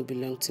does not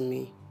belong to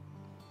me,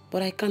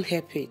 but I can't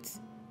help it.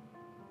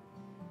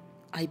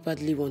 I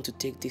badly want to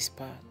take this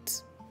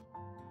part.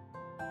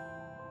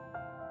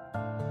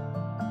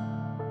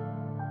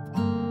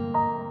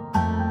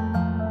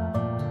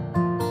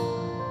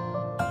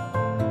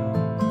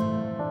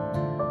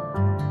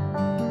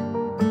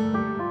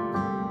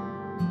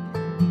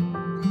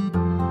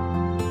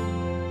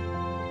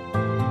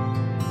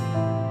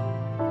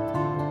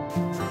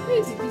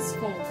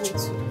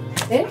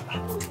 Eh?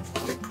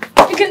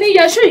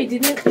 You're sure you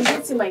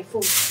didn't see my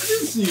phone? I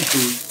didn't see it.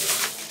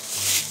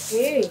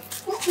 Hey.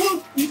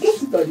 You don't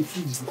sit at the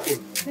fridge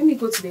before. Let me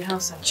go to the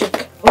house and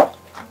check. Oh.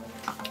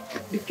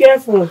 Be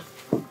careful.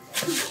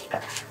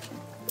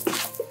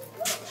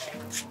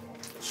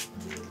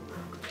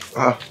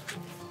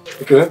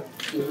 Okay.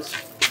 Yes.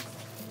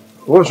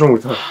 What's wrong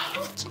with her?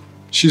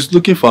 She's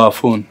looking for her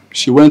phone.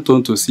 She went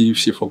on to see if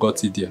she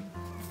forgot it there.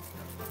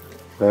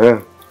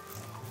 Yeah.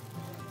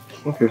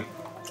 Okay.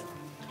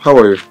 How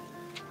are you?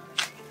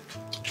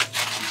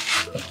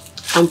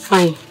 I'm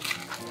fine.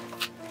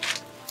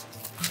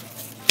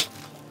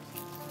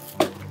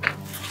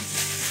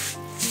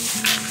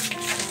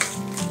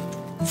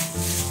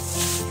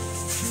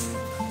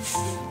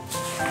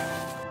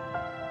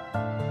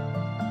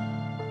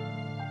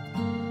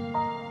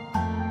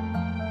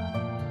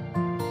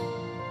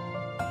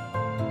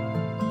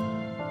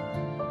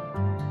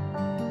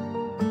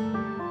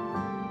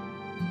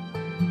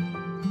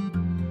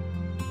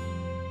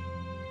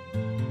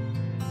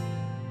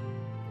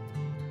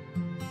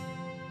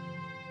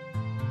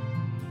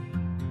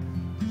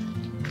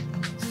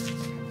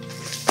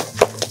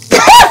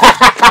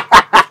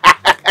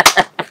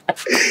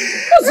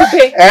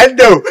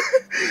 No.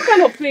 What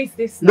kind of place is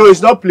this? No,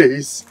 it's not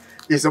place.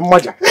 It's a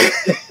maja.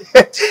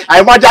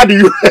 I maja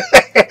you.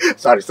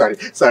 Sorry.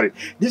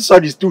 This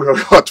sun is too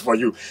hot for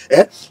you.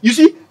 Eh? You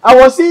see, I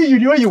was seeing you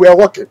the way you were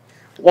walking.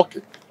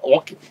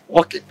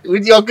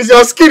 With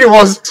your skin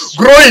was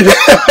growing.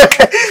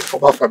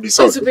 Come out from the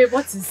sun. Babe,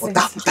 what is it?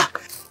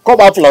 Come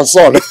out from the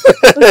sun.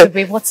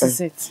 Babe, what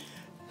is it?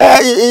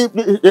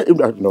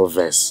 No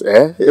verse.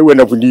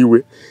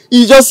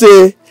 He just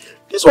say,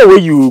 this one where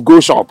you go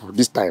shop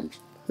this time.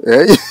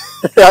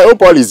 I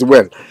hope all is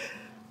well.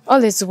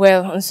 All is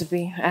well,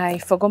 Nsubi. I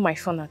forgot my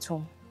phone at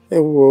home.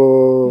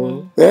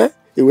 You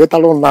wait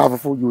alone now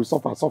before you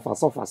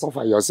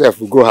suffer yourself.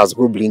 You go house,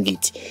 go bring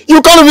it.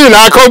 You call me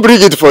now, I can't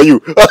bring it for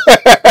you.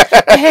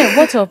 Hey,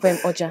 what of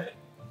Oja?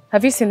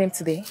 Have you seen him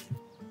today?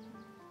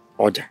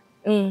 Oja?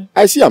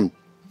 I see him.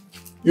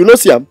 You know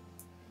see him?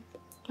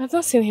 I've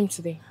not seen him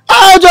today.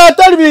 Oja,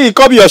 tell me he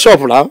come your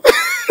shop now.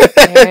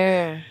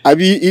 Yeah. Have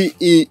he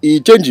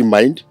changed his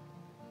mind?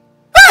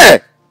 Hey!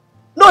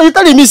 No, you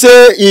telling me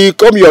say he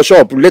come your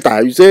shop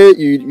later. You say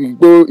you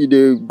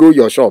go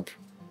your shop.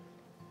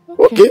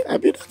 Okay, I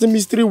mean that's a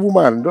mystery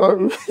woman.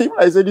 If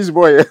I say this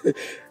boy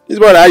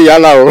I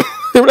allow.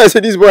 If I say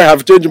this boy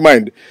have changed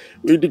mind,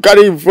 we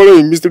carry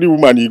following mystery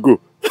woman he go.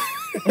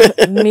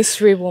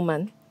 Mystery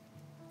woman.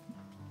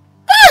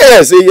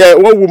 Yes,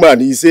 one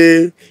woman he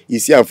say he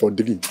see her for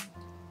dream.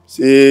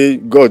 Say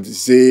God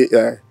say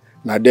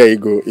now there you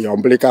go your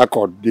umbilical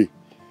cord dey.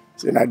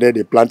 Say now there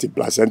they plant in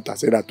placenta.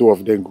 Say that two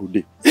of them go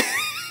dey.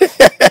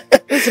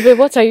 Babe,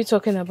 what are you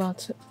talking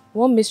about?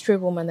 What mystery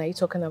woman are you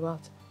talking about?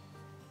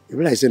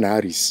 Even I say na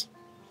Aris.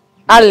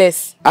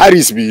 Alice.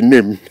 Aris be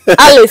name.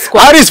 Alice.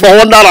 Aris for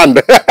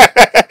Wonderland.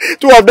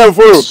 Two of them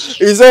follow.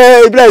 He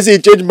say, even I say he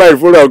changed mind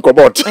follow and come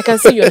out. I can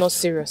see you're not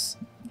serious.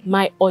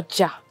 My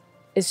Oja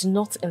is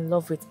not in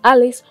love with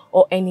Alice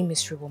or any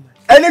mystery woman.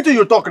 Anything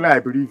you talk now, I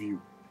believe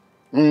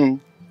you.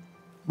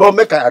 But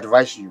make I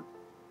advise you.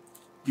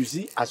 You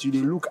see, as you dey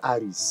look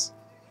Aris,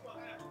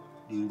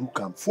 they look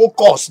am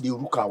focus, they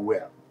look am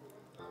well.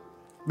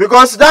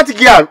 Because that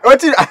girl,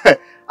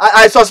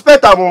 I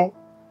suspect am.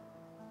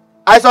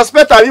 I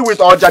suspect her with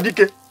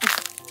Ojadike.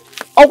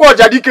 Uncle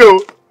Ojadike.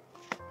 Oh.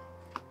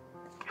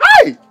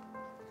 Hi!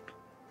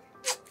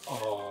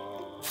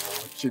 Oh,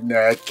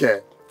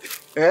 Chineke.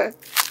 Eh?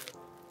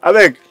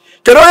 Abeg,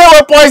 can you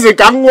hear poison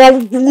can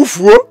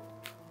go?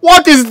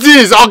 What is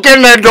this? Okay,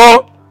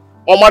 Nedo.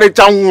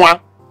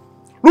 Omari-chanwa.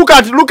 Look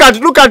at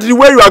the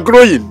way you are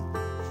growing.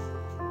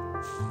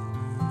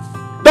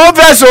 Don't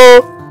vex,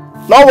 oh.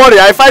 Don't worry,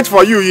 I fight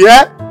for you,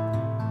 yeah?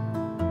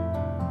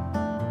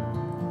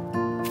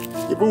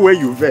 Even when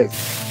you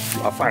vex,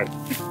 you are fine.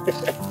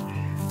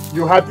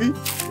 You happy?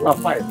 You are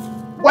fine.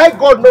 Why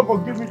God not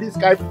gonna give me this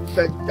kind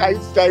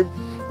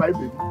my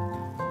baby?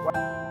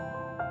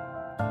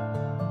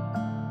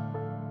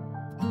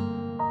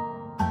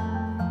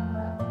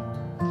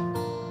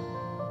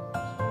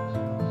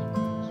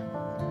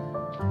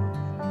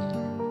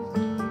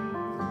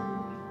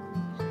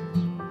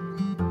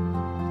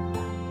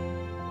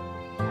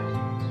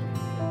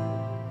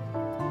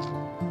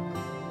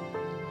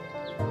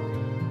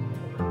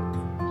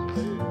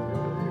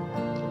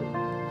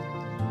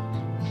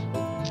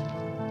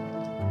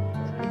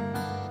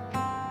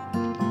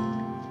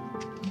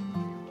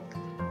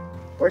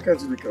 Why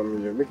can't you look at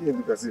me? You're making it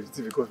look as if it's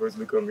difficult for you to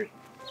look at me.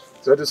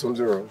 Did I do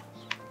something wrong?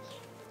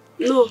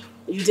 No,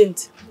 you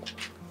didn't.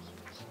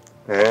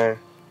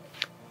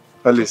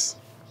 Alice,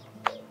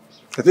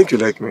 I think you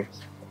like me.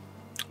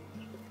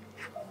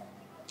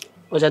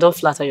 Oja, don't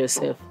flatter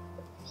yourself.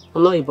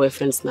 I'm not a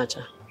boyfriend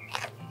snatcher.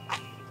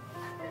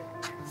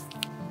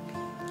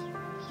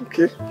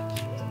 Okay.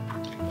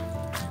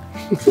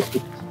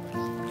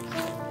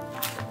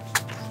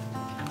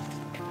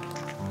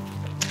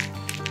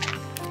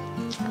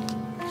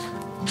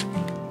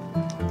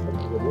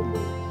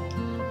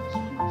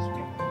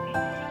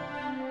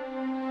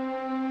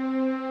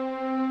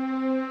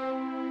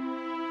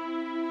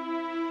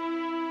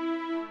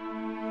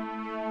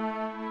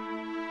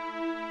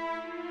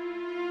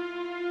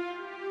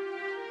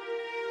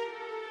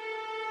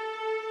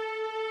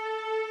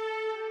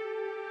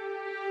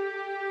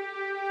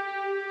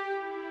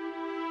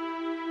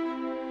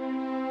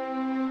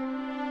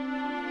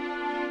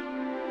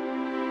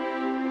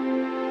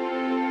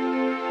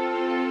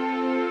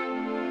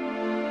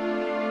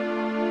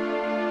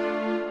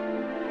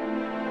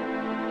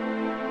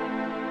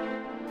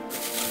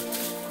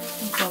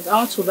 I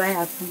want to buy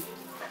her food.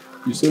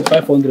 You say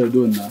 500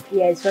 though now?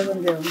 Yeah, it's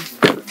 500.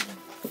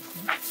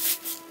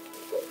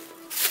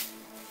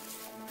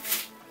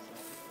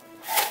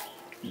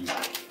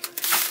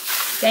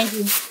 Thank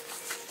you.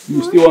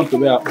 You still want to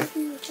buy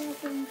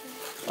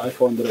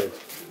 500?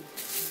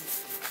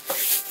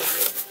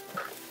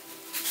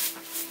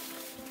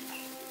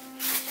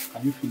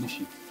 Can you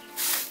finish it?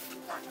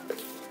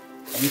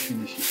 Can you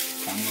finish it?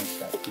 Can you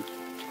start it?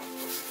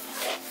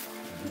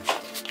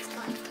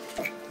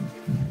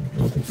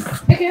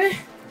 Okay.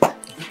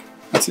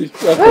 See,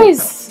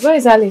 Where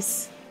is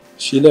Alice?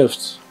 She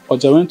left.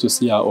 Oja went to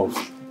see her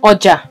off.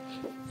 Oja?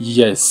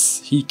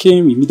 Yes. He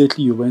came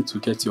immediately you went to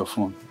get your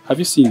phone. Have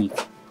you seen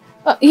it?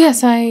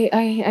 Yes,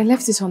 I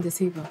left it on the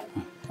table.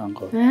 Thank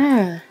God.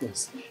 Ah.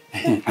 Yes.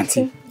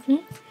 Auntie,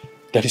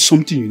 there is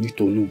something you need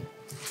to know.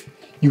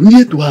 You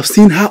needed to have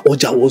seen how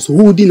Oja was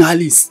holding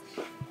Alice.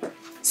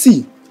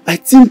 See, I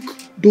think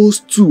those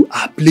two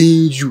are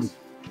playing you.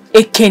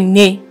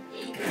 Ekene.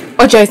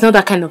 Oja is not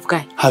that kind of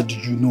guy. How do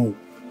you know?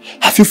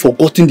 Have you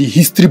forgotten the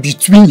history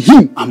between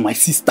him and my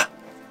sister?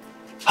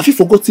 Have you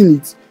forgotten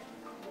it?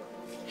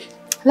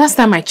 Last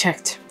time I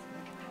checked,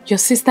 your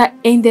sister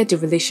ended the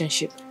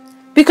relationship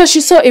because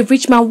she saw a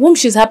rich man whom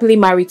she's happily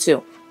married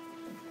to.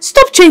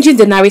 Stop changing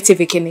the narrative,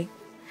 Ekene,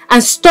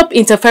 and stop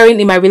interfering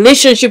in my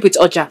relationship with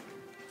Oja.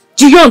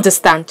 Do you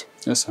understand?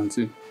 Yes,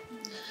 Auntie.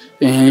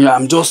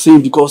 I'm just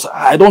saying because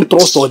I don't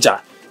trust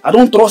Oja. I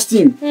don't trust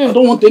him. I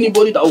don't want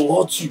anybody that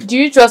will hurt you. Do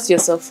you trust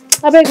yourself?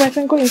 I beg my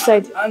friend, go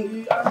inside.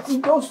 And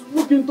just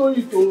look into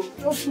it, oh.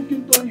 Just look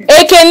into it.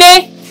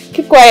 Ekene,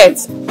 keep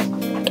quiet.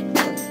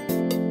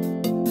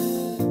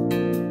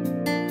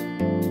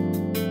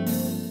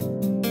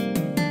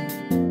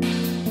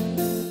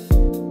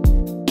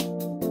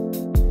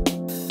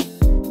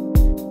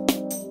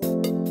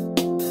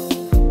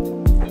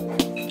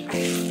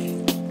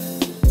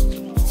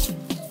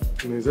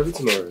 Is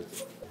everything alright?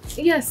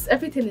 Yes,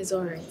 everything is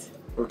alright.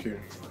 Okay.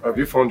 Have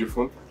you found your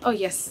phone? Oh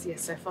yes,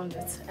 I found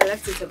it. I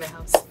left it at the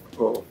house.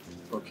 Oh,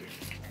 okay.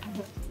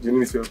 Do you need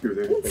me to help you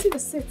with anything?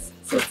 Sit.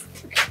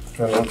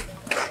 I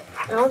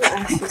want to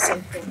ask you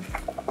something.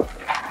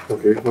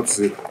 Okay, what's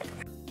it?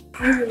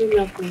 You really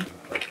love me.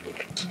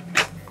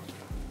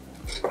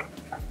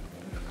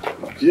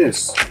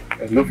 Yes,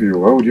 I love you.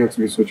 Why would you ask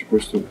me such a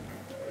question?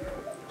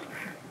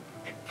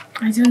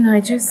 I don't know,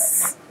 I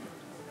just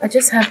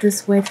have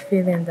this weird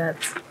feeling that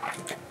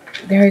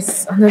there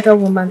is another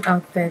woman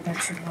out there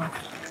that you love.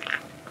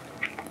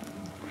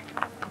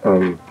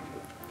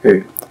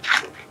 Hey,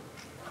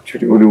 you're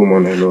the only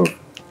woman I love.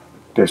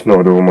 There's no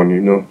other woman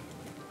you know.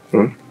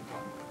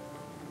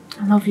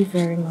 I love you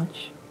very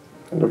much.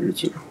 I love you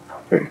too.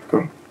 Hey,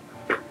 come.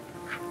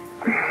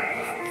 I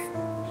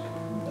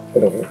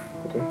love you,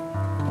 okay?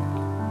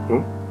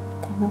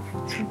 I love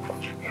you too.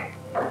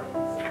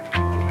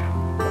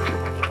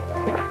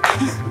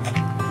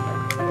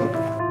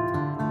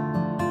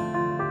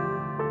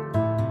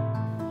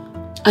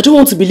 I don't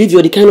want to believe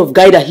you're the kind of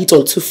guy that hit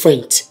on two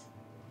friends.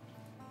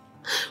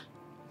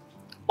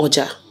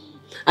 Oja,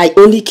 I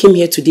only came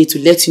here today to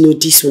let you know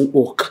this won't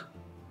work.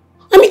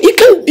 I mean, you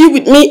can't be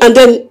with me and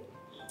then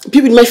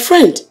be with my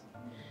friend.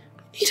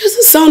 It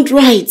doesn't sound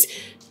right.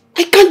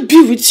 I can't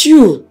be with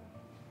you.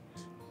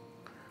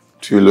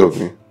 Do you love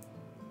me?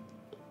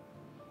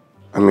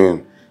 I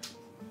mean,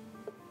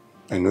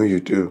 I know you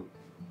do.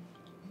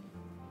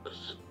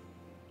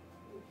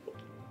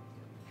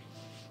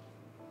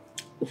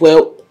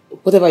 Well,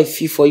 whatever I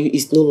feel for you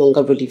is no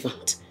longer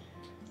relevant.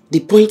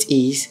 The point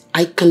is,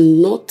 I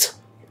cannot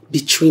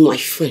betray my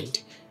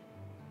friend.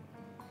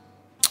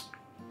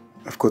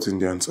 I've gotten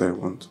the answer I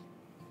want.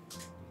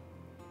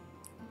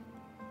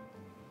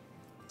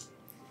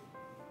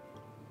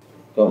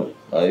 Come,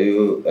 are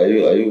you not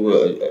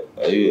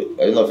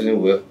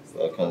feeling well?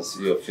 I can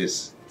see your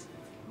face.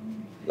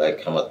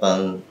 Like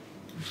Hamatan,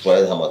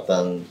 wild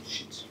Hamatan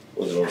shit.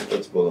 What's wrong?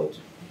 What's going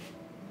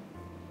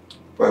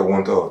on? I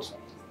want out.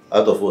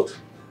 Out of what?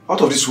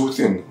 Out of this whole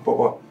thing,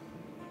 Papa.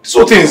 This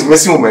whole thing is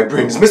messing with my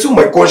brain. It's messing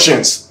with my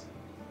conscience.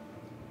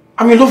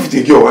 I'm in love with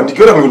a girl, and the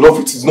girl I'm in love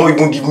with is not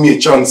even giving me a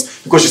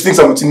chance because she thinks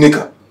I'm with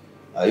Neka.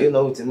 Are you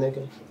not with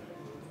Neka?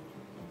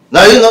 No,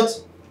 are you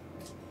not?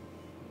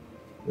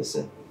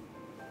 Listen.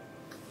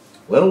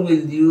 When will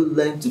you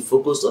learn to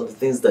focus on the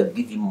things that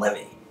give you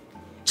money?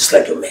 Just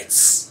like your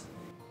mates.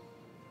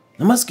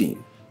 I'm asking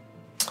you.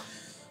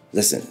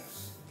 Listen.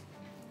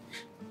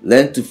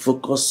 Learn to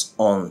focus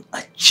on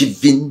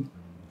achieving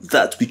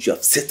that which you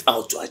have set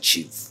out to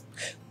achieve.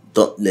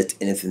 Don't let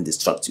anything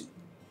distract you.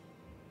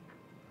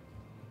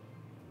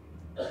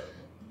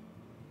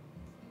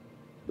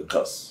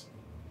 Because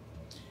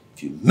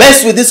if you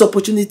mess with this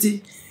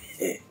opportunity,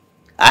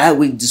 I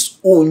will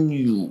disown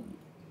you.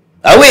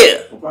 I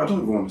will. Papa, I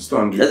don't even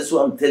understand you. That's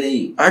what I'm telling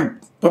you.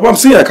 Papa, I'm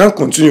saying I can't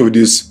continue with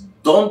this.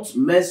 Don't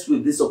mess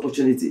with this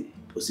opportunity.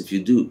 Because if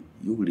you do,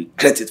 you will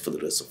regret it for the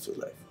rest of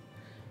your life.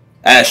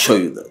 I assure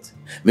you that.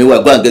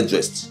 Meanwhile, go and get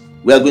dressed.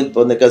 We are going to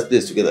Neka's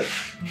place together.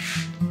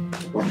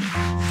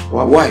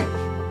 Why?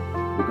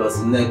 Because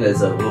Neka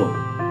is at home.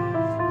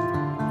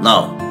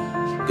 Now,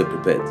 get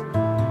prepared.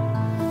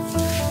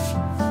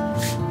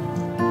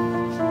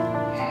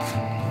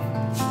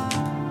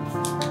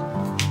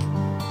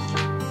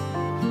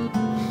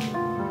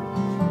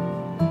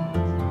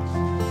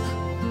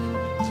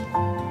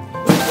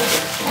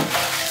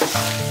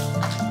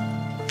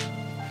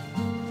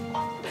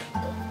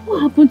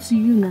 What happened to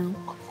you now?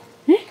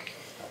 Eh?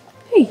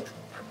 Hey.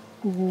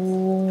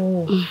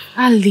 Oh,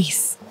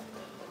 Alice.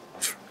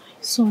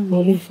 Sorry.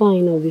 I'll be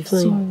fine, I'll be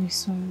fine.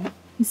 Sorry.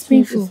 It's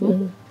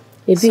painful.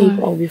 A bit,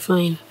 I'll be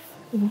fine.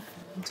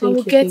 I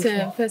will get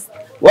first.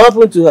 What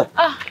happened to her?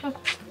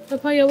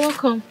 Papa, you're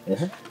welcome.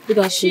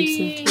 Good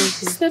She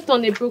stepped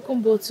on a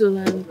broken bottle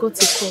and got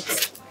a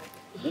cut.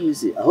 Let me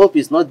see. I hope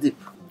it's not deep.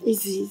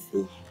 Easy.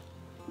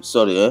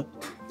 Sorry, eh?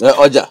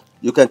 Oja,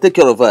 you can take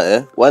care of her,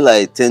 eh? While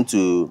I tend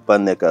to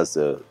Neka's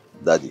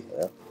daddy.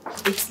 Eh?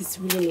 It's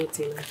really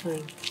nothing, I'm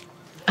fine.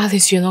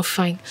 Alice, you're not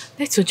fine.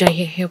 Let Oja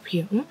here help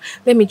you.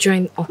 Let me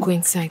join Uncle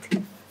inside.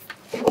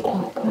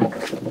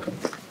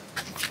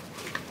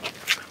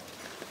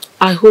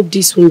 I hope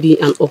this won't be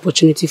an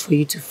opportunity for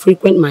you to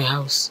frequent my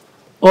house.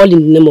 All in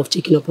the name of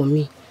checking up on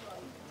me.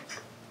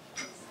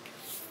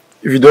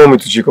 If you don't want me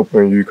to check up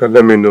on you, you can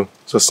let me know.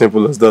 It's as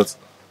simple as that.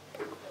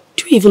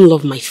 Do you even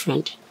love my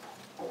friend?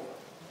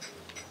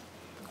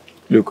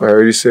 Look, I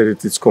already said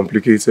it. It's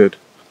complicated.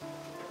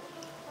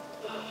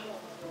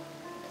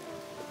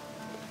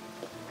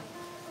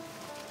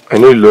 I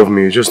know you love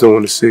me, you just don't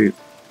want to say it.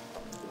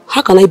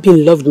 How can I be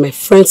in love with my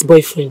friend's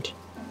boyfriend?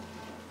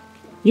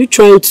 You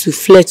trying to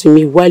flirt with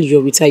me while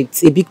you're with her,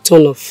 it's a big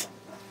turn off.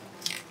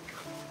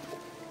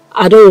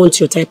 I don't want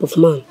your type of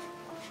man.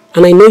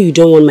 And I know you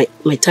don't want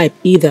my type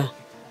either.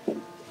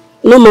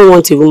 No man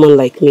wants a woman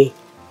like me.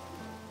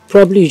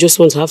 Probably you just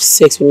want to have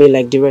sex with me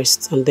like the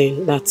rest, and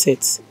then that's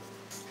it.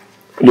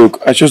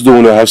 Look, I just don't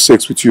want to have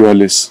sex with you,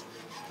 Alice.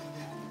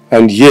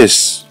 And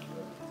yes,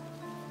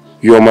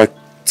 you are my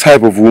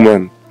type of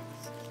woman.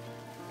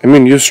 I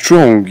mean, you're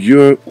strong,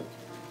 you're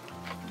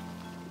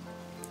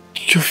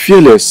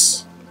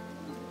fearless.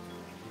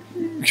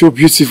 You're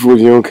beautiful in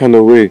your own kind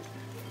of way.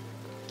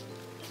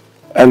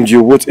 And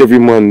you're what every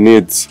man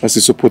needs as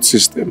a support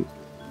system.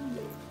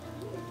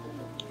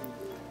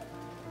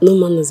 No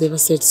man has ever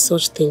said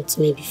such thing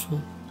to me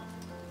before.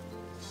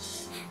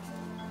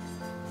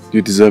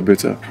 You deserve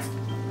better.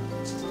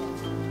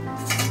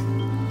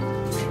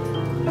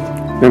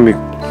 Let me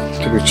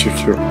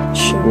check your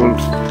wound.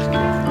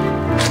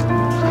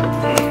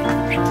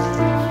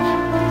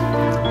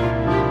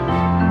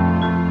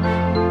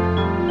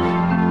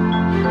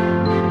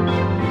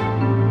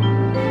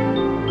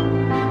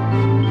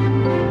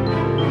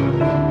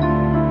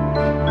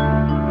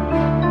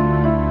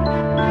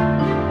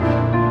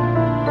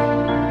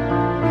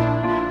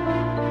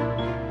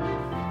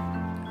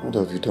 What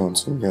have you done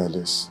to me,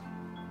 Alice?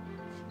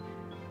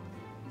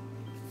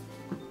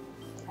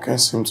 I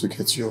can't seem to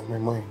get you off my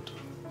mind.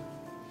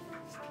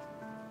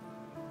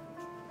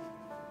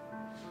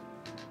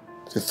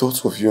 The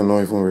thought of you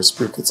not even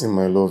reciprocating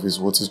my love is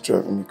what is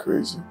driving me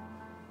crazy.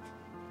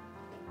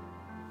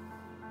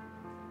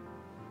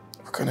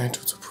 What can I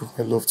do to prove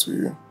my love to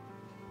you?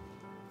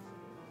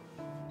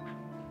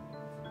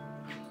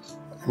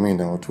 I mean,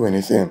 I'll do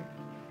anything.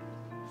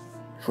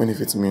 Even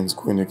if it means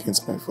going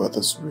against my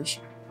father's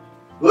wish.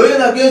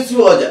 Going against you,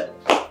 Oja?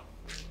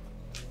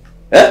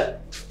 Eh?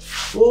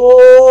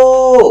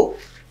 Oh!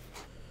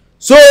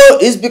 So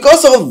it's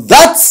because of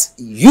that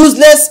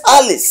useless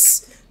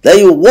Alice that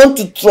you want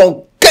to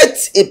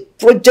truncate a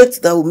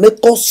project that will make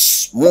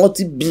us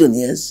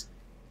multi-billionaires?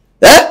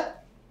 Eh?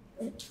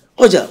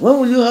 Oja, when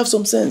will you have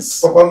some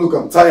sense? Papa, look,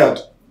 I'm tired.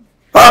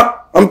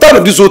 I'm tired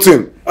of this whole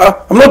thing.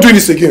 I'm not doing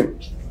this again.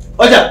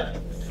 Oja!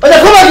 Oja,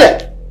 come back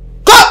here!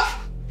 Come!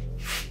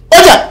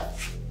 Oja!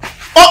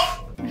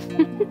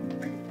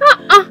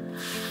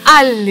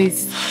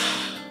 Alice,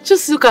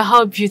 just look at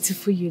how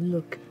beautiful you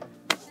look.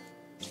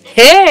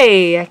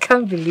 Hey, I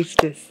can't believe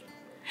this.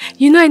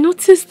 You know, I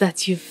noticed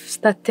that you've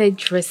started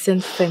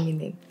dressing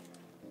feminine.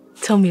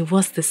 Tell me,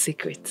 what's the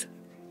secret?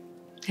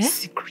 Eh?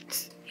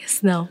 Secret?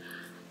 Yes, now.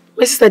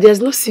 My sister,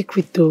 there's no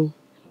secret though.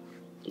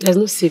 There's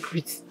no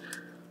secret.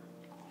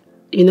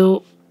 You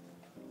know,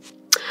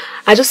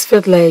 I just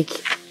felt like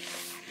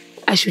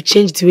I should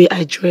change the way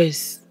I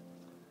dress.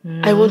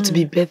 I want to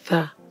be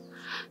better.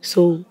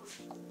 So,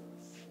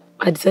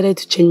 I decided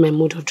to change my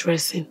mode of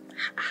dressing.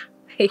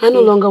 I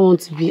no longer want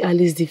to be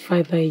Alice the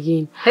fighter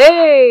again.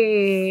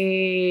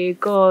 Hey,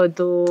 God,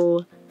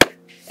 oh.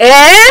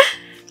 Eh?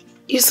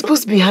 You're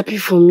supposed to be happy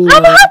for me.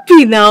 I'm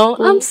happy now.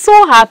 I'm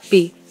so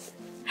happy.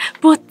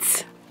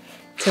 But,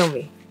 tell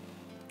me,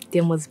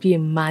 there must be a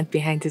man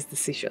behind this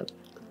decision.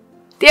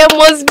 There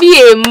must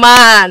be a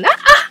man.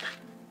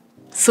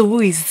 So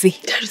who is he?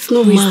 There is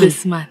no man. Who is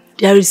this man?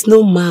 There is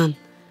no man.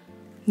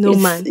 No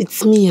man?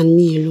 It's me and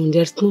me alone.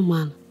 There's no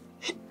man.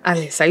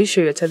 Alice, are you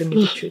sure you're telling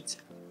me the truth?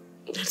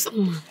 There's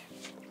no man.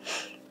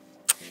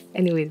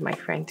 Anyways, my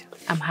friend,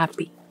 I'm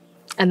happy.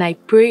 And I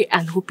pray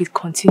and hope it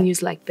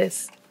continues like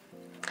this.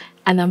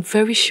 And I'm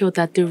very sure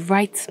that the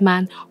right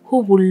man who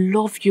will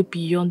love you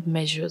beyond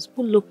measures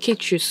will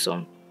locate you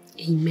soon.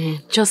 Amen.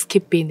 Just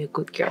keep being a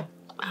good girl.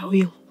 I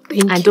will.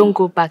 Thank you. And don't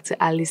go back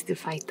to Alice the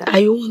fighter.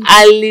 I won't.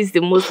 Alice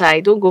the most high.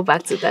 Don't go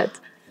back to that.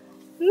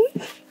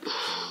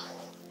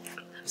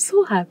 I'm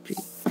so happy.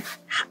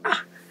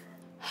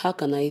 How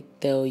can I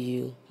tell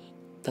you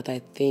that I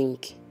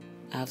think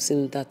I have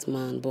seen that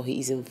man, but he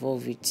is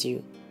involved with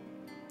you?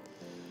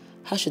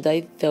 How should I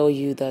tell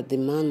you that the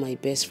man my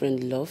best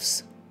friend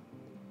loves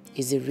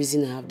is the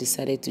reason I have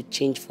decided to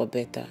change for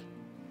better?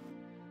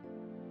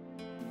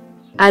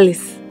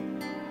 Alice.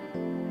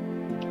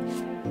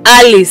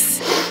 Alice.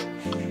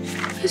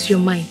 Where's your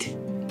mind?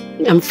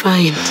 I'm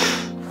fine.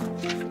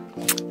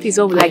 Please,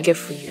 what will I get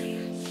for you?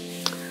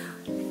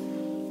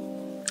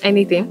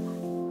 Anything?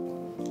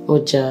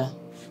 Oja,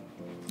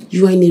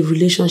 you are in a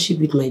relationship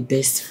with my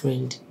best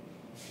friend.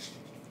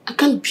 I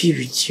can't be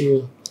with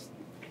you.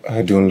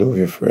 I don't love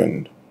your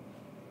friend.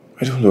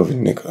 I don't love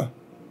Nneka.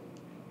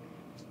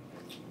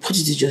 What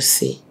did you just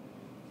say?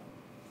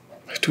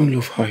 I don't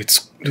love her.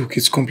 Look,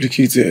 it's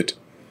complicated.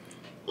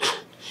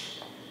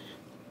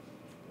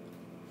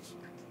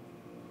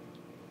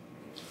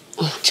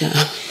 Oja,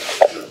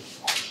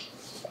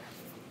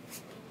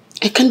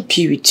 I can't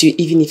be with you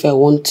even if I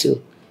want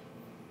to.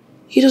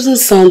 It doesn't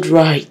sound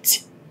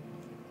right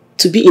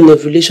to be in a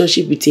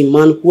relationship with a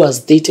man who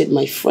has dated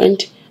my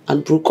friend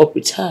and broke up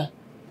with her.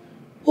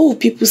 What will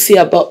people say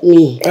about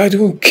me? I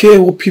don't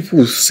care what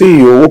people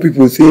say or what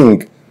people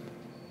think.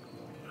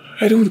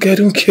 I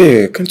don't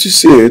care. Can't you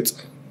see it?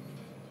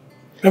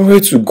 I'm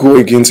ready to go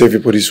against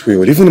everybody's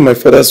will, even my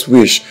father's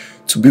wish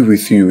to be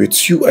with you.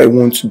 It's you I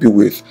want to be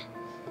with.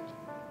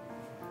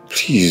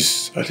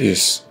 Please,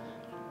 Alice.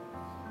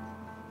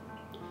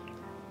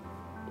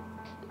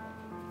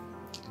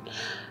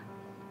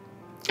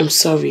 I'm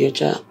sorry,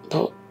 Oja,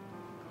 but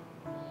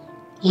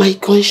my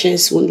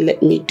conscience won't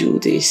let me do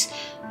this.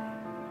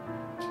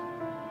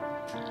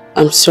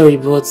 I'm sorry,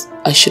 but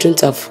I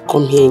shouldn't have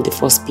come here in the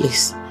first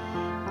place.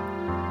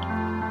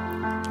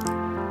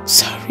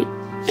 Sorry.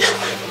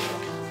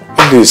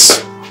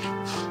 Alice.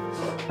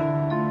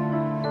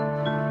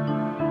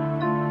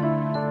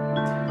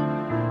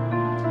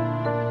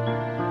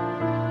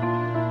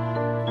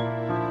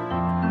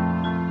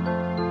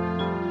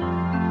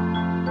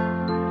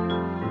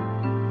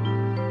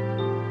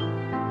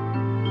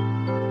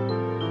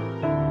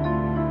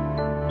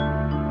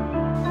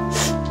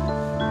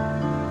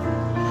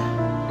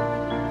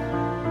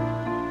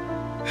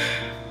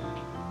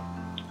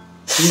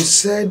 You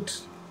said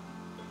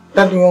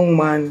that young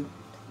man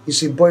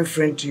is a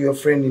boyfriend to your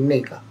friend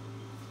Nneka.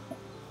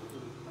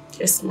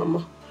 Yes,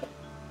 Mama.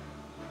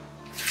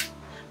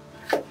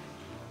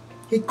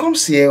 He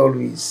comes here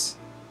always.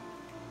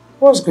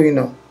 What's going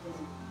on?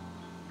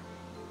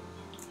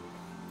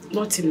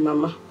 Nothing,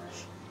 Mama.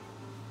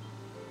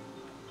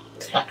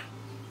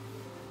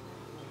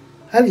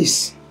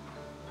 Alice,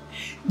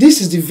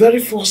 this is the very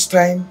first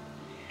time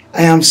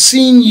I am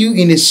seeing you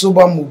in a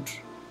sober mood.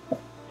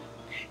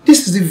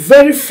 This is the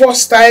very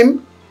first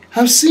time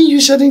I'm seeing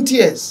you shedding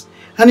tears.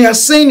 And you are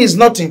saying it's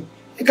nothing.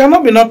 It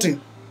cannot be nothing.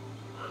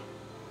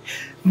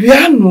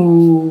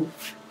 No.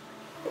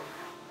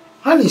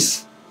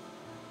 Alice,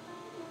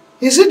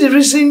 is it the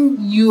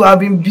reason you have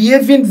been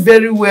behaving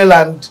very well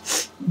and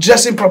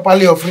dressing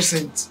properly of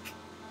recent?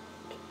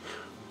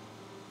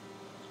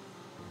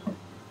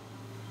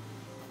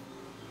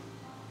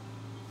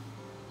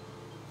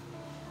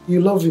 You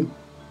love him.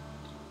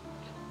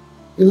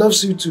 He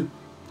loves you too.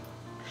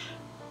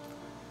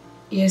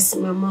 Yes,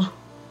 Mama.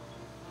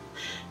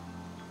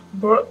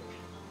 But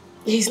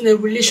he's in a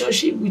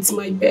relationship with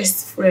my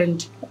best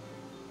friend.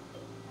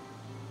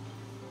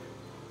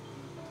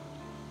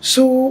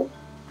 So,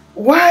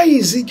 why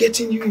is he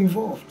getting you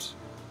involved?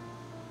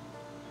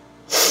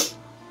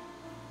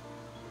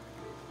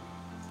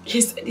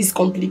 He said it's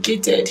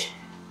complicated.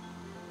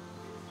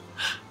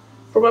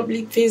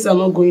 Probably things are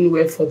not going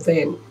well for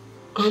them.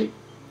 And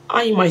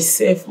I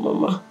myself,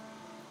 Mama,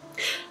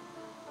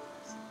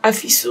 I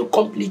feel so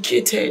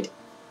complicated.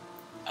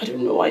 I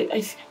don't know why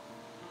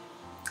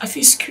I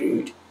feel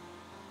screwed.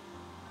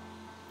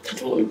 I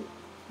don't want to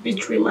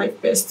betray my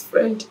best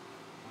friend.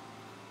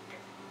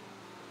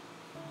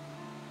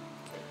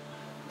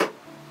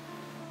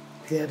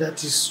 Yeah,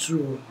 that is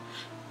true.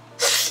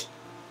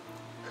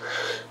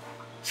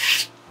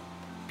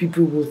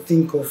 People will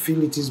think or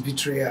feel it is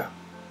betrayal.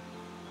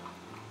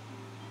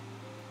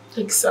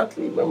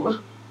 Exactly,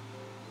 Mama.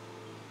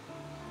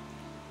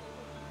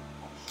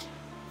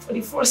 For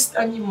the first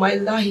time in my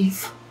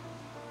life,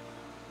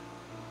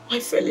 I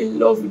fell in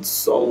love with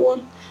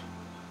someone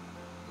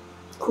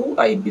who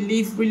I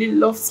believe really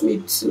loves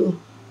me too.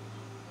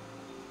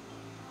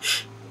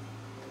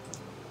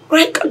 But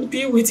I can't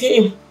be with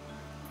him.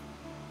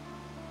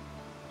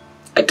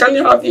 I can't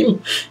have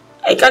him.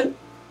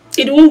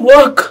 It won't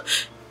work.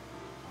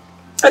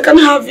 I can't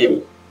have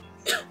him.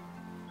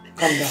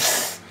 Calm down.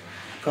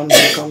 Calm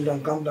down, calm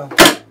down, calm down.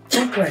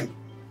 Don't cry.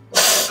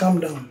 Calm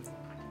down.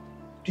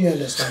 Do you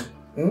understand?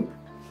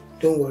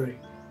 Don't worry.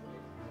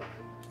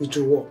 It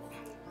will work.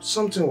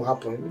 Something will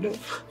happen.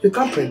 You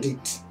can't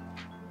predict.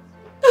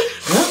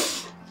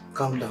 Huh?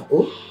 Calm down.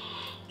 Oh,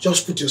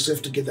 just put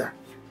yourself together.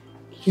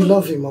 You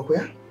love him,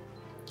 okay?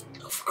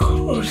 Of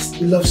course.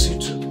 He loves you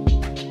too.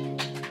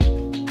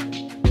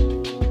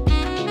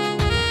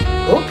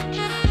 Oh?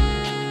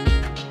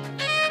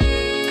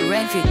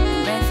 Revving.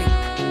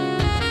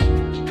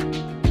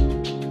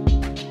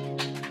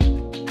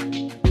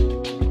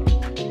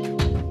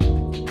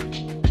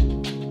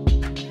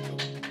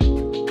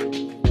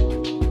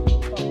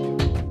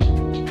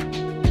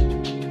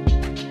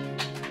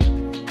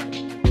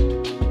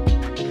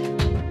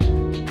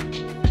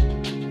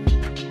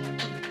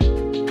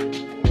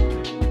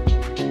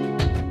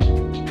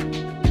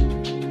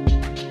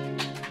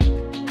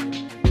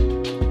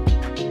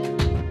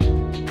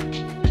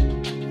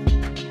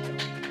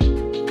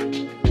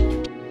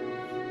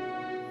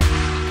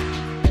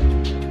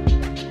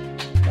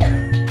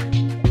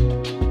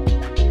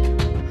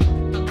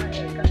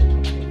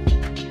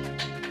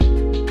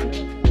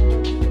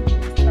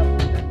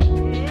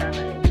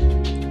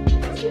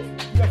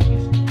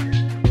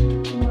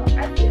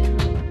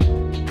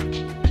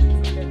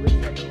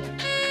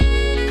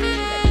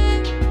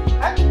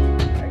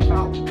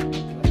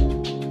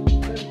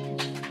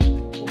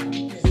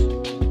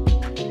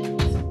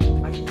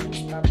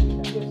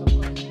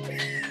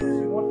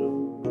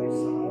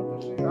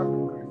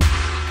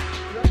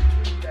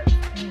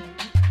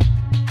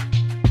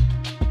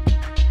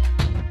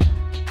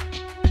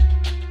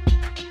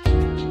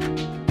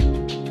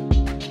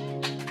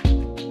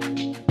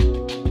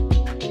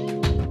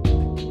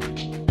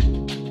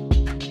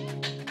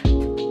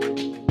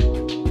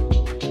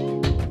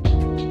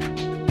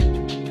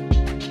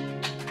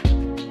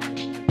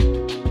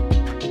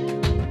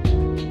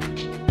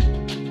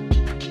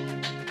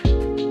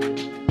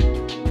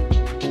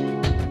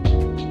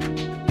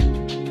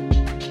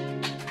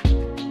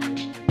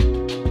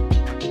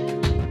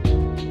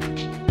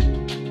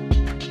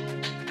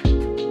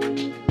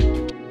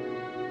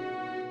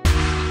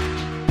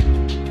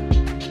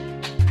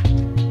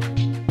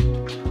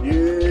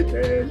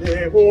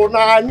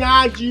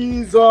 Nanya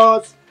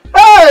Jesus.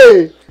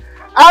 Hey!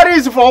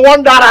 Aris for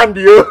wonderland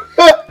you.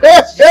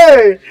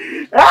 Hey!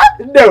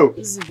 No.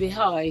 Zube,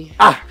 how are you?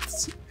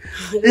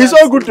 It's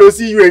so good to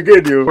see you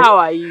again, you. How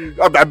are you?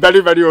 I'm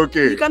very, very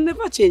okay. You can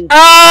never change.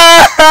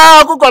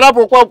 So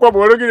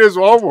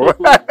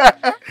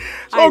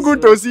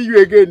good to see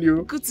you again,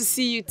 you. Good to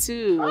see you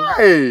too.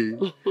 Hey!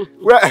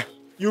 Well,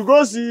 you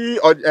go see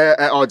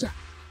Oja.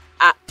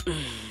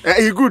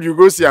 You good, you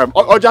go see him.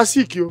 Oja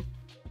sick, you.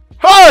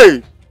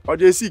 Hey!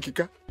 Oja is sick,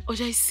 Ika.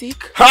 Oja is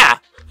sick? Ha!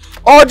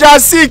 Oja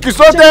sick,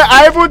 so that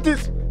I even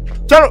this.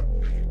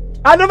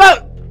 I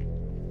never.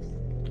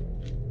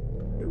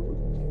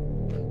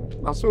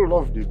 I so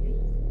love the bee.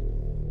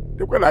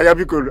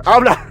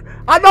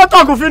 I'm not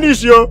talking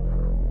finish, yo.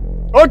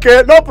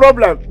 Okay, no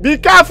problem. Be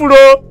careful,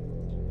 oh.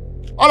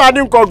 All I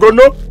didn't call go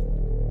no.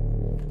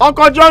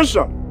 Uncle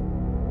Johnson.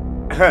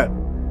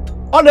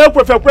 On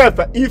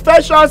the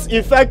infections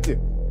infected.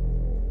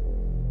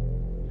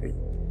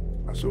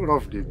 I so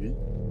love the bee.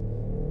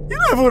 You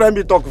don't even let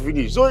me talk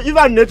finish. So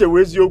even net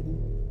away you.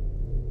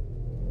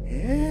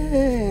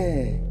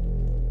 Yeah.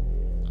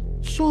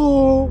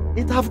 So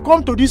it have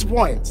come to this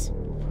point.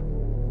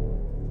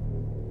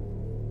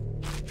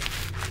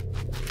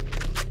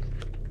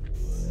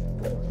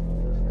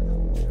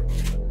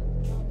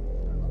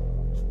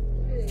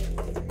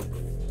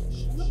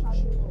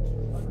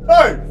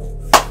 Hey!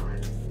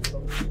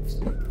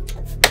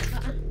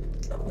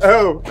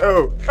 Oh,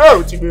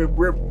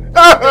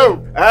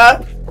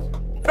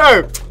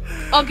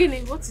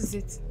 Ogini, what is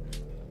it?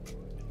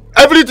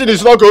 Everything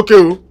is not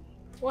okay.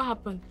 What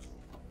happened?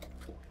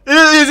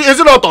 Is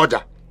it not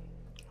Oja?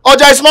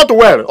 Oja is not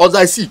well.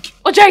 Oja is sick.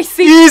 Oja is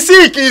sick? He's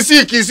sick. Hey,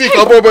 sick.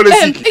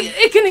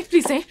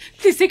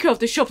 Please take care of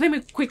the shop. Let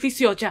me quickly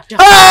see Oja. Tell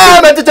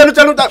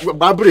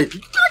that. Break.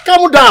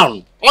 Calm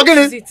down.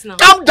 Ogini,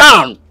 calm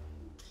down.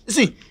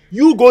 See,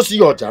 you go see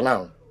Oja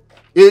now.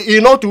 He's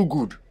not too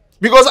good.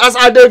 Because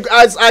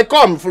as I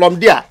come from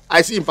there,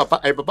 I see him,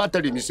 Papa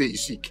telling me say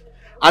he's sick.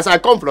 As I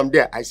come from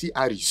there, I see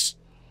Aris.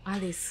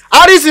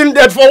 Aris in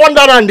dead for one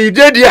and he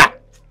dead there.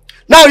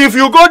 Now if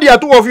you go there,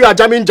 two of you are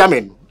jamming.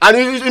 And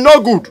it's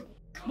not good.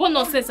 What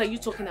nonsense are you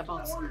talking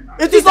about?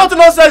 It is not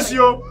nonsense,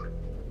 yo.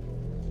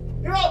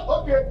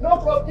 Okay, no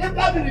problem. If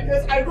that is the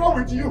case, I go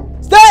with you.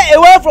 Stay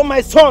away from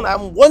my son.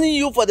 I'm warning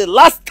you for the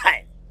last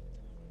time.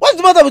 What's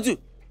the matter with you?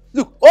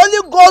 Look,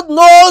 only God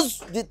knows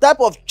the type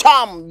of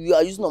charm you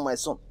are using on my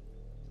son.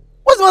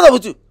 What's the matter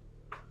with you?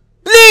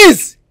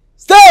 Please,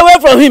 stay away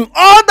from him.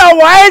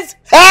 Otherwise,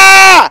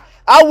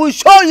 I will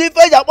show you if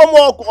I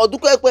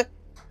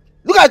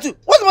look at you.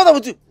 What's the matter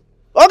with you?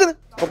 Okay.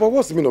 Papa,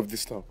 what's the meaning of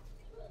this now?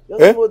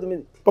 What's the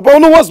meaning? Papa,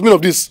 no, what's the meaning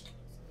of this?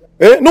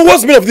 No,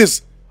 what's the meaning of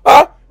this?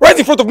 Right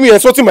in front of me,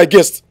 insulting my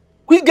guest.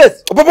 Quick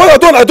guest. Papa, I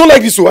don't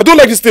like this. I don't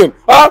like this thing.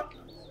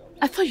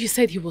 I thought you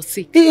said he was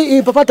sick.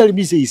 Papa telling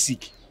me say he's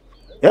sick.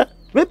 Yeah?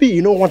 Maybe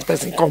you know one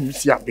person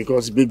comes here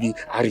because maybe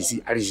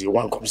Arisi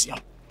one comes here.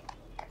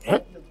 Yeah?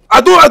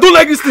 I don't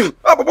like this thing.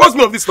 Papa, what's the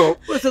meaning of this now?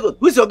 Wait a second.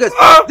 Who's your guest?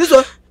 This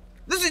one?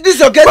 This is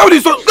your guest? Why would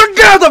this one?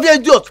 Get out of here,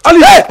 idiot!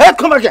 Ali! Hey,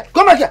 come back here!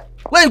 Come back here!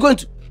 Where are you going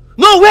to?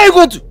 No, where are you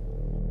going to?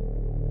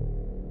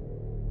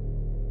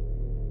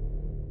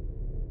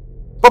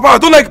 Papa, I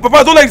don't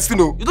like this thing,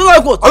 no. You don't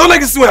like what? I don't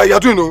like this thing you're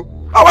doing, no.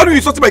 Why do you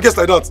insult my guest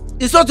like that?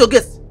 Insult your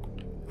guest?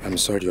 I'm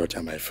sorry,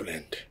 Oja, my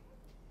friend.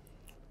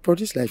 But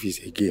this life is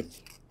a game.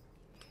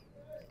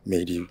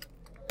 May the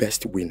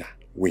best winner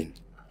win.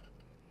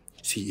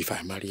 See, if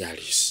I marry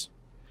Alice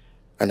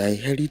and I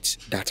inherit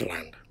that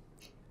land,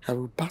 I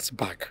will bounce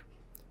back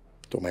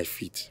to my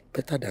feet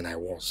better than I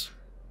was.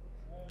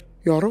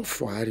 Your role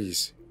for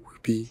Alice will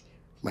be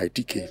my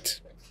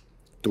ticket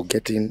to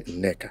getting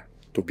Nneka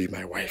to be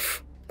my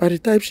wife. By the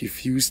time she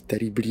feels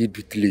terribly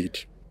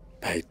betrayed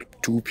by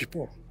two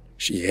people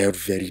she held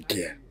very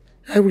dear,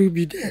 I will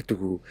be there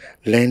to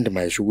lend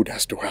my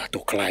shoulders to her to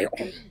cry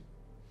on.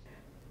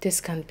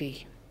 This can't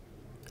be.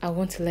 I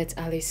want to let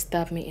Alice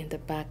stab me in the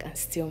back and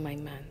steal my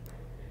man.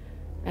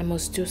 I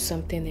must do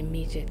something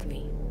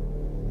immediately.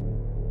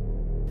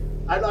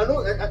 I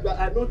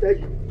know tell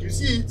you. You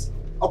see it?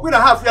 I'm going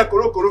to have here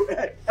koro.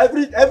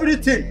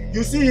 Everything.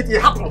 You see it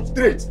happens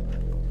straight.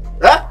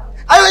 Huh?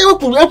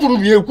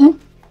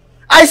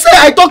 I say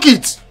I talk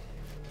it.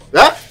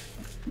 Huh?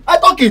 I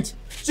talk it.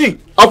 See,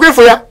 I'll pay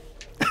for you.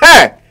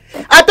 Hey,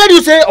 I tell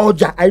you, say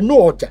Oja. I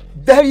know Oja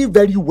very,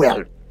 very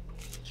well.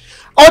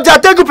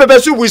 Oja take you pepper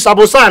soup with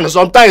sabosan.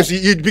 Sometimes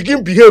he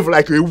begin behave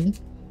like a woo.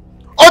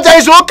 Oja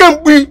is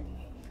okay.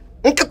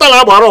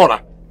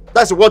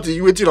 That's what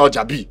you waiting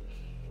Oja be.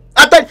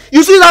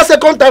 You see that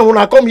second time when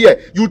I come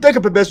here, you take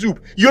a pepper soup.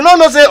 You don't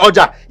know say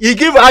Oja. He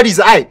give her his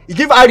eye.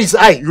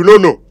 You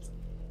don't know.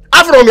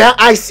 After me,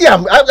 I see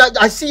him.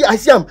 I see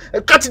him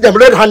catching them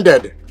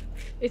red-handed.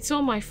 It's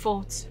all my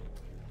fault.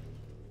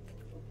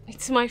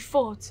 It's my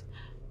fault.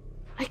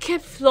 I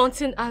kept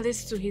flaunting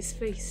Alice to his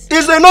face.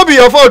 It's not be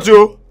your fault,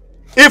 you.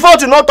 He fault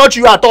to not touch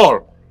you at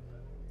all.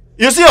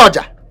 You see,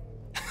 Oja?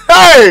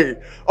 Hey!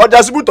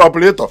 Oja's good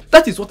operator.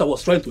 That is what I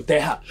was trying to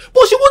tell her.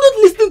 But she wouldn't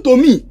listen to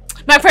me.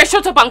 My friend,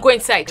 shut up and go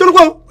inside. Go to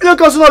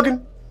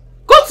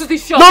the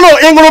shop. No,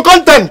 in no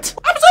content.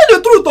 I'm saying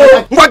the truth,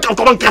 oh.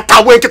 Come on, get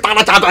away, get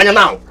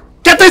now.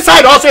 Get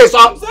inside, I'll say so.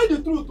 I'm saying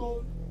the truth,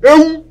 oh.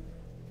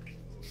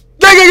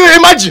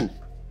 Imagine.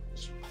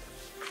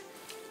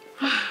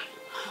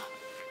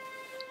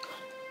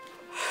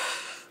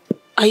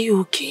 Are you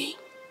okay?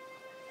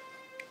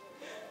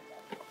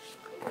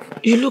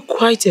 You look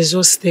quite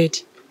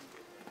exhausted.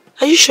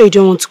 Are you sure you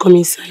don't want to come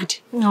inside?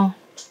 No.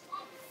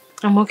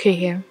 I'm okay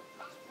here.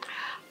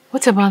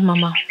 What about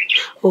Mama?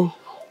 Oh,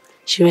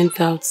 she went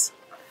out.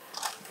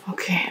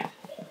 Okay.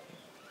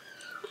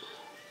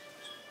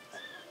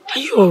 Are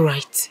you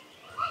alright?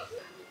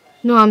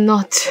 No, I'm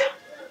not.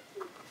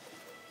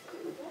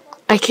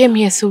 I came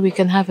here so we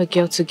can have a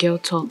girl-to-girl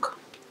talk.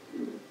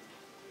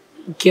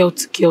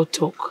 Girl-to-girl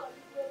talk?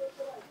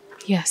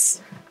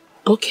 Yes.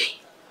 Okay.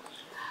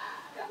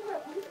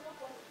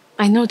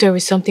 I know there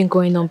is something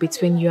going on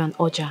between you and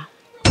Oja.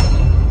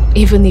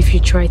 Even if you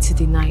try to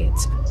deny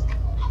it.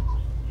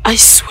 I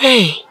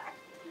swear.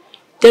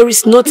 There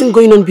is nothing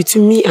going on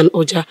between me and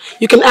Oja.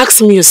 You can ask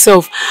him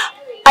yourself.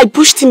 I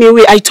pushed him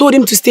away. I told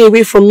him to stay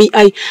away from me.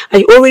 I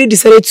already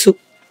decided to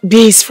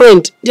be his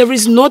friend. There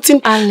is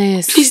nothing...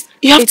 Alice, please,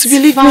 you have to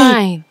believe me. It's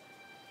fine.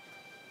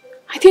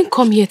 I didn't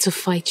come here to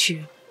fight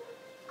you.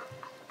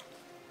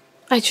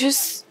 I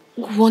just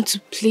want to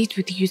plead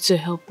with you to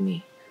help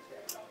me.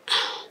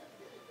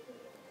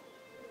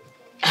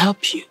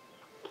 Help you?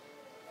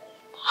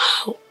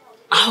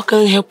 How can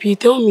I help you?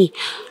 Tell me.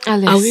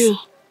 Alice. I will.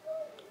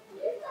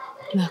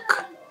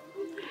 Look.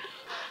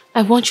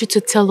 I want you to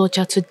tell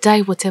Oja to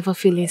die whatever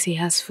feelings he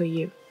has for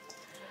you.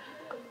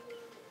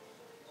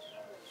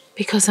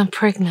 Because I'm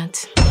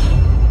pregnant.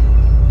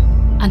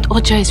 And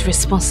Oja is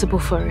responsible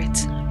for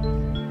it.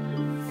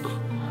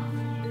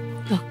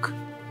 Look,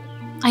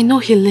 I know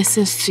he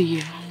listens to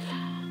you.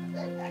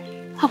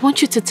 I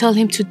want you to tell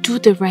him to do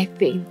the right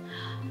thing.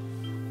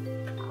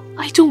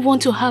 I don't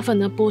want to have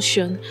an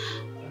abortion.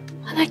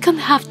 And I can't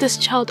have this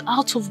child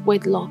out of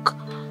wedlock.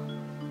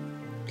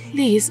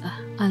 Please,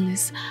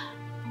 Alice,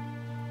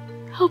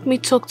 help me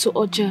talk to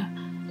Oja.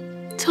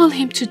 Tell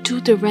him to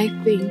do the right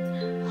thing.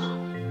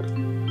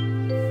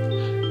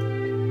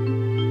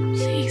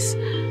 Please.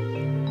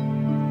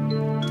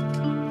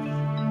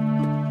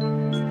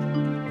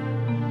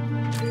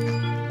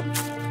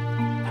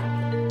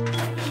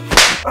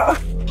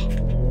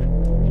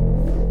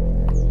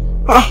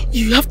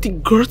 You have the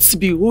guts to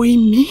be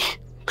owing me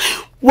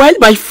while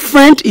my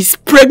friend is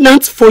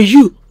pregnant for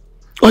you.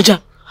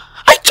 Oja,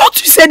 I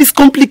thought you said it's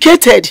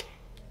complicated.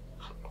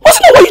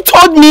 Wasn't that what you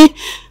told me?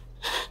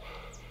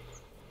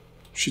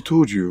 She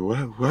told you?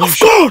 Why of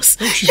course!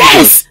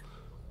 Yes!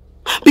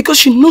 Because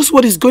she knows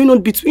what is going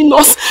on between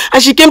us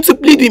and she came to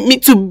plead with me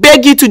to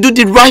beg you to do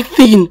the right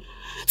thing.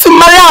 To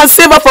marry her and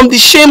save her from the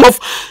shame of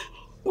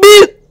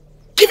being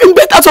given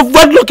birth out of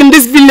wedlock in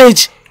this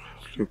village.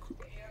 Look,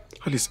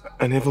 Alice,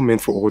 I never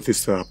meant for all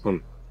this to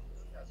happen.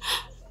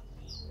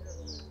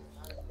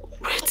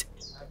 Wait.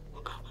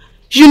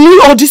 You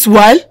knew all this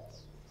while?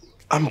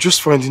 I'm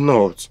just finding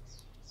out.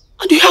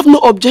 And you have no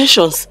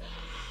objections?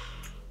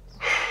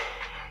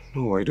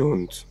 No, I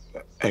don't.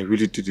 I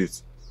really did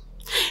it.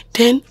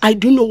 Then I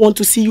do not want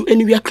to see you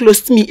anywhere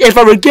close to me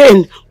ever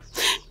again.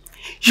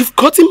 You've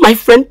gotten my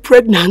friend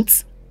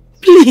pregnant.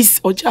 Please,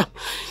 Oja.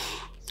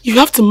 You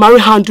have to marry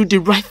her and do the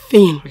right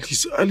thing.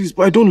 Alice,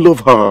 but I don't love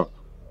her.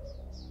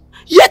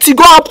 Yet you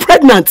got her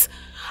pregnant.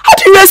 How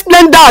do you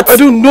explain that? I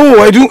don't know.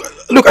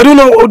 Look, I don't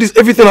know how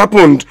everything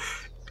happened.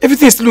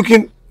 Everything's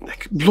looking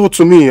like blood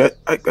to me.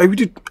 I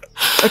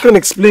can't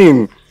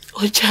explain.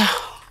 Oja,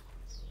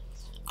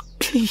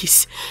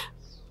 please.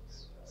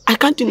 I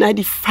can't deny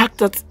the fact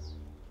that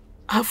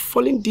I've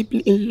fallen deeply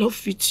in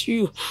love with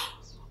you.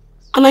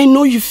 And I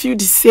know you feel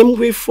the same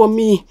way for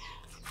me.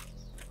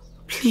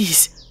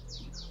 Please,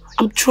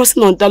 I'm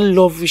trusting on that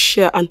love we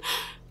share and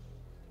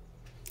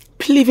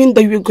believing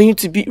that we're going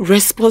to be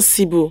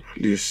responsible.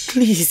 Yes.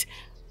 Please.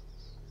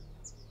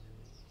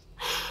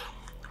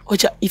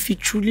 Oja, if you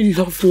truly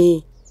love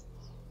me,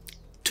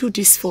 do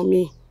this for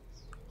me.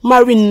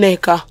 Marry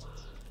Nneka.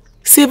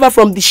 Save her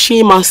from the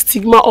shame and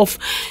stigma of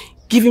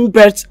giving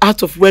birth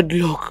out of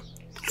wedlock.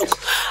 Look,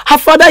 her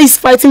father is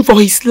fighting for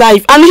his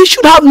life and he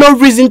should have no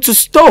reason to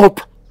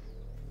stop.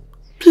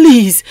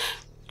 Please.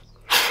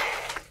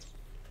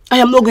 I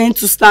am not going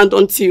to stand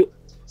until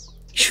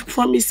you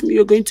promise me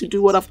you're going to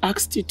do what I've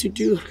asked you to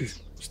do. Please,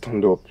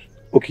 stand up.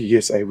 Okay,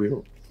 yes, I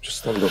will. Just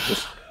stand up.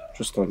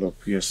 Just stand up.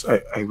 Yes,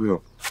 I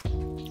will.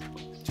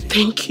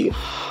 Thank you.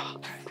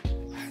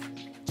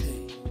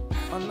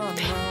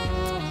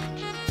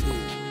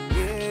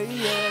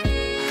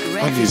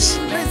 Alice.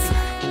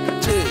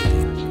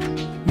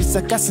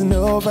 Mr.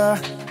 Casanova,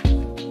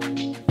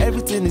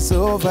 everything is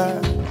over.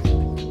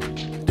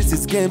 This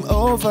is game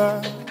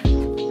over.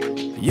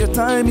 Your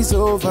time is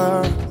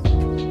over.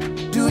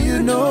 Do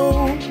you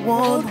know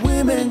what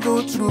women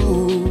go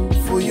through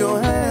for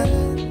your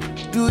hand?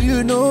 Do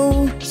you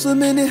know so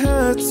many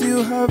hearts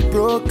you have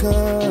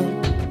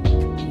broken?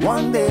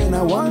 One day,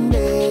 now one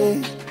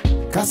day,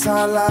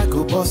 Kasala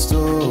go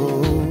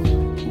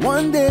busto.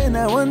 One day,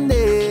 now one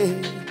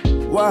day,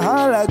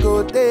 Wahala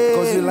go day.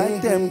 Cause you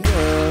like them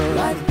girls,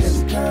 like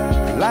them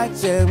girls, like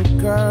them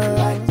girls,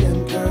 like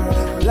them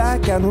girls,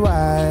 black and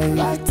white,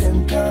 like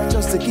them girls,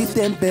 just to keep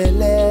them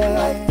belly,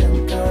 like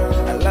them girls.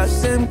 I like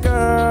them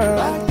girls,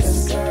 like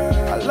them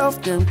girls, I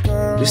love them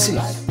girls. You see,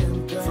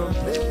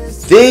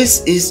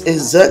 this is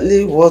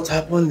exactly what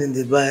happened in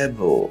the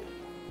Bible.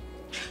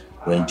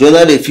 When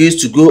Jonah refused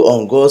to go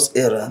on God's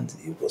errand,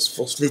 he was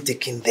forcefully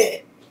taken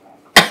there.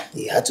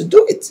 He had to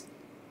do it.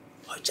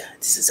 Oja,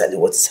 this is exactly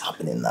what is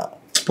happening now.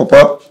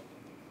 Papa,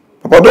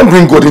 don't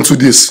bring God into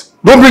this.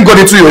 Don't bring God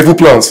into your evil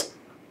plans.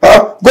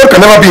 Huh? God can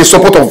never be in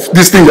support of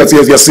this thing that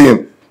you're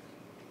seeing.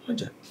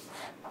 Oja,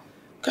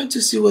 can't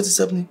you see what is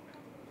happening?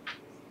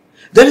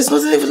 There is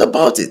nothing evil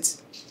about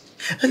it.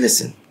 And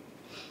listen,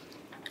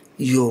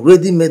 you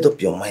already made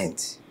up your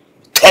mind.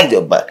 You turned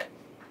your back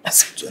and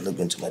said you are not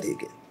going to marry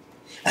again.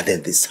 And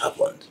then this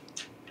happened.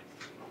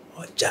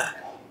 Oja,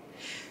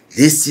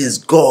 this is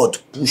God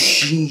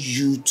pushing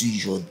you to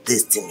your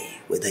destiny,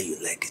 whether you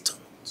like it or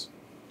not.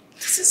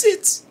 This is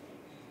it.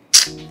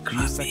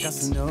 Grab it.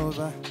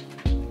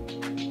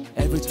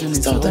 Everything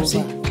is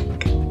over.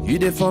 You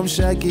the form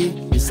shaggy,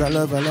 it's a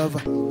lover.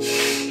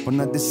 But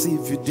not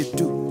deceive you, they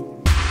do.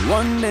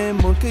 One day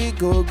monkey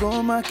go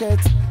market,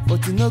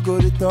 but you no go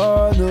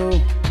return, no.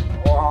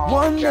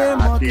 One day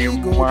monkey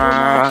go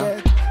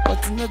market,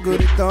 but you no go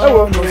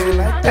return, no. You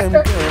like them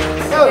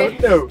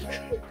girls.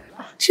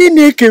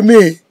 Chineke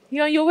me.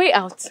 You're on your way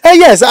out. Hey,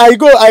 yes, I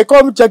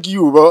come check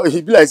you, but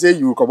he be like say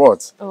you come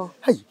out. Oh.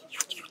 Hey, you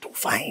too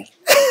fine.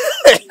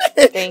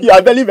 Thank you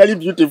are very, very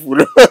beautiful.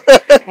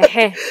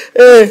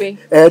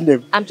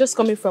 I'm just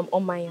coming from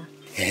Omaya.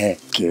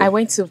 Okay. I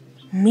went to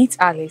meet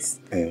Alice.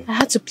 I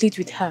had to plead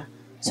with her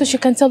so she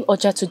can tell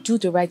Oja to do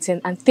the right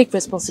thing and take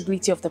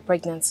responsibility of the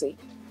pregnancy.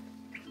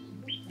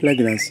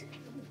 Pregnancy?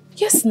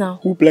 Yes, now.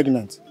 Who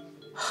pregnant?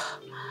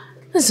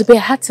 Nzube, I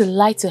had to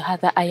lie to her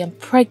that I am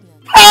pregnant.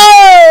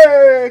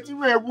 Hey! You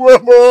lie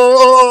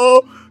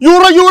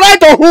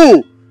to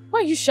who? Why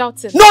are you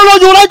shouting? No,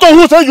 you lie to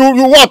who? Say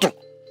you what?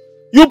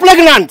 You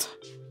pregnant?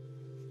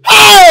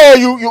 Hey!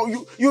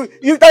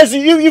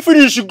 You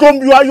finish.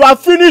 You are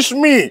finished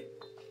me.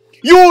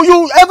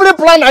 You every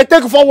plan I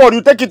take forward,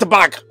 you take it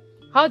back.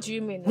 How do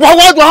you mean?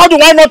 How do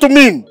I not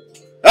mean?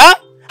 Huh?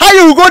 How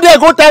you go there,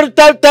 go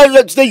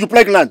tell say you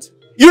pregnant?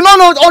 You don't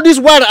know all this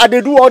while I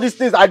do all these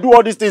things,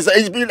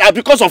 it's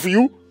because of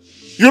you?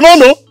 You don't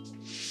know?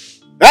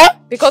 Huh?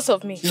 Because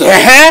of me?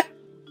 Yeah.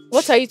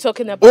 What are you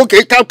talking about?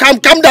 Okay, calm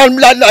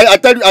down. I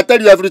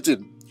tell you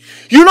everything.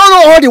 You don't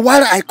know all the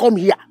while I come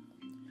here.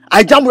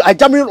 I jam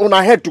you on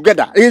our head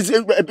together. It's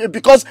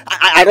because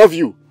I love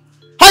you.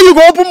 How you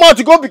go open mouth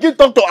to go begin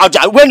talk to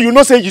Aja when you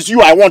know say it's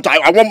you I want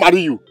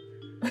marry you?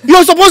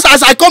 You're supposed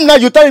as I come now,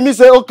 you telling me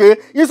say okay,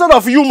 instead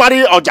of you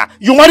marry Aja,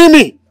 you marry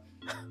me.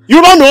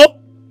 You don't know?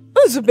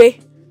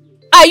 Nzube,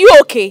 are you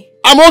okay?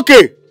 I'm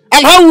okay.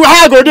 And how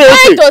I go there?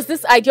 Where does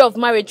this idea of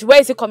marriage,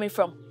 where is it coming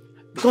from?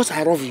 Because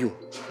I love you.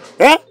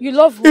 Eh? You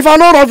love who? If I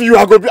don't love you,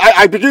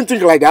 I begin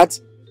think like that.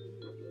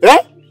 Eh?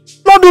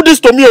 Don't do this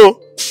to me, oh.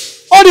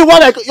 All the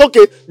while,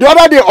 okay, the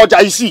other day,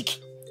 Oja is sick.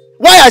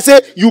 Why I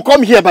say you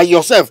come here by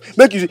yourself,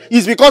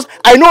 is because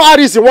I know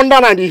Aris is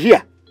Wonderland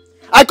here.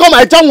 I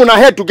jam on our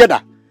head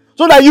together.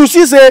 So that you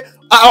see, say,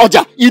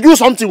 Oja, you do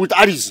something with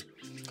Aris.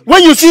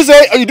 When you see,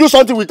 say, you do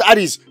something with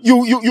Aris,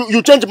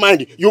 you change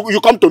mind, you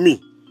come to me.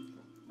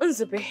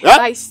 Nzube, yeah?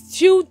 I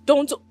still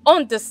don't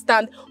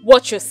understand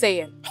what you're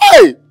saying.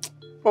 Hey!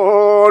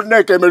 Oh,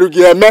 Nek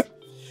Emerugi Eme.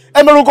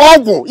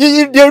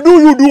 Emerugi, they do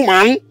you do,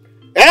 man.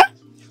 Eh?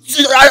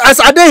 As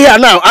I dey here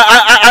now,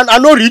 I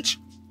no rich.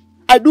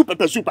 I do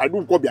pepper soup, I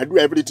do kobe, I do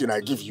everything I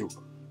give you.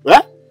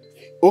 Eh?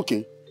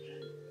 Okay.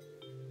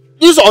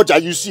 This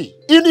Oja you see,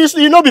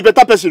 he no be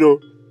better person, though.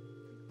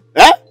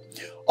 Eh?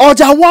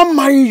 Oja won't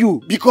marry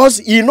you because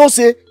he no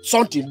say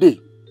something dey.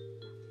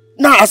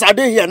 Now, as I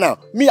dey here now,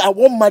 me, I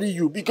won't marry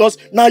you because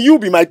now you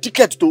be my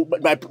ticket to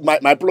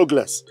my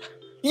progress.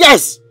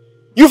 Yes.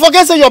 You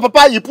forget say your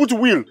papa, he put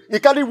will. He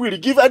carry will, he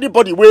give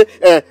anybody where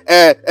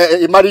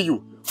he marry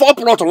you. 4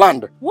 plot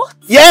land. What?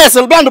 Yes,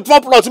 he'll land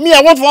 4 plots. Me,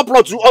 I want 4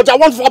 plots. Oja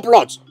want 4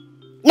 plots.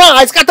 Now,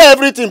 I scatter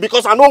everything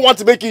because I don't want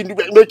to make him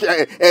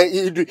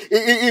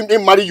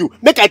marry you.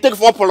 Make I take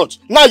 4 plots.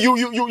 Now,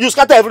 you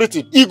scatter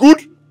everything. He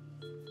good?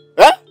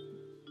 Eh?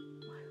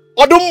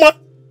 Odumma?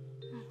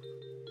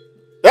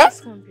 Eh?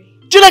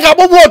 Chineke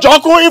Bobo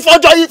Ojoko, if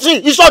Oja, see,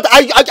 it's not,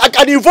 I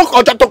can invoke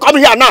Oja to come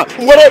here now.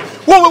 Go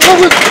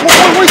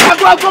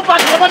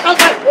back,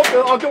 outside.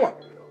 Okay.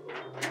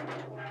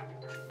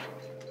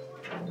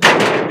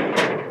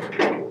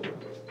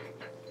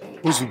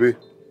 Nzube.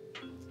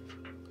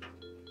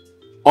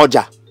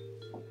 Oja.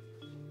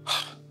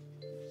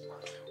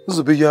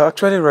 Nzube, you're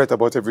actually right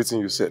about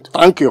everything you said.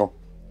 Thank you.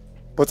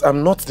 But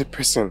I'm not the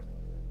person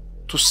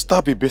to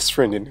stab a best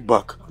friend in the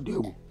back.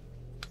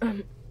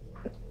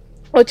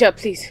 Oja,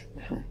 please.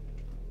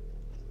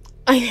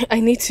 I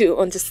need to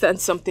understand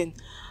something.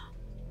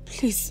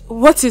 Please,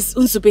 what is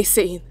Nzube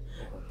saying?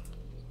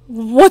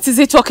 What is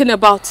he talking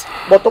about?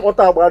 Tell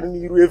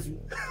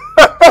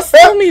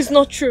me it's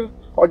not true.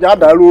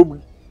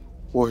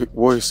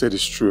 What he said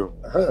is true.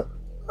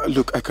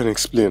 Look, I can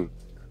explain.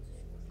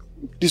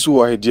 This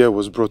whole idea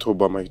was brought up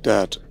by my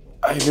dad.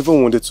 I never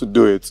wanted to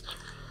do it.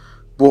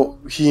 But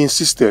he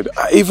insisted.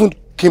 I even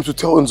came to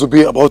tell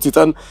Nzube about it,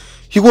 and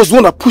he was the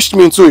one that pushed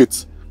me into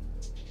it.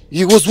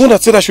 He was the one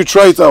that said I should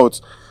try it out.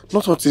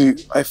 Not until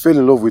I fell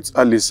in love with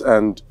Alice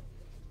and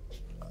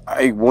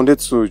I wanted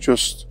to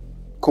just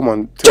come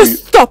and tell you.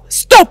 Just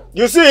stop!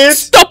 You see it?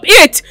 Stop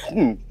it!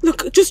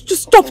 Look, just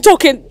stop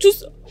talking.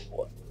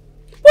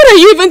 What are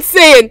you even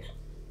saying?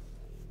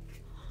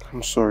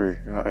 I'm sorry.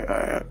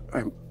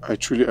 I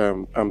truly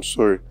am. I'm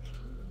sorry.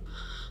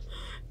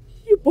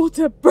 You both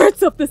are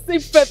birds of the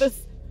same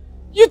feathers.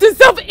 You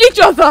deserve each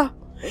other.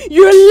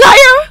 You're a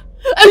liar,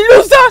 a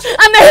loser,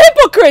 and a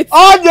hypocrite.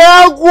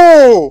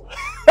 Oh,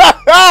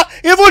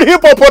 even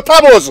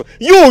hippopotamus,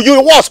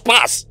 you was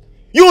pass.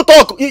 You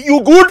talk,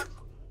 you good?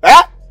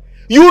 Eh?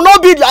 You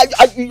not be like,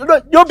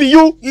 you be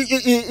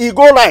you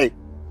go lie.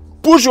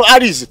 Push your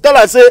Aris, tell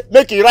her say,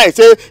 make it right,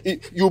 say,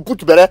 you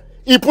put better,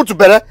 he put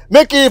better,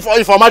 make it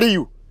if I marry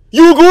you.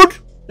 You good?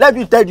 Let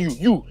me tell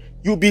you,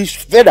 you be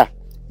feather,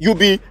 you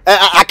be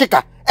a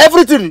kicker,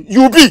 everything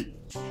you be.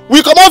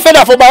 We come on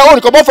feather for my own,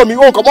 come on from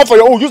your own, come on for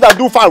your own, use that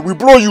do fine, we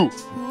blow you.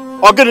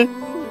 Okay?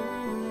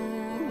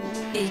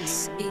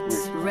 It's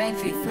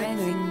Revi.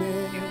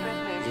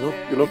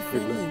 You're not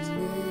pregnant.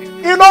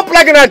 You're not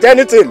pregnant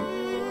anything.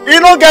 You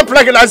don't get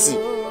pregnancy.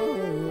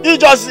 You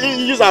just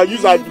use her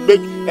to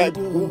make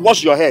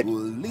wash your head.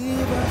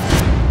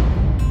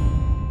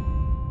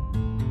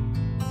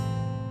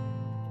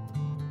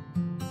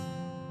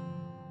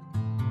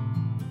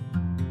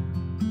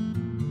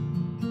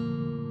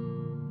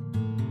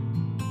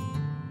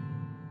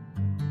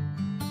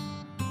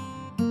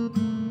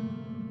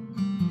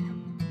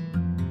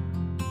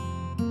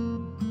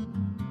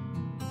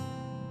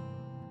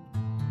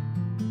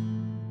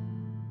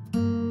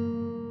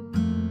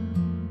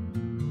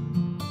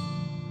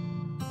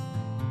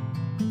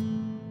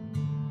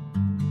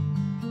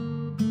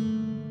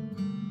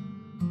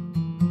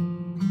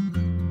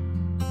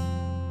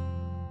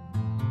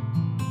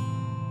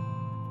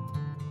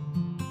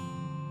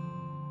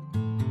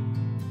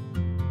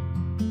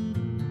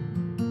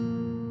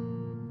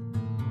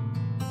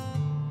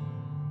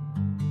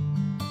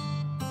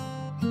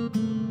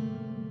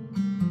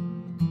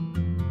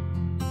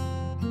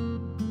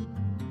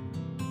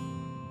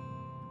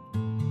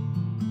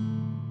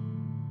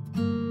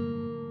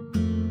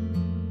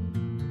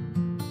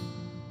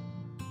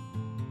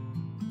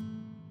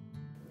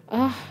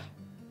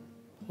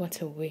 What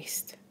a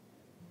waste.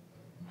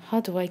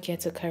 How do I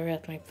get to carry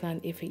out my plan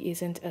if he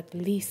isn't at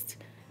least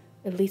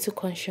a little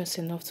conscious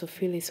enough to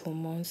feel his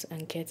hormones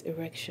and get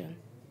erection?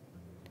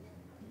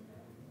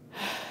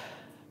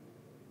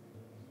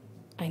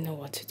 I know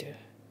what to do.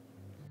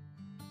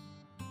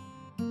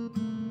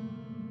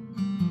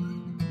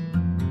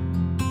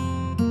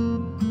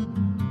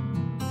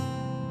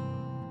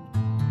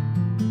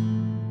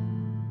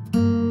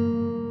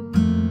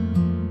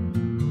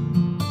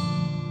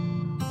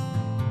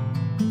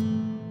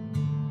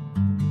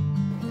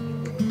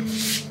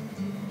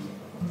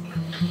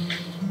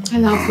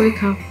 Hello,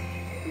 wake up.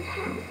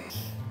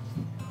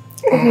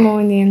 Good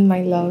morning,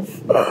 my love.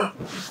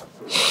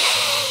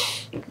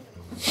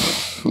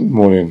 Good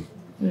morning.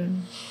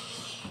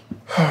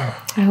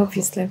 I hope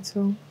you slept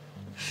well.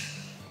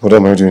 What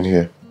am I doing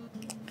here?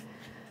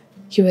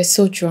 You were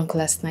so drunk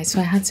last night, so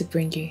I had to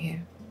bring you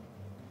here.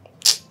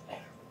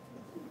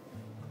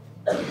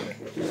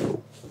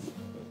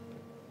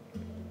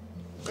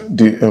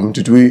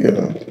 Did we?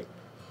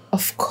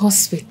 Of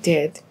course we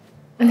did.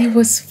 And it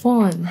was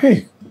fun.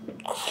 Hey.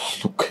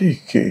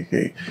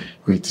 Okay.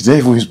 Wait, did I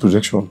even use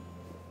protection?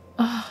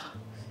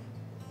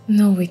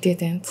 No, we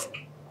didn't.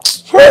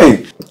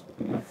 Hey!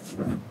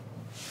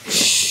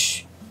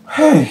 Shh.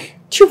 Hey!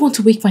 Do you want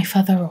to wake my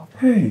father up?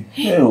 Hey!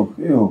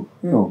 Ew.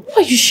 Why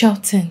are you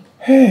shouting?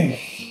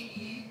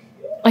 Hey!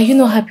 Are you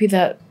not happy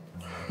that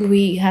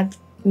we had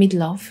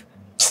mid-love?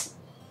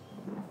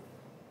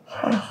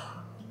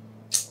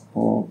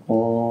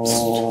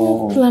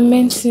 Stop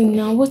lamenting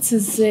now. What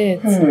is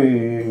it?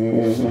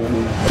 Hey.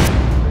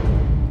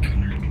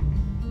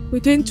 We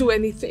didn't do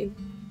anything.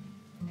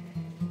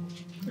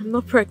 I'm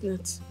not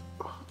pregnant.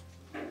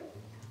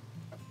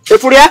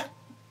 Efuria?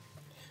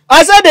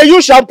 I said they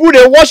use shampoo,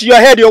 they wash your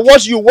head, they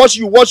wash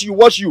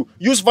you.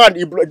 Use fan,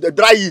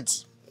 dry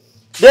it.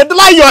 They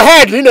dry your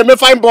head, in a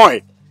fine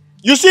boy.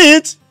 You see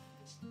it?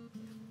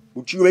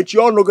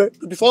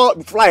 Before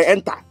I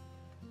enter.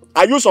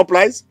 Are you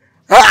surprised?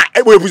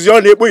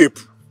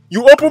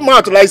 You open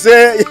mouth like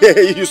say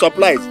you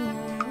surprised.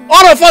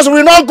 All of us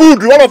we not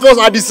good, all of us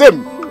are the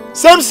same.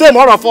 Same,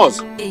 all of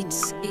us.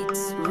 It's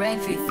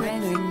Revi.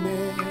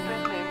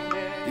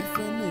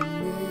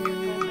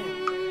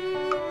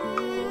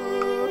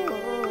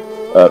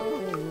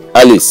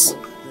 Alice,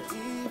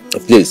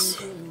 please,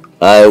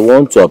 I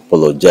want to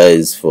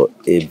apologize for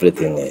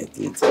everything I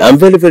did. I'm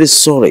very, very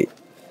sorry.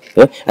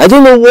 I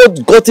don't know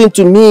what got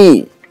into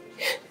me.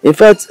 In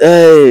fact,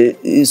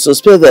 I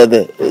suspect that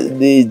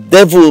the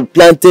devil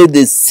planted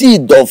the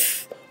seed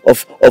of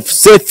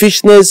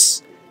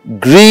selfishness,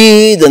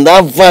 greed, and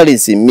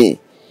avarice in me.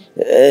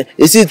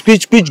 A seed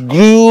which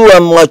grew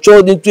and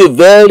matured into a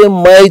very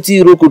mighty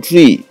iroko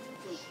tree.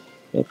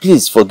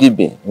 Please forgive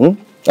me.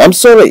 I'm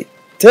sorry.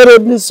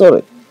 Terribly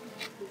sorry.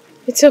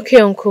 It's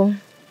okay, Uncle.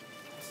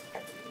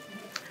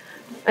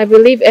 I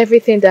believe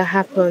everything that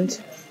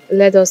happened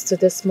led us to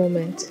this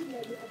moment.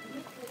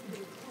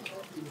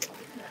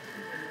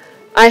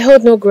 I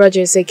hold no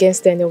grudges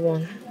against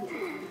anyone.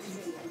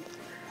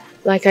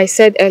 Like I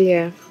said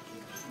earlier,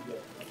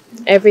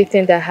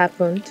 everything that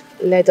happened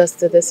led us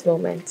to this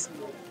moment.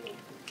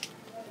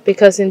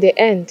 Because in the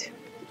end,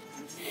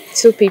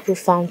 two people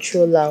found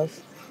true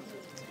love.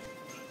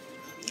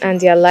 And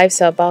their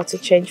lives are about to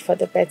change for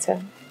the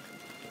better.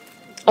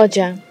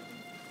 Oja,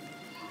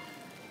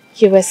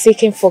 you were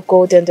seeking for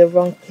gold in the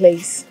wrong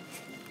place.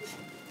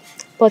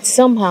 But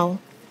somehow,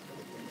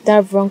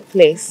 that wrong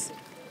place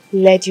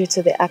led you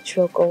to the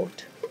actual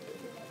gold.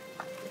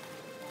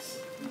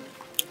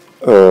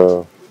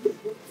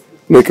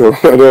 Nico,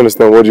 I don't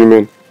understand. What do you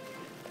mean?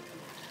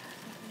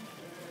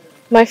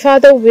 My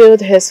father willed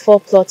his 4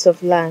 plots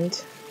of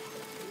land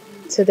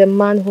to the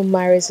man who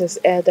marries his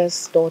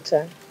eldest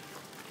daughter.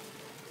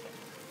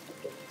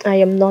 I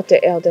am not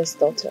the eldest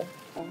daughter.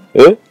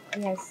 Eh?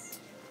 Yes.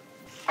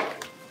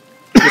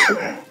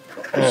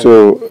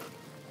 So,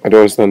 I don't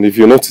understand. If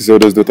you're not his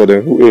eldest daughter,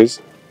 then who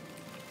is?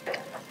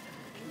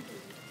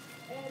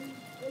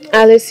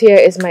 Alice here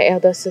is my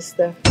elder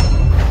sister.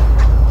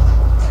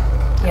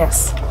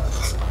 Yes.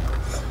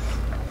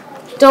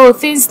 Though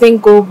things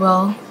didn't go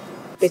well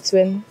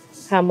between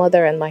her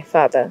mother and my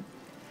father.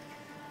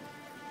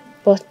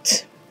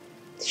 But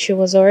she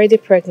was already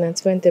pregnant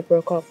when they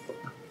broke up.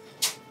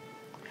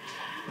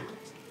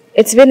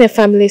 It's been a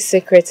family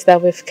secret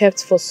that we've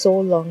kept for so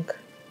long.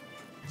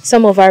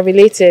 Some of our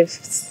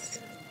relatives,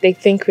 they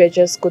think we're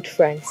just good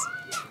friends.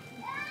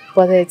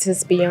 But it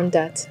is beyond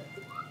that.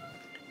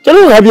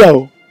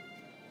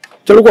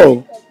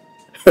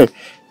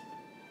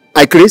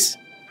 I Chris.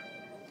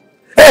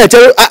 Hey,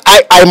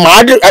 I'm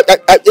mad.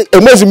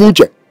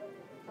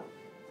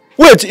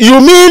 Wait,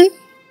 you mean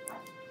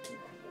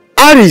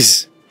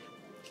Aris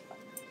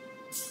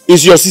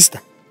is your sister?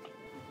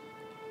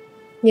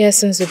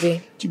 Yes,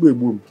 Nzubi.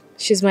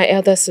 She's my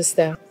elder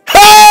sister.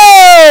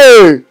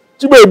 Hey!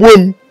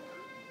 Wait.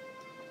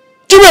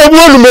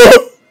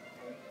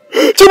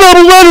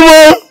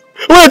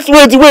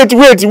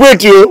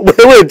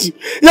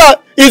 Yeah,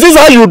 is this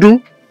how you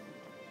do?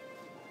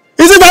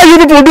 Is it how you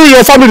people do in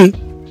your family?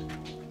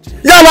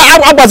 Yeah,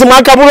 I was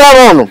my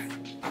capoeira.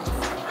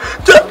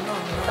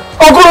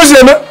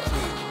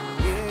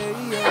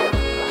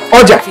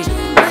 Oja.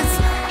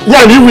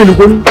 Yeah, you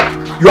win.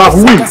 You have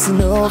win.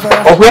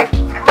 Okay?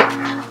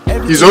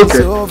 It's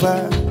okay.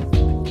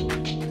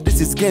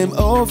 This is game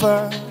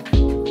over.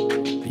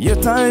 Your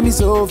time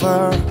is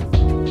over.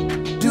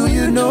 Do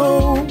you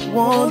know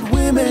what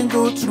women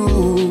go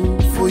through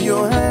for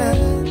your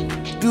hand?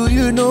 Do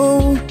you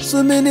know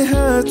so many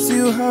hearts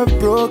you have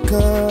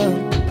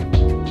broken?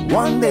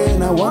 One day,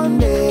 now one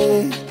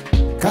day,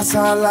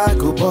 Kasala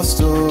go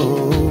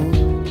busto.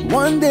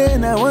 One day,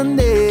 now one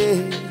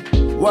day,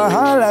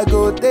 Wahala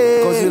go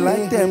day. Cause you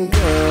like them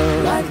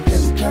girl, like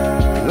them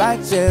girl,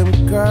 like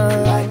them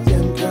girl, like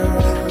them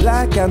girl,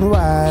 black and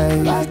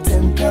white, like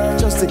them girl,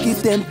 just to keep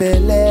them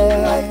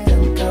belly, like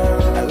them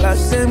girl. I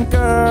like them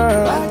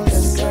girl, like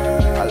them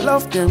girl, I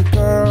love them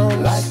girl,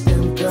 like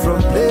them girl.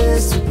 From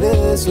place to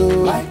place, oh,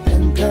 like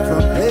them girl.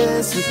 From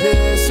place to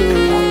place,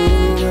 oh.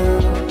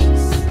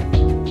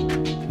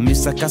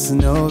 Mr.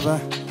 Casanova,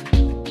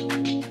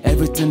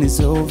 everything is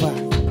over.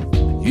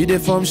 You dey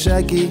from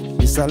Shaggy,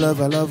 Mr.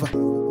 Lover.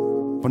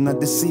 But not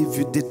deceive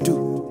you, they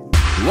do.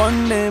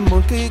 One day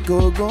monkey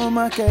go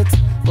market,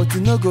 but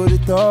you no go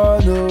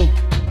return, no.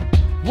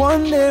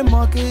 One day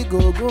monkey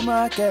go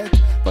market,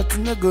 but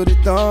you no go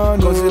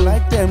return, cause you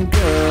like them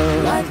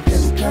girl, like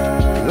them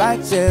girl,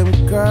 like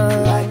them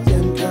girl, like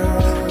them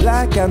girl,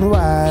 black and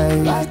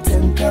white, like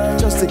them girl,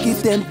 just to keep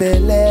them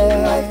belly,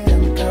 like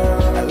them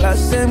girl. I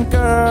like them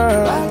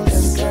girl, like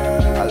them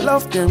girl, I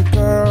love them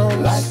girl,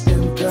 like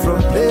them girl.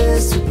 From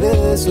place to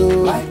place, oh,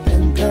 like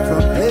them girl.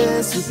 From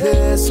place to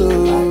place,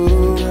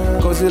 oh,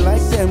 cause you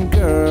like them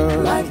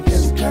girl, like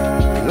them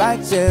girl,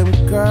 like them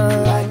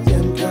girl, like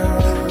them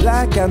girl,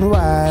 black and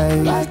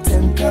white, like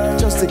them girl,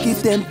 just to keep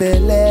them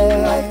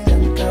belly, like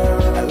them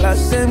girl. I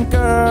like them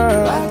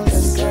girl, like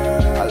them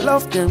girl, I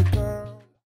love them girl.